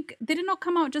 I think, did it not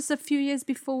come out just a few years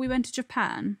before we went to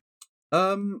Japan?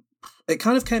 It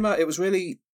kind of came out. It was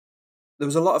really there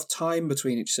was a lot of time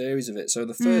between each series of it. So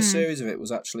the first series of it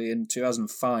was actually in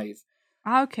 2005,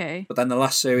 Okay. but then the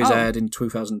last series aired in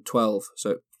 2012.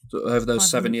 So over those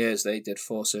 7 years, they did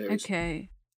 4 series.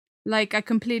 Okay. Like, I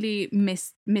completely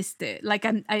missed it. Like,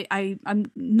 I'm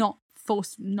not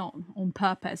forced, not on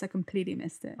purpose. I completely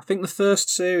missed it. I think the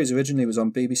first series originally was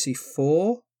on BBC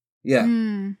 4.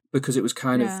 Yeah, because it was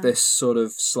kind of this sort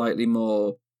of slightly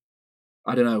more.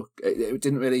 I don't know. It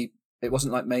didn't really. It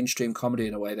wasn't like mainstream comedy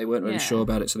in a way. They weren't really sure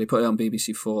about it, so they put it on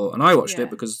BBC 4. And I watched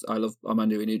it because I love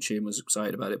Armando Iannucci and was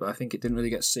excited about it. But I think it didn't really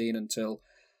get seen until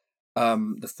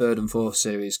the 3rd and 4th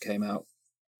series came out.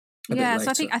 So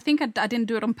I think I didn't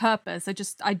do it on purpose.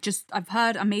 I've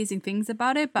heard amazing things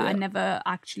about it, but I never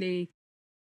actually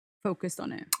focused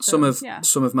on it. So,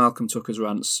 some of Malcolm Tucker's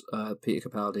rants, Peter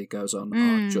Capaldi goes on,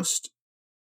 are just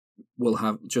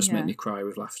make me cry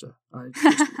with laughter. I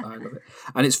love it,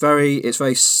 and it's very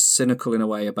cynical in a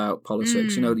way about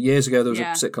politics. You know, years ago there was a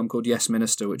sitcom called Yes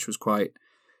Minister, which was quite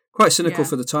cynical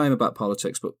for the time about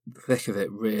politics, but the thick of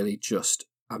it really just,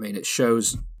 I mean, it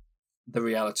shows the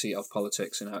reality of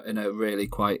politics in a really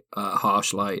quite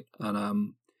harsh light,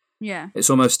 and it's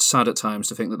almost sad at times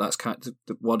to think that that's kind of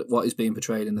what is being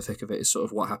portrayed in the thick of it is sort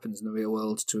of what happens in the real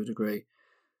world to a degree,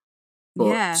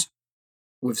 but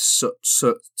with so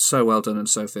well done and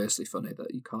so fiercely funny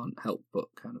that you can't help but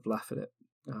kind of laugh at it.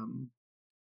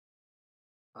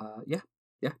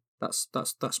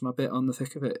 That's my bit on the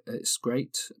thick of it. It's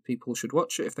great. People should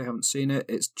watch it if they haven't seen it.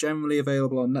 It's generally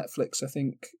available on Netflix, I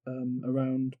think,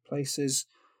 around places.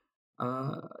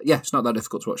 It's not that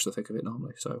difficult to watch the thick of it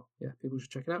normally. So yeah, people should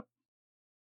check it out.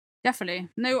 Definitely.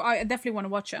 No, I definitely want to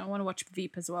watch it. I want to watch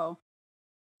Veep as well.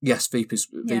 Yes, Veep is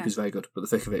very good, but the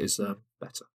thick of it is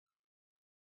better.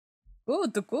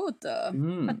 Good.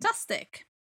 Fantastic.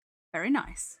 Very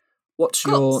nice. What's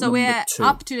your so number we're 2?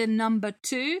 up to the number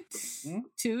 2.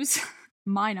 Twos.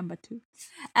 My number 2.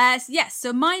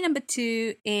 So my number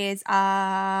 2 is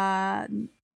a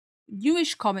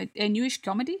newish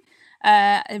comedy.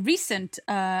 A recent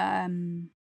TV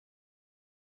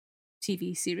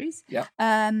series. Yeah.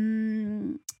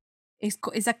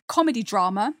 It's a comedy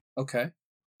drama. Okay.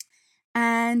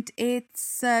 And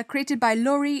it's created by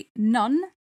Laurie Nunn,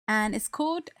 and it's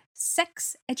called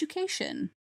Sex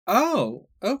Education. Oh,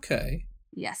 okay.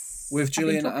 Yes. With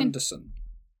Gillian Anderson.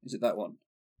 Is it that one?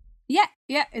 Yeah,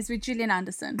 it's with Gillian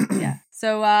Anderson. Yeah.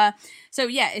 So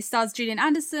it stars Gillian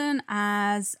Anderson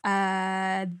as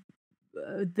the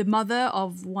mother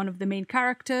of one of the main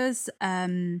characters,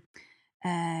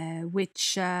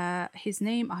 which his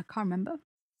name I can't remember.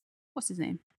 What's his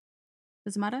name?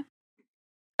 Doesn't matter.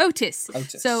 Otis.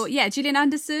 So yeah, Gillian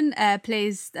Anderson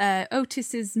plays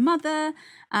Otis's mother,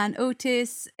 and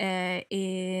Otis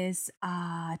is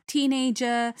a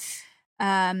teenager.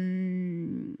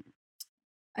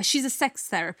 She's a sex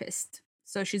therapist,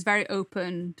 so she's very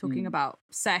open, talking about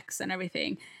sex and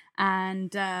everything.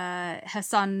 And her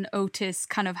son Otis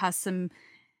kind of has some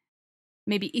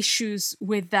maybe issues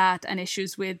with that, and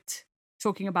issues with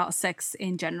talking about sex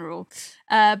in general.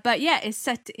 But yeah, it's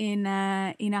set in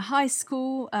a high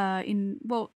school.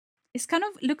 It's kind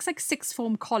of looks like sixth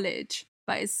form college,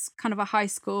 but it's kind of a high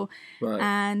school. Right.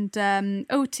 And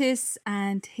Otis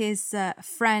and his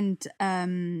friend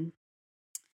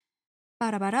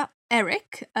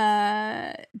Eric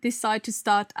decide to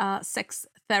start a sex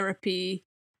therapy,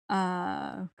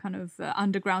 kind of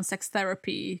underground sex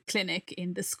therapy clinic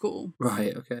in the school.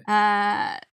 Right. Okay.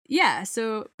 Yeah,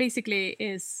 so basically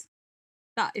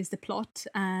that is the plot,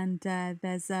 and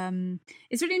there's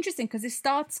it's really interesting because it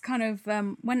starts kind of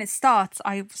when it starts,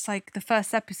 I was like, the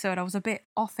first episode I was a bit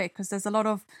off it because there's a lot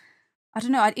of, I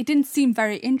don't know, it didn't seem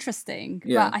very interesting.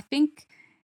 Yeah. But I think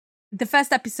the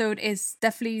first episode is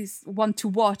definitely one to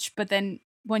watch, but then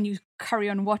when you carry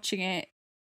on watching it,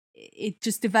 it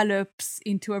just develops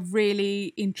into a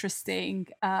really interesting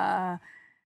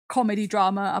comedy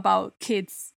drama about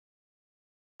kids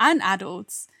and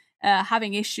adults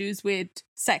having issues with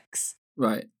sex.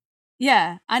 Right.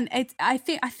 Yeah, and I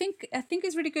think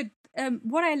it's really good.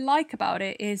 What I like about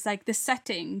it is like the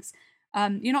settings.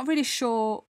 You're not really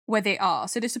sure where they are.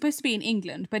 So they're supposed to be in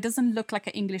England, but it doesn't look like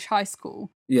an English high school.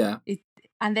 Yeah.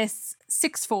 And they're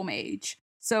sixth form age,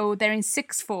 so they're in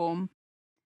sixth form.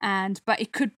 But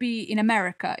it could be in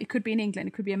America. It could be in England.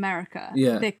 It could be America.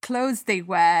 Yeah. The clothes they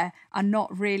wear are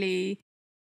not really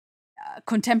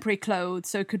contemporary clothes,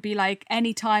 so it could be like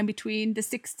any time between the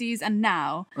 60s and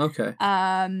now. Okay.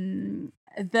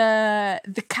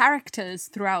 The characters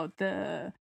throughout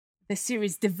the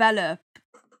series develop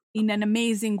in an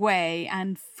amazing way,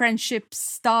 and friendships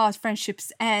start,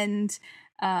 friendships end,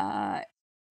 and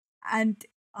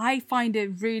I find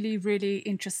it really, really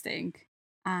interesting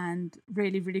and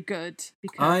really, really good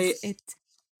because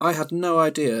I had no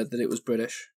idea that it was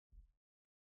British.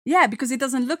 Yeah, because it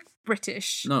doesn't look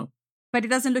British. No. But it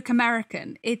doesn't look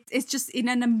American. It's just in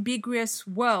an ambiguous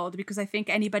world because I think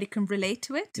anybody can relate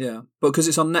to it. Yeah, but because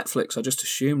it's on Netflix, I just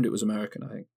assumed it was American, I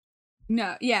think.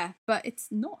 No, yeah, but it's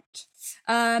not.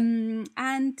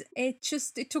 And it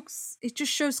just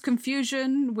shows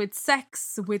confusion with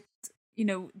sex, with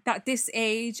that this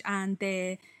age and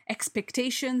the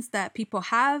expectations that people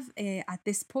have at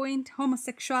this point,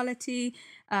 homosexuality,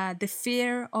 the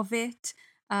fear of it.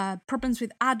 Problems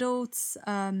with adults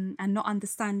and not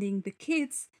understanding the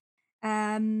kids.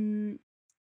 It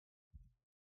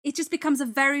just becomes a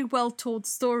very well told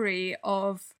story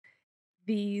of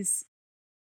these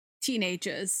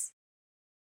teenagers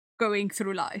going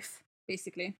through life,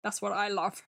 basically. That's what I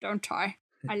love, don't I?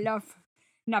 I love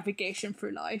navigation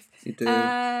through life. You do.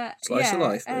 Slice of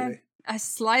life, baby. A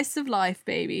slice of life,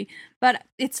 baby. But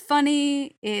it's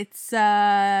funny, it's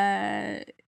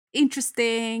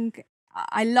interesting.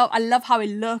 I love how it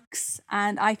looks,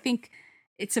 and I think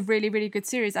it's a really, really good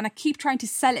series. And I keep trying to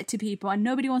sell it to people, and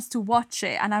nobody wants to watch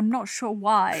it, and I'm not sure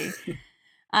why.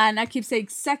 And I keep saying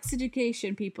sex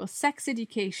education, people, sex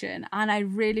education, and I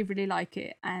really, really like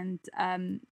it. And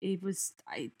it was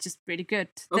just really good.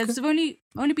 Okay. There's only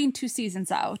been 2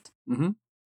 seasons out,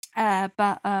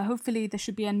 but hopefully there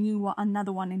should be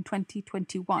another one in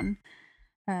 2021.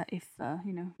 If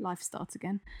life starts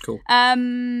again. Cool.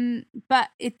 But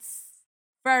it's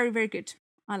very, very good.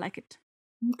 I like it.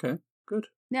 Okay, good.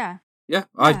 Yeah. Yeah,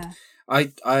 I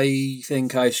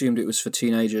think I assumed it was for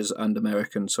teenagers and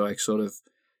American, so I sort of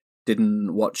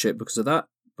didn't watch it because of that.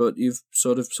 But you've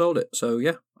sort of sold it, so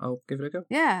yeah, I'll give it a go.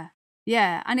 Yeah,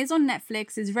 and it's on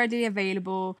Netflix. It's readily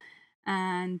available,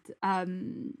 and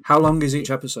how long is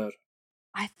each episode?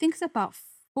 I think it's about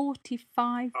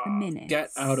 45 minutes.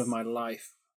 Get out of my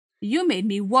life. You made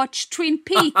me watch Twin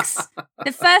Peaks.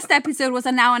 The first episode was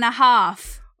an hour and a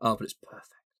half. Oh, but it's perfect.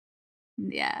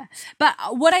 Yeah. But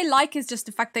what I like is just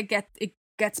the fact that it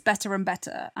gets better and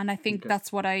better. And I think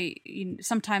that's what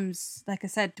sometimes, like I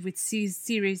said, with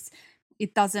series,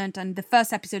 it doesn't. And the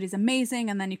first episode is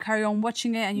amazing. And then you carry on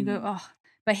watching it and you go, oh.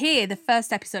 But here, the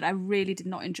first episode, I really did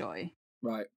not enjoy.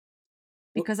 Right.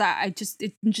 Because it's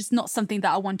just not something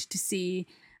that I wanted to see.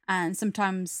 And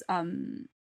sometimes...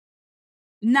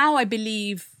 now I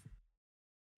believe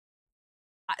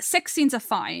sex scenes are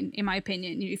fine, in my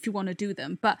opinion, if you want to do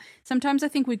them. But sometimes I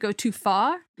think we go too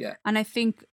far. Yeah. And I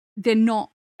think they're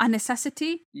not a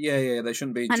necessity. Yeah, they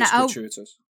shouldn't be just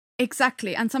gratuitous.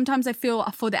 Exactly. And sometimes I feel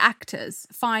for the actors,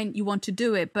 fine, you want to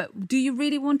do it, but do you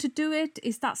really want to do it?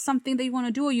 Is that something that you want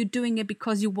to do, or are you doing it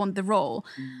because you want the role?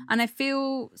 And I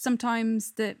feel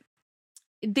sometimes that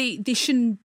they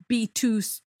shouldn't be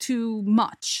too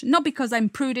much, not because I'm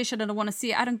prudish and I don't want to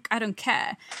see it. I don't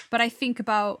care, but I think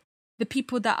about the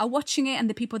people that are watching it and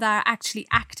the people that are actually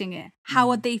acting it. How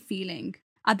are they feeling?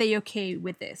 Are they okay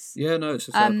with this? Yeah, no, it's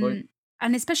a fair point.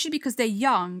 And especially because they're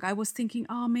young, I was thinking,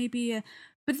 maybe,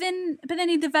 but then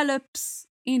it develops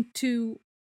into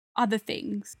other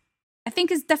things. I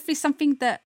think it's definitely something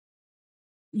that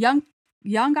young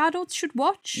adults should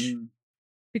watch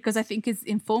because I think it's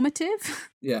informative.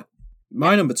 Yeah,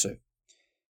 my number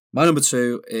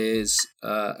two is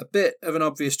a bit of an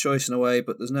obvious choice in a way,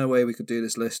 but there's no way we could do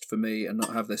this list for me and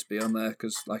not have this be on there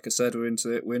because, like I said, we're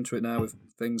into it now with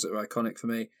things that are iconic for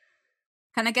me.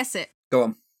 Can I guess it? Go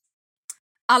on.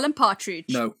 Alan Partridge.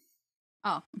 No.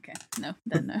 Oh, okay. No,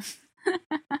 then no.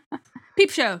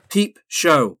 Peep Show. Peep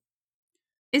Show.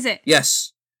 Is it?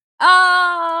 Yes.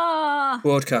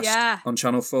 Broadcast on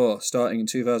Channel 4, starting in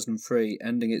 2003,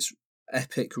 ending its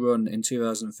epic run in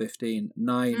 2015.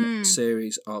 9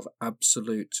 series of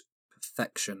absolute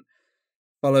perfection.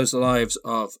 Follows the lives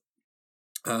of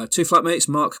 2 flatmates,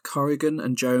 Mark Corrigan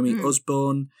and Jeremy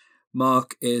Osborne.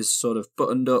 Mark is sort of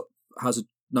buttoned up, has a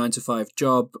 9-to-5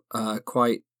 job,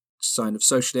 quite kind of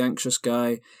socially anxious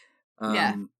guy.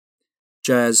 Jeremy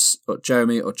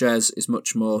or Jez is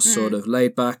much more sort of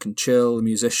laid back and chill, a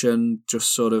musician,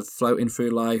 just sort of floating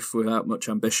through life without much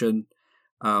ambition.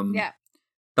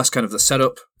 That's kind of the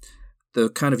setup. The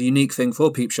kind of unique thing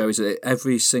for Peep Show is that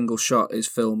every single shot is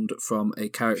filmed from a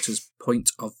character's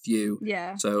point of view.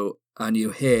 Yeah. So, and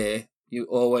you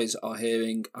always are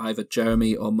hearing either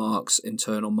Jeremy or Mark's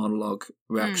internal monologue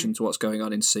reaction to what's going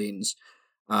on in scenes.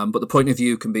 But the point of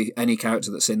view can be any character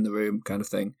that's in the room, kind of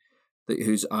thing,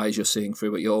 whose eyes you're seeing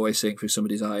through, but you're always seeing through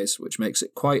somebody's eyes, which makes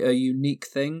it quite a unique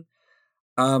thing.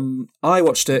 I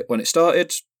watched it when it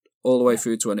started. all the way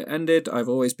through to when it ended. I've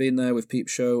always been there with Peep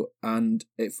Show, and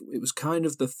it was kind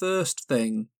of the first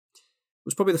thing. It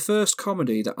was probably the first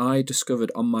comedy that I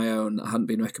discovered on my own that hadn't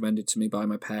been recommended to me by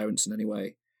my parents in any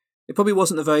way. It probably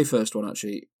wasn't the very first one,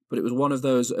 actually, but it was one of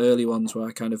those early ones where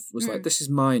I kind of was like, this is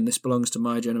mine, this belongs to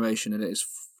my generation, and it is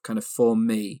kind of for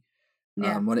me.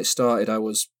 Yeah. When it started, I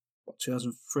was,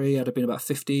 2003? I'd have been about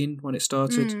 15 when it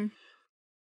started.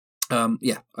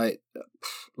 I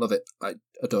love it. I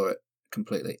adore it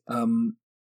completely.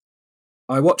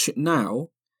 I watch it now,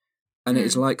 and it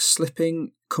is like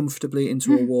slipping comfortably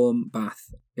into a warm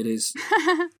bath. It is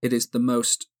the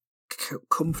most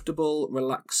comfortable,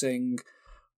 relaxing,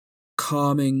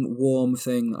 calming, warm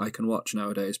thing I can watch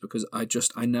nowadays, because I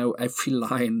know every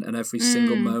line and every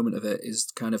single moment of it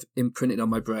is kind of imprinted on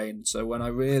my brain. So when I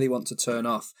really want to turn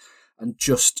off and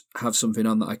just have something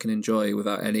on that I can enjoy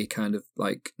without any kind of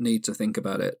like need to think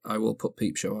about it, I will put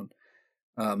Peep Show on.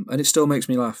 And it still makes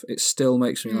me laugh. It still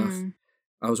makes me laugh.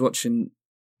 I was watching.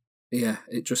 Yeah,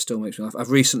 it just still makes me laugh.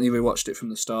 I've recently rewatched it from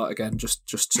the start again, just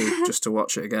to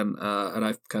watch it again,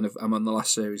 and I'm on the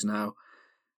last series now,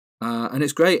 and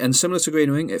it's great. And similar to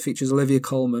Green Wing, it features Olivia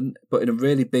Colman, but in a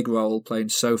really big role, playing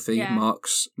Sophie,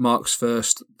 Mark's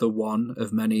first the one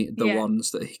of many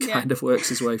ones that he kind of works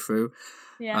his way through.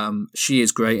 Yeah. She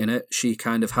is great in it. She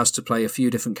kind of has to play a few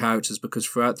different characters because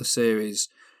throughout the series,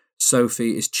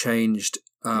 Sophie is changed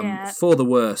for the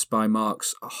worse by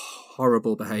Mark's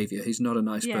horrible behaviour. He's not a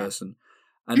nice person.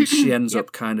 And she ends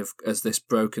up kind of as this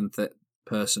broken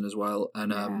person as well.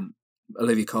 And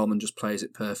Olivia Colman just plays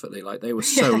it perfectly. Like, they were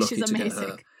so lucky to get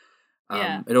her.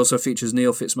 It also features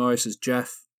Neil Fitzmaurice as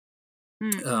Jeff,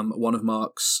 one of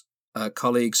Mark's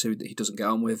colleagues who he doesn't get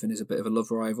on with and is a bit of a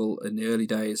love rival in the early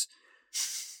days.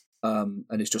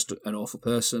 And is just an awful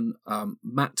person.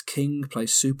 Matt King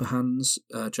plays Superhands,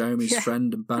 Jeremy's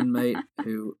friend and bandmate,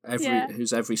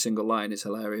 whose every single line is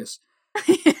hilarious.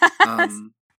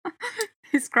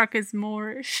 His crack is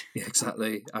Moorish. Yeah,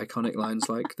 exactly. Iconic lines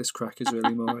like "This crack is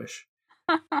really Moorish"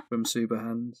 from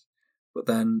Superhands. But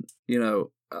then,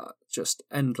 just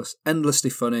endlessly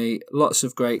funny. Lots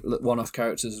of great one-off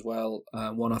characters as well,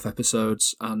 one-off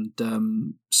episodes, and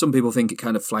some people think it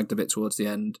kind of flagged a bit towards the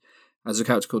end. There's a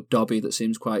character called Dobby that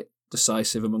seems quite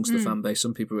decisive amongst the fan base.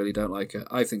 Some people really don't like her.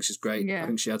 I think she's great. Yeah. I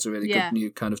think she adds a really good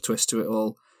new kind of twist to it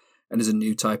all, and is a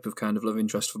new type of kind of love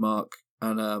interest for Mark.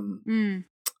 And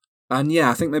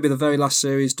I think maybe the very last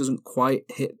series doesn't quite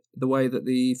hit the way that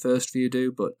the first few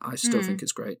do, but I still think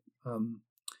it's great. And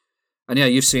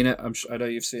you've seen it. I know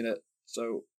you've seen it.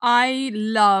 So I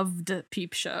loved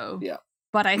Peep Show. Yeah,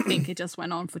 but I think it just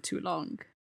went on for too long.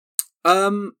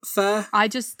 Fair. I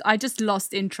just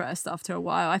lost interest after a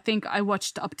while. I think I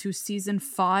watched up to season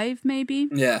 5, maybe.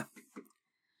 Yeah.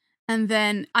 And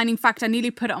in fact, I nearly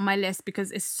put it on my list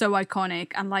because it's so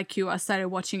iconic. And like you, I started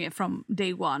watching it from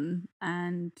day one,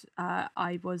 and I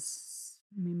think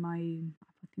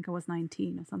I was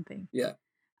 19 or something. Yeah.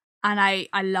 And I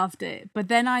loved it. But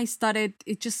then I started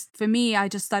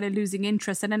losing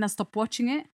interest, and then I stopped watching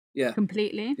it. Yeah.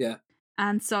 Completely. Yeah.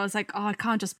 And so I was like, I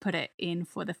can't just put it in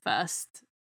for the first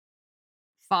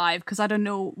 5 because I don't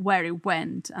know where it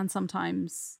went. And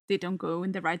sometimes they don't go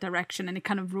in the right direction and it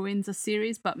kind of ruins a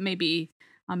series. But maybe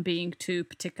I'm being too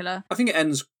particular. I think it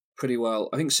ends pretty well.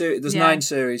 I think there's 9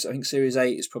 series. I think series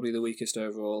 8 is probably the weakest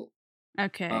overall.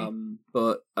 Okay.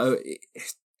 But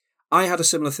I had a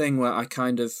similar thing where I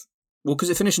kind of... Well,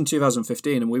 because it finished in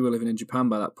 2015 and we were living in Japan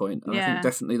by that point. And I think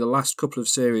definitely the last couple of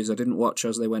series I didn't watch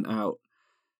as they went out.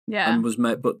 Yeah, and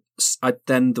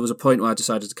then there was a point where I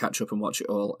decided to catch up and watch it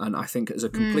all, and I think as a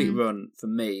complete run for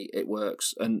me it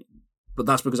works. But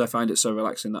that's because I find it so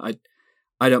relaxing that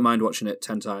I don't mind watching it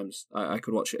 10 times. I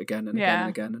could watch it again and again and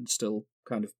again and still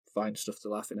kind of find stuff to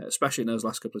laugh in it, especially in those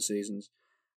last couple of seasons.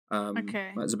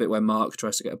 There's a bit where Mark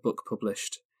tries to get a book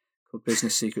published called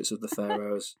Business Secrets of the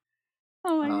Pharaohs.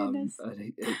 Oh my goodness!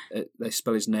 And they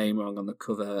spell his name wrong on the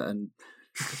cover, and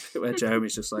where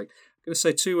Jeremy's just like, I'm going to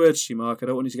say 2 words to you, Mark. I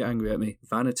don't want you to get angry at me.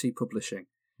 Vanity Publishing,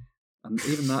 and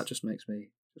even that just makes me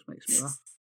laugh.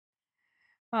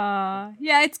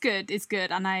 It's good. It's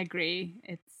good, and I agree.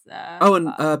 It's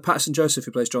Patterson Joseph,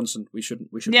 who plays Johnson. We should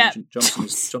mention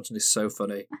Johnson is so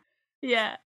funny.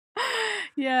 Yeah.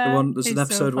 There's an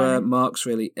episode where Mark's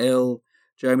really ill.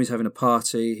 Jeremy's having a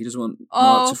party. He doesn't want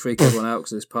Mark to freak everyone out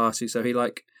because of this party, so he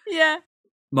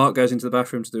Mark goes into the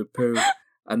bathroom to do a poo,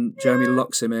 and Jeremy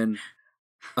locks him in.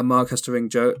 And Mark has to ring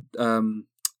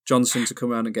Johnson to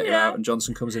come around and get her out, and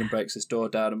Johnson comes in and breaks his door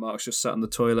down, and Mark's just sat on the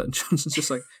toilet, and Johnson's just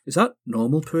like, is that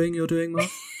normal pooing you're doing, Mark?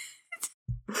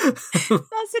 That's an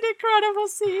incredible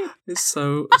scene. It's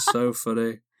so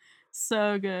funny.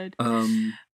 So good.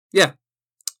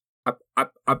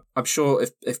 I'm sure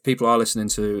if people are listening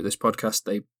to this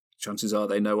podcast, chances are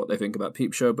they know what they think about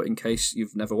Peep Show. But in case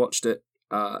you've never watched it,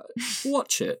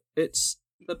 watch it. It's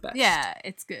the best. Yeah,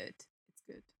 it's good. It's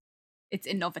good. It's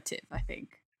innovative, I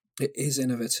think. It is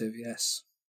innovative. Yes.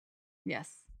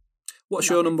 Yes. What's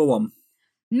Love your it. number one?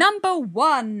 Number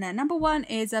one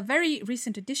is a very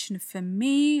recent addition for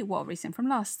me. Well, recent from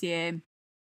last year.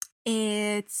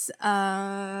 It's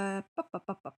a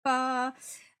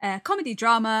comedy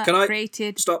drama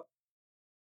created. Stop.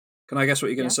 Can I guess what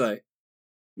you're going to Yeah. say?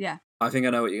 Yeah. I think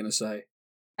I know what you're going to say.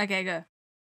 Okay, go.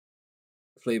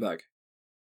 Fleabag.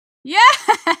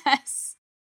 Yes.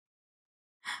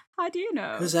 How do you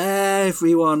know? Because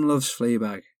everyone loves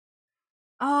Fleabag.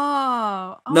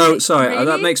 Oh. No, wait, sorry. That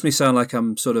really? makes me sound like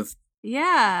I'm sort of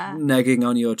Yeah. negging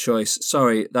on your choice.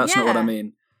 Sorry, that's not what I Yeah.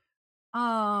 mean.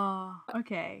 Oh.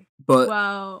 Okay. But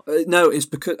Well. no, it's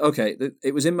because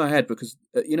it was in my head because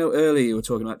earlier you were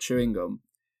talking about chewing gum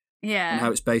Yeah. and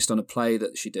how it's based on a play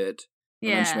that she did,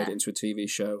 and then she made it Yeah. into a TV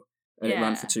show, and it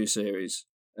ran for 2 series,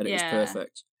 and it was Yeah.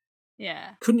 perfect.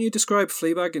 Yeah. Couldn't you describe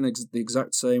Fleabag in the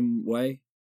exact same way?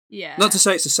 Yeah. Not to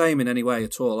say it's the same in any way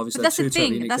at all. Obviously, But that's they're the two totally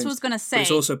thing. unique That's things, what I was gonna but say.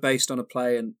 it's also based on a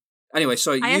play. And anyway,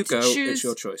 so I you had to go. choose- It's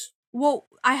your choice. Well,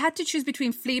 I had to choose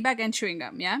between Fleabag and chewing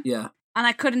gum. Yeah. Yeah. And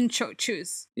I couldn't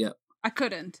choose. Yeah. I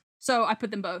couldn't. So I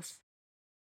put them both.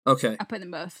 Okay. I put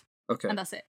them both. Okay. And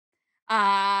that's it.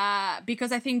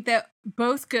 Because I think they're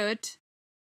both good,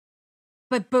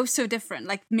 but both so different.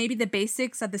 Like maybe the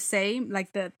basics are the same,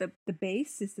 like the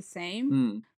base is the same,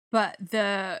 Mm. but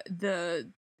they're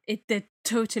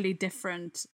totally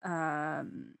different.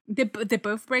 They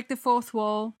both break the fourth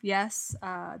wall, yes,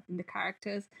 in the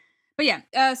characters. But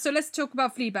yeah, so let's talk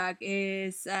about Fleabag.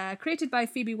 Is created by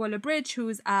Phoebe Waller-Bridge,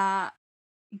 who's a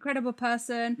incredible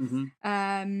person.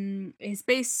 Mm-hmm. Is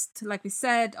based, like we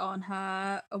said, on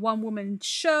her one-woman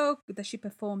show that she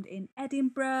performed in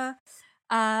Edinburgh.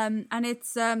 And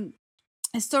it's a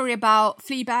story about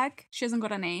Fleabag. She hasn't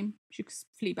got a name. She's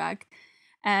Fleabag.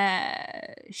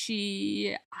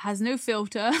 She has no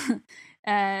filter.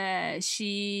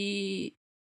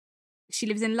 She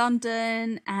lives in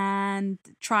London and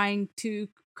trying to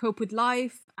cope with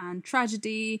life and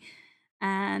tragedy.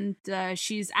 And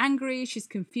she's angry, she's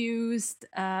confused,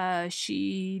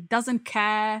 she doesn't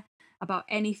care about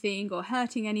anything or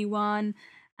hurting anyone,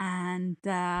 and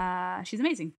she's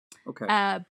amazing.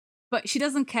 Okay. But she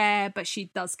doesn't care, but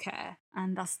she does care,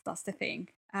 and that's the thing.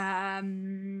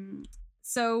 Hang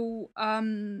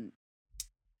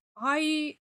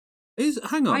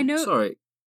on. I know- Sorry.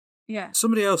 Yeah.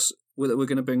 Somebody else that we're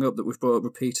going to bring up that we've brought up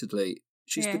repeatedly.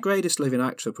 She's Yeah. the greatest living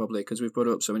actor, probably, because we've brought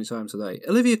her up so many times today.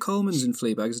 Olivia Colman's in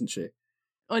Fleabag, isn't she?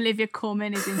 Olivia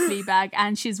Colman is in Fleabag,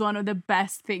 and she's one of the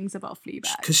best things about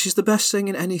Fleabag. Because she's the best thing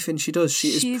in anything she does.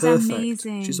 She's perfect.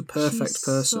 Amazing. She's a perfect She's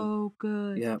person. So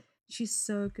good. Yeah. She's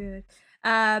so good.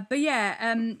 But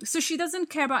yeah, so she doesn't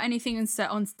care about anything on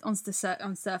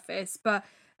surface, but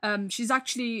she's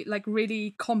actually like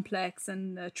really complex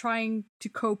and trying to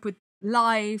cope with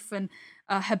life and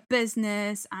her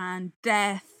business and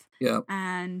death. Yeah.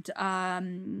 And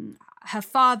her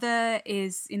father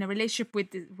is in a relationship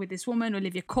with this woman,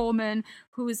 Olivia Colman,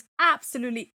 who is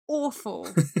absolutely awful,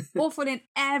 awful in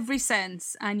every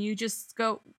sense. And you just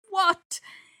go, what?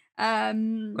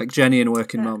 Like Jenny in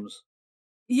Working Mums.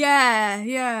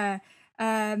 Yeah.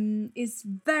 It's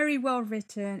very well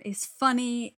written. It's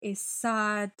funny. It's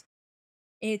sad.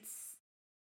 It's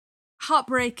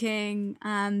heartbreaking.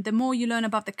 And the more you learn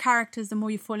about the characters, the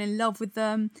more you fall in love with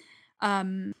them.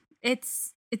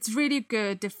 It's really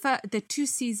good. The 2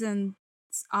 seasons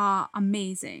are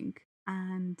amazing,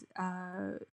 and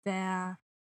the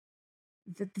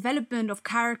development of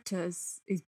characters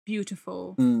is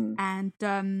beautiful. And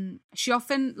she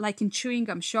often, like in Chewing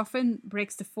Gum, she often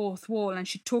breaks the fourth wall and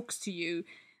she talks to you,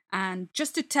 and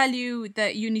just to tell you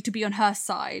that you need to be on her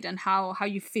side and how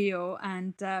you feel.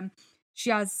 And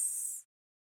she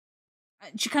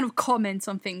kind of comments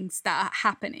on things that are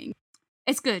happening.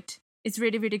 It's good. It's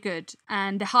really, really good.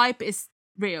 And the hype is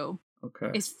real.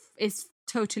 Okay. It's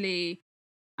totally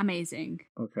amazing.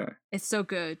 Okay. It's so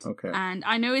good. Okay. And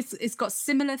I know it's got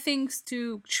similar things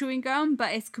to Chewing Gum,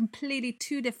 but it's completely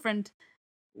 2 different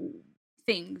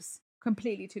things.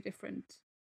 Completely 2 different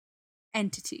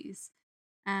entities.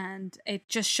 And it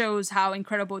just shows how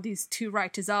incredible these 2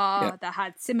 writers are that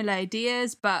had similar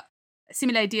ideas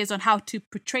on how to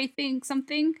portray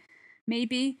something,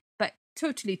 maybe, but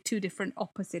totally 2 different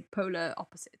polar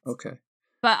opposites. Okay.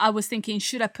 But I was thinking,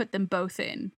 should I put them both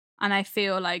in? And I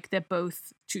feel like they're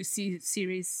both 2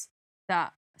 series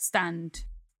that stand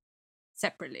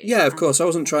separately. Yeah, of And course. I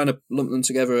wasn't trying to lump them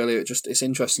together earlier. It's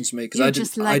interesting to me because You I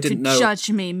just didn't. like I didn't to know. judge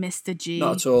me, Mr. G.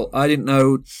 Not at all. I didn't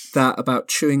know that about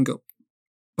chewing gum.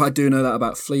 But I do know that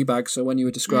about Fleabag. So when you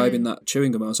were describing that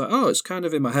chewing gum, I was like, oh, it's kind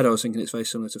of in my head. I was thinking it's very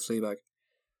similar to Fleabag.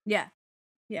 Yeah.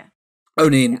 Yeah.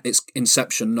 Only in its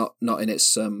inception, not in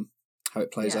its how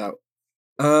it plays Yeah. out.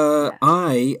 Yeah.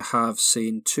 I have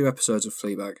seen 2 episodes of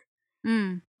Fleabag,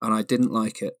 Mm. and I didn't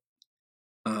like it.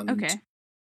 And Okay.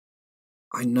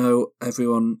 I know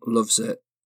everyone loves it,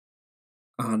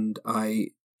 and I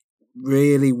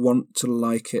really want to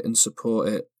like it and support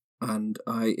it. And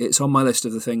it's on my list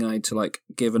of the thing I need to like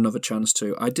give another chance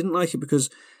to. I didn't like it because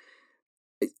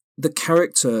the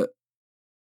character,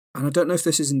 and I don't know if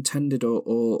this is intended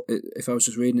or if I was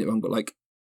just reading it wrong, but like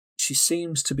she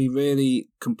seems to be really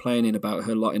complaining about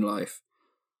her lot in life.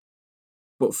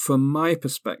 But from my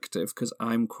perspective, because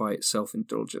I'm quite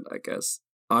self-indulgent, I guess,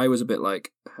 I was a bit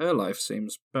like, her life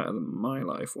seems better than my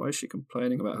life. Why is she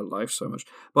complaining about her life so much?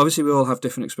 But obviously we all have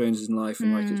different experiences in life,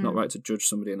 and like it's not right to judge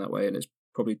somebody in that way, and it's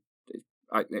probably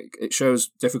it shows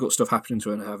difficult stuff happening to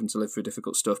her and her having to live through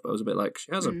difficult stuff. But I was a bit like,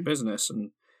 she has a business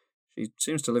and she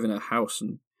seems to live in her house,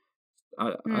 and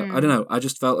I don't know. I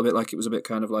just felt a bit like it was a bit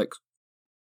kind of like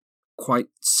quite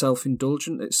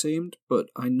self-indulgent, it seemed. But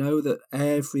I know that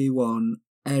everyone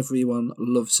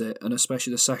loves it, and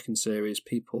especially the second series,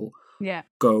 people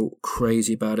go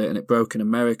crazy about it, and it broke in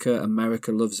America.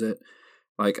 America loves it.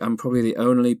 Like, I'm probably the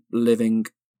only living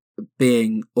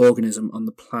being organism on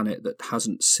the planet that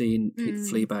hasn't seen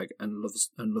Fleabag and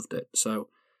loved it. So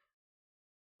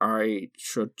I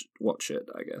should watch it,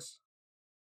 I guess.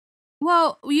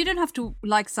 Well, you don't have to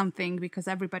like something because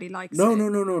everybody likes No, it.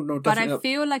 no. But I Definitely.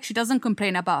 feel like she doesn't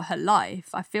complain about her life.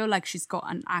 I feel like she's got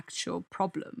an actual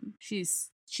problem. She's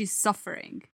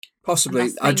suffering. Possibly.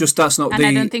 And That's not and the.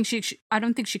 I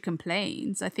don't think she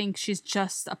complains. I think she's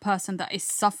just a person that is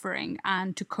suffering,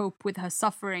 and to cope with her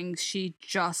suffering, she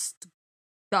just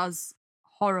does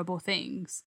horrible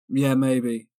things. Yeah,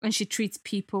 maybe. And she treats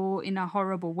people in a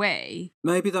horrible way.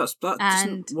 Maybe that's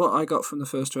And- what I got from the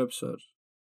first 2 episodes.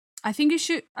 I think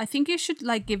you should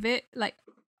like give it like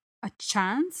a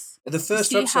chance. The first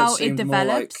see episode how it seemed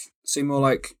develops. more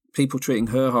like people treating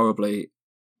her horribly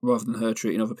rather than her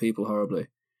treating other people horribly.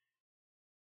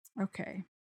 Okay.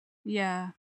 Yeah.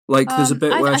 Like, there's a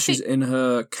bit I where think- she's in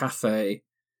her cafe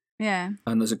Yeah.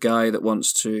 and there's a guy that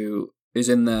is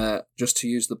in there just to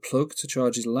use the plug to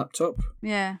charge his laptop.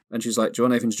 Yeah. And she's like, do you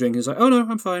want anything to drink? He's like, oh no,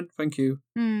 I'm fine, thank you.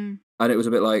 Mm. And it was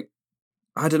a bit like,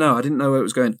 I don't know, I didn't know where it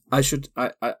was going. I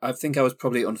think I was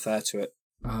probably unfair to it,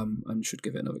 and should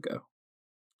give it another go.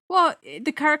 Well,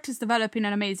 the characters develop in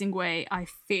an amazing way, I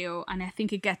feel, and I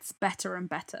think it gets better and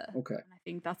better. Okay. And I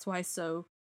think that's why it's so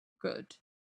good.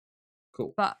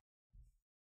 Cool. But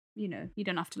you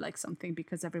don't have to like something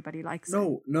because everybody likes it.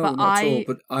 No, But not at all.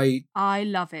 But I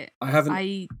love it. I haven't.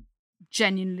 I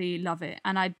genuinely love it,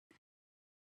 and I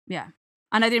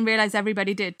didn't realize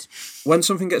everybody did. When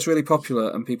something gets really popular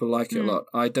and people like it a Mm. lot,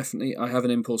 I have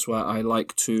an impulse where I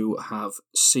like to have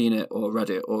seen it or read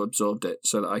it or absorbed it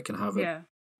so that I can have it.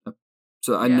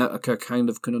 So that I know, I kind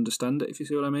of can understand it, if you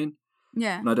see what I mean.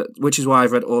 Yeah. And which is why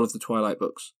I've read all of the Twilight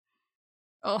books.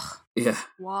 Ugh. Yeah.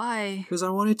 Why? Because I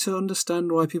wanted to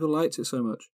understand why people liked it so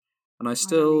much. And I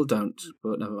still don't,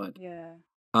 but never mind. Yeah.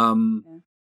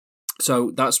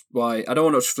 So that's why I don't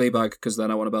want to watch Fleabag, because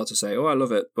then I want to be able to say, oh, I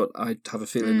love it. But I have a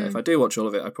feeling that if I do watch all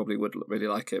of it, I probably would really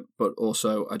like it. But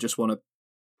also, I just want to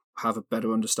have a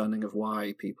better understanding of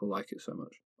why people like it so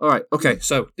much. All right. Okay.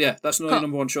 So, yeah, that's not your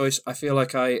number one choice. I feel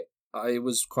like I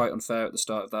was quite unfair at the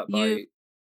start of that You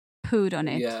pooed on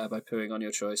it. Yeah, by pooing on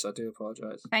your choice. I do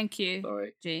apologise. Thank you.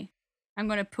 Sorry. G. I'm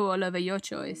going to poo all over your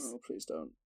choice. Oh, please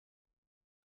don't.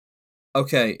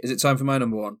 Okay, is it time for my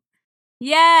number one?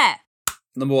 Yeah.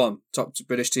 Number one, top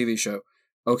British TV show.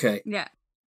 Okay, Yeah.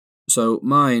 so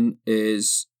mine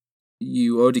is,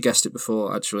 you already guessed it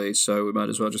before, actually, so we might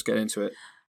as well just get into it.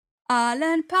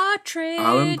 Alan Partridge.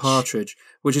 Alan Partridge,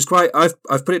 which is quite,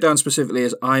 I've put it down specifically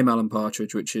as I'm Alan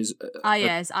Partridge, which is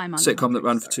Yes, I'm a Alan sitcom that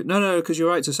ran for Partridge, No, because you're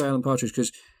right to say Alan Partridge,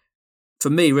 because for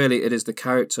me, really, it is the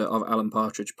character of Alan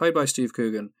Partridge, played by Steve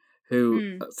Coogan,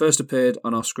 who first appeared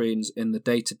on our screens in the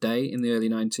Day-to-Day in the early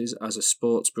 90s as a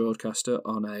sports broadcaster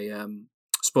on a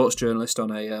sports journalist on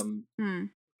a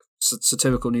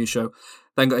satirical news show.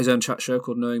 Then got his own chat show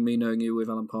called Knowing Me, Knowing You with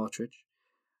Alan Partridge.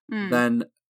 Then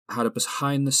had a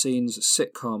behind-the-scenes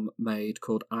sitcom made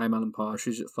called I'm Alan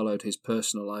Partridge that followed his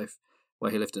personal life,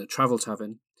 where he lived in a travel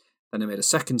tavern. Then they made a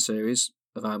second series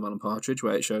of I'm Alan Partridge,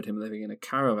 where it showed him living in a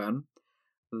caravan.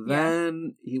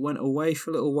 Then he went away for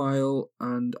a little while,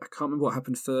 and I can't remember what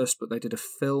happened first, but they did a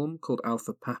film called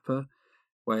Alpha Papa,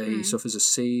 where he suffers a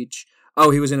siege.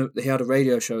 Oh, he had a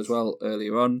radio show as well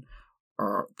earlier on.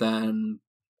 Then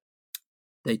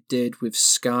they did with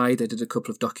Sky. They did a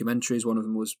couple of documentaries. One of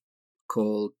them was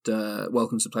called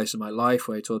Welcome to the Place of My Life,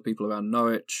 where he toured people around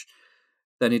Norwich.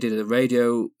 Then he did a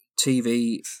radio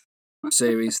TV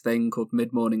series thing called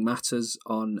Mid Morning Matters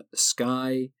on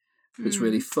Sky. It's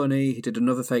really funny. He did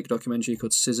another fake documentary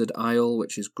called Scissored Isle,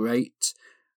 which is great.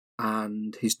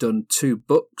 And he's done 2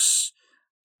 books.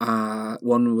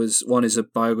 One is a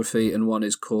biography, and one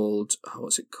is called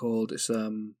what's it called? It's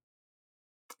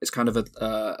kind of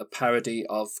a parody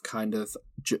of kind of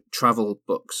travel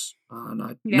books.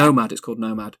 Nomad. It's called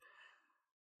Nomad.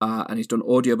 And he's done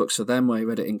audiobooks for them where he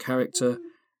read it in character.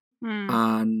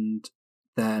 And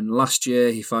then last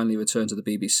year he finally returned to the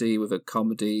BBC with a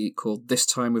comedy called This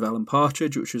Time with Alan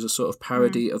Partridge, which was a sort of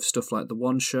parody of stuff like The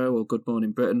One Show or Good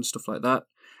Morning Britain, stuff like that.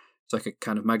 It's like a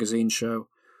kind of magazine show.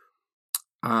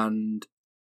 And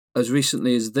as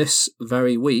recently as this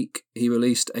very week, he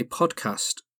released a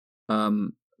podcast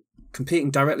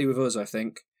competing directly with us, I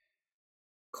think,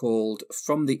 called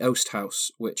From the Oast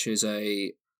House, which is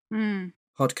a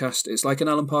podcast. It's like an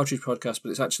Alan Partridge podcast,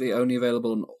 but it's actually only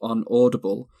available on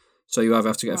Audible. So you either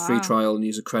have to get a free trial and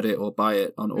use a credit or buy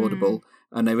it on Audible.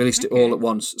 And they released it all at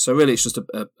once. So really it's just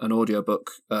an audio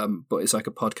book, but it's like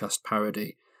a podcast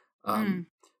parody.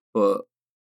 But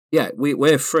yeah,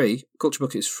 we're free. Culture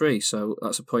Bucket is free, so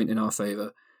that's a point in our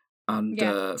favour. And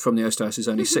From the Oast House is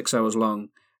only 6 hours long.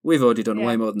 We've already done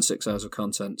way more than 6 hours of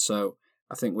content, so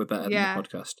I think we're better than the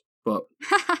podcast. But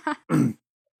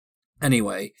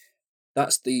anyway,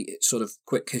 that's the sort of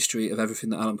quick history of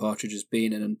everything that Alan Partridge has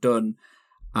been in and done.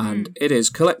 And it is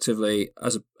collectively,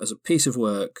 as a piece of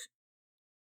work,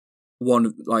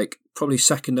 one like probably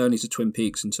second only to Twin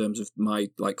Peaks in terms of my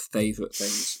like favourite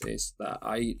things. Is that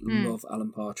I love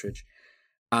Alan Partridge,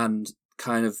 and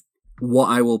kind of what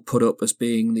I will put up as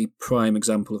being the prime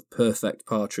example of perfect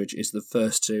Partridge is the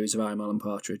first series of I'm Alan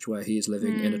Partridge, where he is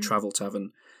living in a travel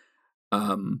tavern,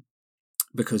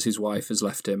 because his wife has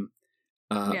left him.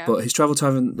 But his travel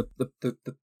tavern,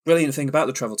 the brilliant thing about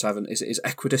the travel tavern is it is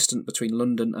equidistant between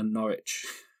London and Norwich,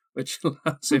 which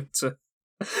allows him to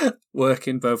work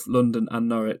in both London and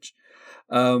Norwich.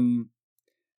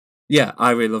 Yeah,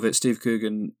 I really love it. Steve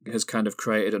Coogan has kind of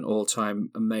created an all-time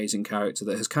amazing character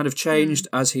that has kind of changed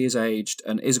as he has aged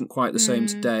and isn't quite the same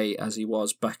today as he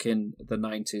was back in the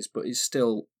 90s, but he's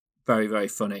still very, very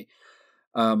funny.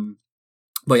 But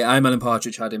yeah, I'm Alan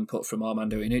Partridge had input from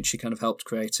Armando Iannucci, kind of helped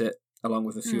create it, along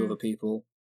with a few other people.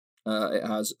 It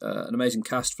has an amazing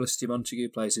cast. Felicity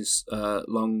Montague plays his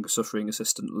long-suffering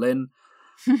assistant Lynn,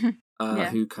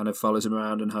 who kind of follows him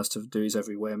around and has to do his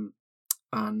every whim.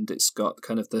 And it's got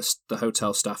kind of the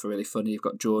hotel staff are really funny. You've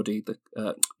got Geordie,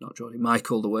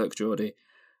 Michael, the work Geordie,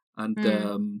 and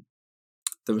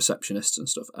the receptionist and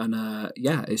stuff. And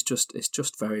it's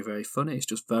just very, very funny. It's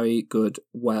just very good,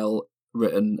 well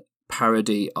written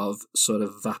parody of sort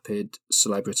of vapid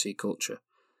celebrity culture.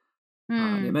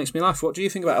 And it makes me laugh. What do you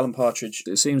think about Alan Partridge?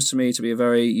 It seems to me to be a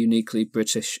very uniquely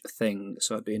British thing,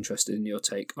 so I'd be interested in your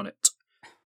take on it.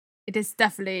 It is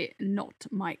definitely not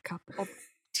my cup of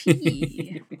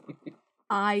tea.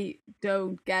 I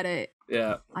don't get it.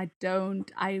 Yeah. I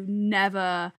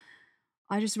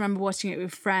just remember watching it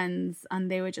with friends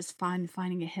and they were just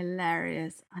finding it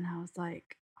hilarious. And I was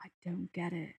like, I don't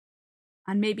get it.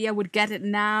 And maybe I would get it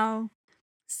now,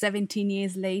 17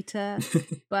 years later,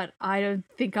 but I don't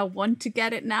think I want to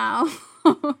get it now.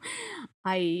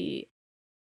 I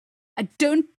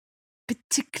don't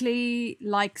particularly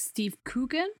like Steve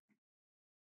Coogan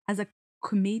as a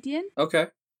comedian. Okay.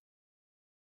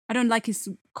 I don't like his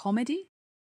comedy.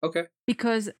 Okay.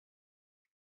 Because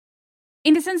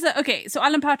in the sense that, okay, so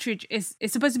Alan Partridge is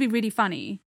supposed to be really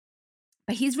funny,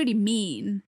 but he's really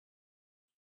mean.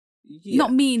 Yeah.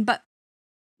 Not mean, but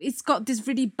it's got this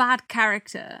really bad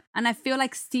character. And I feel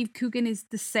like Steve Coogan is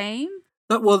the same.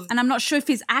 And I'm not sure if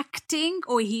he's acting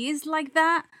or he is like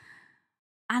that.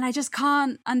 And I just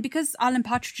can't. And because Alan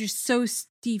Partridge is so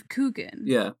Steve Coogan,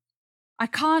 I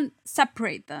can't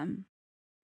separate them.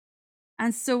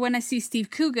 And so when I see Steve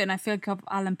Coogan, I feel like of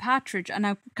Alan Partridge, and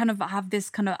I kind of have this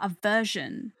kind of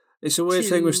aversion. It's a weird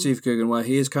thing with Steve Coogan where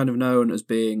he is kind of known as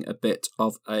being a bit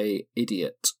of a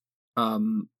idiot.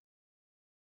 And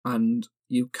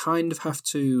you kind of have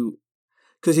to,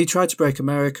 because he tried to break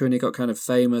America and he got kind of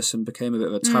famous and became a bit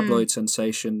of a tabloid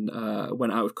sensation,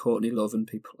 went out with Courtney Love and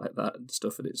people like that and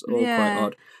stuff, and it's all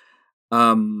quite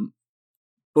odd.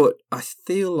 But I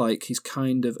feel like he's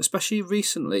kind of, especially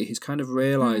recently, he's kind of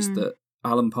realised that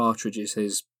Alan Partridge is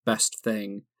his best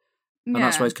thing. And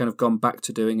that's why he's kind of gone back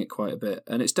to doing it quite a bit.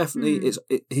 And it's definitely,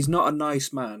 he's not a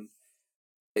nice man.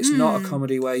 it's not a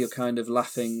comedy where you're kind of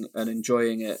laughing and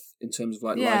enjoying it in terms of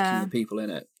like liking the people in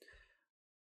it.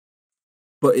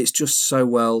 But it's just so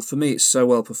well, for me, it's so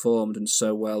well performed and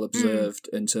so well observed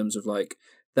in terms of like,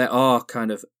 there are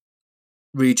kind of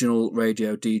regional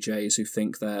radio DJs who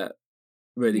think they're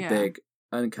really big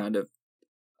and kind of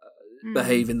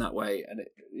behave in that way. And,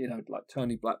 it, you know, like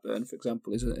Tony Blackburn, for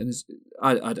example,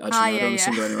 I don't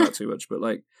single anyone out too much, but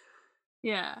like,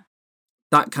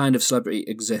 that kind of celebrity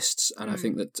exists, and I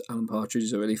think that Alan Partridge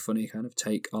is a really funny kind of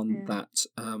take on that.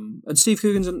 And Steve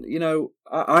Coogan's, you know,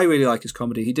 I really like his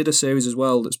comedy. He did a series as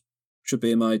well that should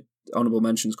be in my honourable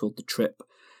mentions called The Trip,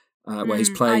 where he's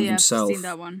playing himself. I've seen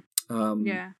that one.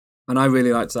 And I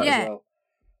really liked that as well.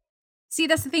 See,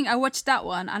 that's the thing. I watched that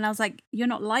one, and I was like, "You're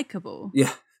not likable."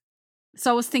 Yeah.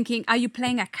 So I was thinking, are you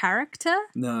playing a character?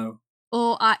 No.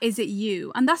 Or is it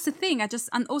you? And that's the thing.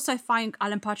 And also I find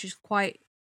Alan Partridge quite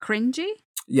cringy.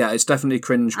 Yeah, it's definitely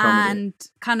cringe comedy. And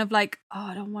kind of like, oh,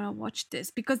 I don't want to watch this.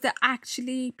 Because there are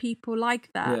actually people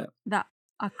like that that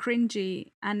are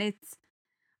cringy. And it's,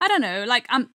 I don't know, like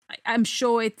I'm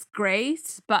sure it's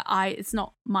great, but it's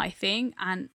not my thing.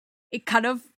 And it kind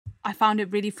of, I found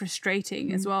it really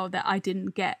frustrating as well that I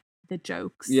didn't get the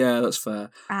jokes. Yeah, that's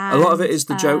fair. And, a lot of it is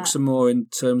the jokes are more in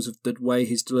terms of the way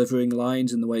he's delivering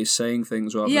lines and the way he's saying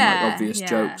things rather than like obvious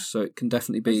jokes. So it can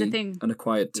definitely be an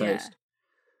acquired taste. Yeah.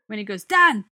 When he goes,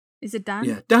 Dan! Is it Dan?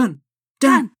 Yeah, Dan!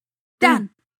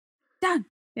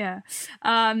 Yeah.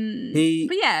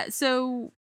 But yeah,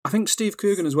 so... I think Steve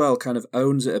Coogan as well kind of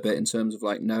owns it a bit in terms of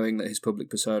like knowing that his public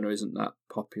persona isn't that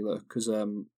popular. Because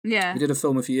he did a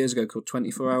film a few years ago called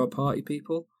 24-Hour Party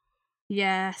People.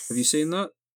 Yes. Have you seen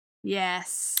that?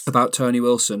 Yes. About Tony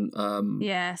Wilson,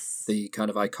 yes, the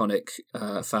kind of iconic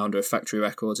founder of Factory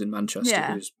Records in Manchester,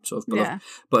 who's sort of beloved. Yeah.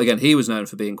 But again, he was known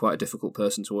for being quite a difficult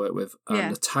person to work with.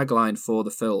 And the tagline for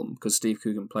the film, because Steve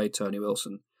Coogan played Tony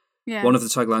Wilson, one of the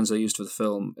taglines they used for the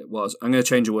film was, I'm going to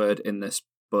change a word in this,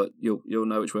 but you'll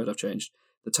know which word I've changed.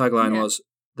 The tagline was,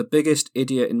 the biggest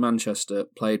idiot in Manchester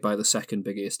played by the second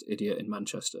biggest idiot in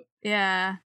Manchester.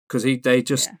 Yeah.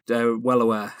 Because they're well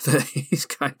aware that he's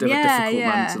kind of a difficult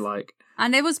man to like.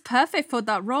 And it was perfect for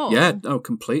that role. Yeah, no,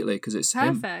 completely, because it's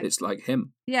perfect. him. It's like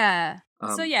him. Yeah.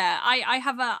 So yeah,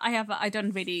 I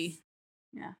don't really,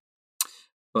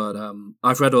 But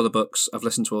I've read all the books, I've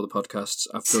listened to all the podcasts,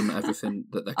 I've done everything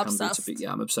that there can be to be.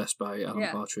 Yeah, I'm obsessed by Alan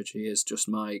Partridge. He is just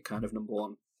my kind of number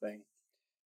one thing.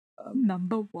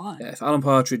 Number one. Yeah, if Alan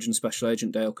Partridge and Special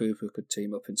Agent Dale Cooper could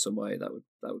team up in some way, that would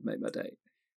make my day.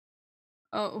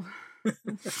 Oh.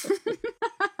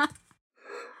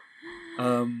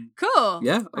 Cool.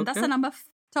 Yeah. Okay. And that's a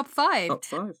top 5. Top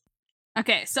 5.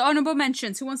 Okay, so honorable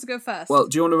mentions. Who wants to go first? Well,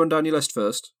 do you want to run down your list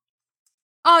first?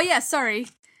 Oh, yeah, sorry.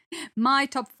 My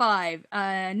top 5.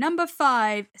 Number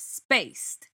 5,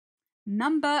 Spaced.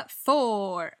 Number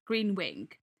 4, Green Wing.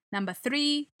 Number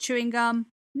 3, Chewing Gum.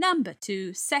 Number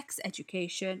 2, Sex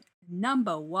Education.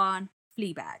 Number 1,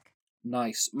 Fleabag.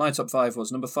 Nice. My top 5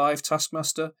 was number 5,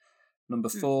 Taskmaster. Number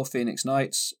 4, Phoenix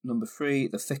Nights. Number 3,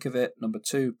 The Thick of It. Number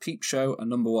 2, Peep Show. And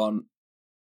number 1,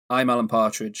 I'm Alan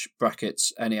Partridge,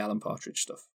 brackets, any Alan Partridge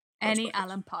stuff.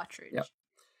 Alan Partridge. Yep.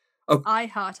 Oh. I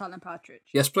heart Alan Partridge.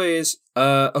 Yes, please.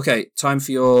 Okay, time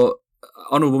for your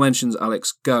honourable mentions,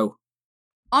 Alex. Go.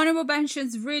 Honourable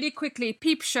mentions really quickly.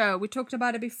 Peep Show, we talked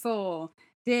about it before.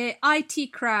 The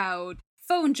IT Crowd.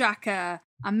 Phone Jacker.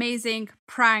 Amazing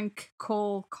prank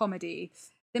call comedy.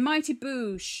 The Mighty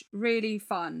Boosh, really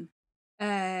fun.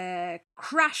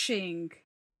 Crashing.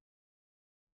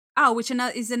 Oh, which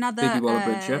is another Phoebe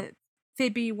Waller-Bridge, yeah.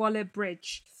 Phoebe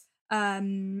Waller-Bridge.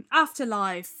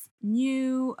 Afterlife,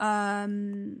 new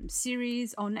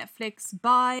series on Netflix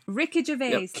by Ricky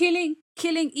Gervais. Yep.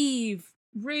 Killing Eve,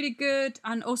 really good.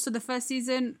 And also the first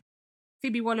season,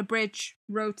 Phoebe Waller-Bridge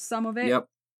wrote some of it. Yep.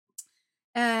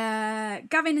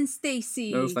 Gavin and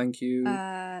Stacey. No, thank you.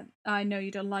 I know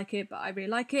you don't like it, but I really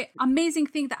like it. Amazing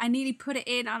thing that I nearly put it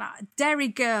in. Derry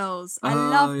Girls. I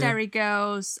love Derry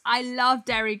Girls. I love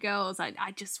Derry Girls.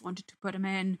 I just wanted to put them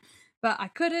in, but I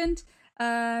couldn't.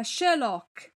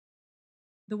 Sherlock,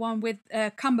 the one with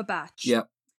Cumberbatch. Yep.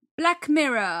 Black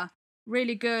Mirror,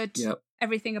 really good. Yep.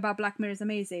 Everything about Black Mirror is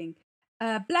amazing.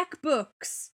 Black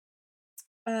Books.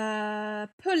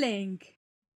 Pulling.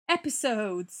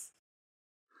 Episodes.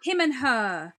 Him and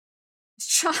Her.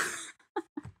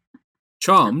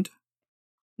 Charmed?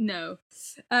 No.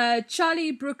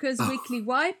 Charlie Brooker's Weekly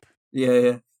Wipe.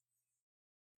 Yeah. Do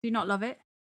you not love it?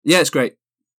 Yeah, it's great.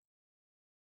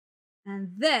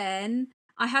 And then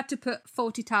I had to put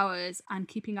 40 Towers and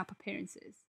Keeping Up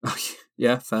Appearances.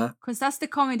 Yeah, fair. Because that's the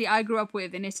comedy I grew up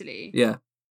with in Italy. Yeah.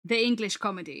 The English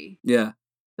comedy. Yeah.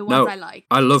 the ones No, I like.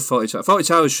 I love 40 Towers. 40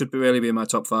 Towers should really be in my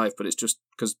top 5, but it's just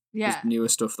because Yeah. there's newer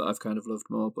stuff that I've kind of loved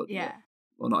more. But Yeah.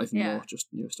 Well, not even Yeah. more, just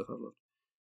newer stuff I've loved.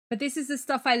 But this is the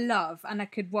stuff I love, and I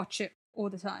could watch it all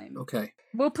the time. Okay.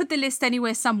 We'll put the list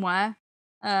anywhere somewhere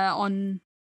on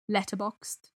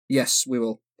Letterboxd. Yes, we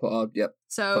will put our put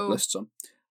So lists on.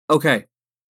 Okay.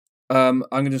 I'm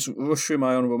going to just rush through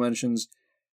my honourable mentions.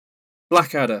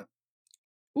 Blackadder,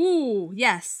 ooh,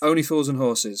 yes. Only Fools and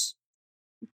Horses,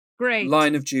 Great.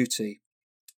 Line of Duty,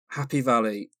 Happy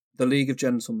Valley, The League of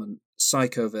Gentlemen,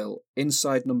 Psychoville,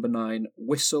 Inside Number 9,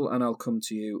 Whistle and I'll Come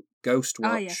to You, Ghost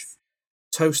Watch, yes.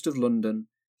 Toast of London,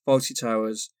 40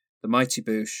 Towers, The Mighty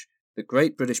Boosh, The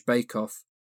Great British Bake Off,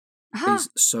 is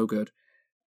so good,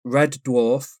 Red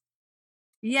Dwarf,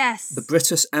 Yes. The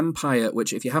British Empire,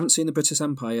 which if you haven't seen The British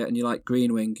Empire and you like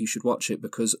Green Wing, you should watch it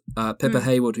because Pippa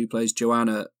Haywood, who plays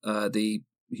Joanna, the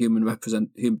human resources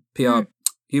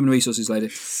lady,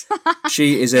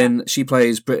 she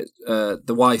plays the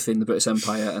wife in The British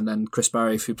Empire, and then Chris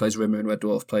Barry, who plays Rimmer in Red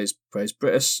Dwarf, plays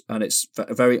British, and it's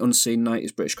a very unseen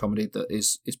 90s British comedy that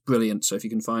is brilliant. So if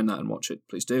you can find that and watch it,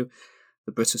 please do.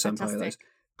 The British Empire. That is.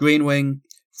 Green Wing,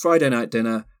 Friday Night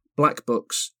Dinner, Black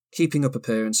Books, Keeping Up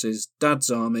Appearances,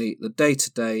 Dad's Army, The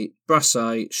Day-to-Day, Brass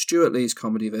Eye, Stuart Lee's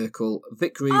Comedy Vehicle,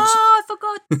 Vic Reeves. Oh, I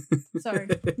forgot. Sorry.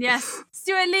 Yes.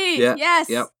 Stuart Lee. Yeah, yes.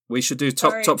 Yeah. We should do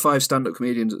top 5 stand-up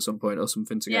comedians at some point or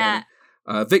something together.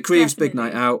 Yeah. Vic Reeves' Definitely. Big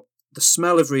Night Out, The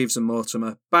Smell of Reeves and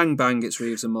Mortimer, Bang Bang It's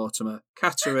Reeves and Mortimer,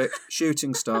 Catterick,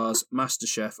 Shooting Stars,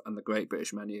 MasterChef, and The Great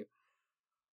British Menu.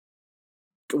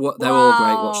 They're all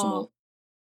great. Watch them all.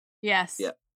 Yes.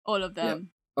 Yeah. All of them.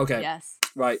 Okay. Yes.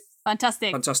 Right.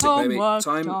 Fantastic. Fantastic, baby. Homework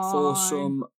Time for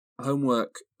some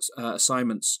homework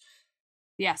assignments.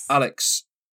 Yes. Alex,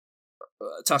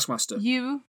 Taskmaster.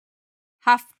 You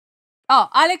have. Oh,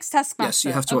 Alex Taskmaster. Yes,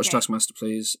 you have to watch Okay. Taskmaster,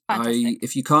 please. Fantastic.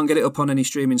 If you can't get it up on any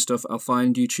streaming stuff, I'll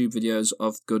find YouTube videos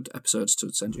of good episodes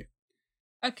to send you.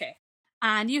 Okay.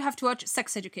 And you have to watch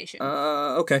Sex Education.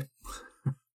 Okay.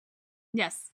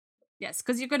 Yes. Yes,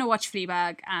 because you're going to watch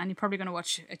Fleabag and you're probably going to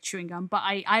watch Chewing Gum. But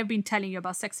I've been telling you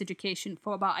about Sex Education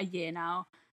for about a year now.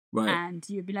 Right. And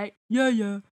you'd be like,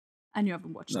 yeah. And you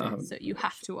haven't watched No, I it. haven't So you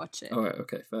have to watch it. All right,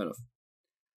 okay, fair enough.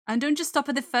 And don't just stop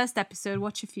at the first episode.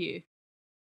 Watch a few.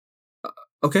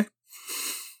 Okay.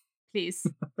 Please.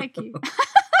 Thank you.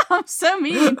 I'm so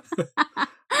mean.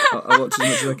 I'll watch as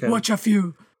much as I can. Watch a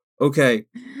few. Okay.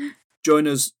 Join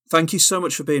us. Thank you so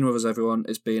much for being with us, everyone.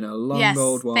 It's been a long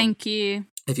old one. Thank you.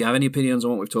 If you have any opinions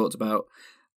on what we've talked about,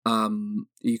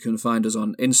 you can find us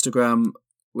on Instagram,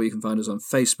 or you can find us on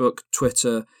Facebook,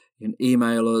 Twitter. You can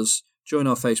email us, join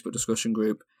our Facebook discussion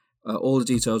group. All the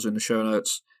details are in the show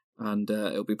notes, and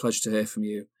it'll be a pleasure to hear from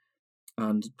you.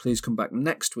 And please come back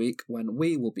next week when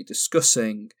we will be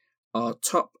discussing our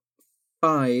top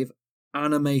 5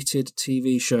 animated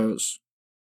TV shows.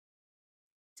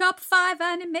 Top 5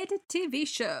 animated TV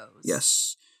shows.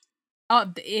 Yes.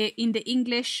 In the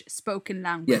English spoken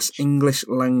language. Yes, English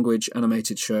language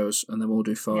animated shows, and then we'll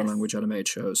do foreign Yes. language animated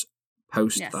shows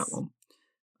post Yes. that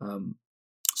one.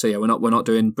 So yeah, we're not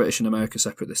doing British and America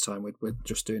separate this time. We're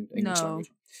just doing English No.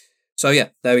 language. So yeah,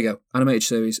 there we go. Animated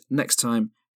series next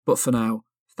time. But for now,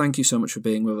 thank you so much for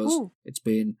being with us. Ooh. It's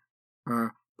been a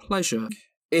pleasure.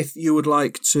 If you would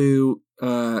like to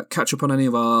catch up on any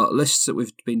of our lists that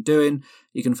we've been doing,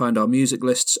 you can find our music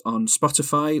lists on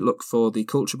Spotify. Look for the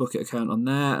Culture Bucket account on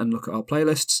there and look at our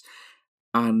playlists.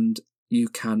 And you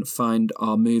can find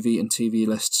our movie and TV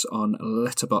lists on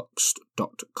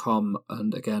letterboxd.com.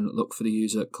 And again, look for the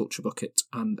user Culture Bucket,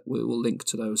 and we will link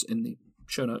to those in the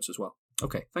show notes as well.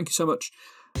 Okay, thank you so much.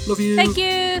 Love you. Thank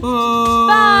you. Bye.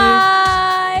 Bye.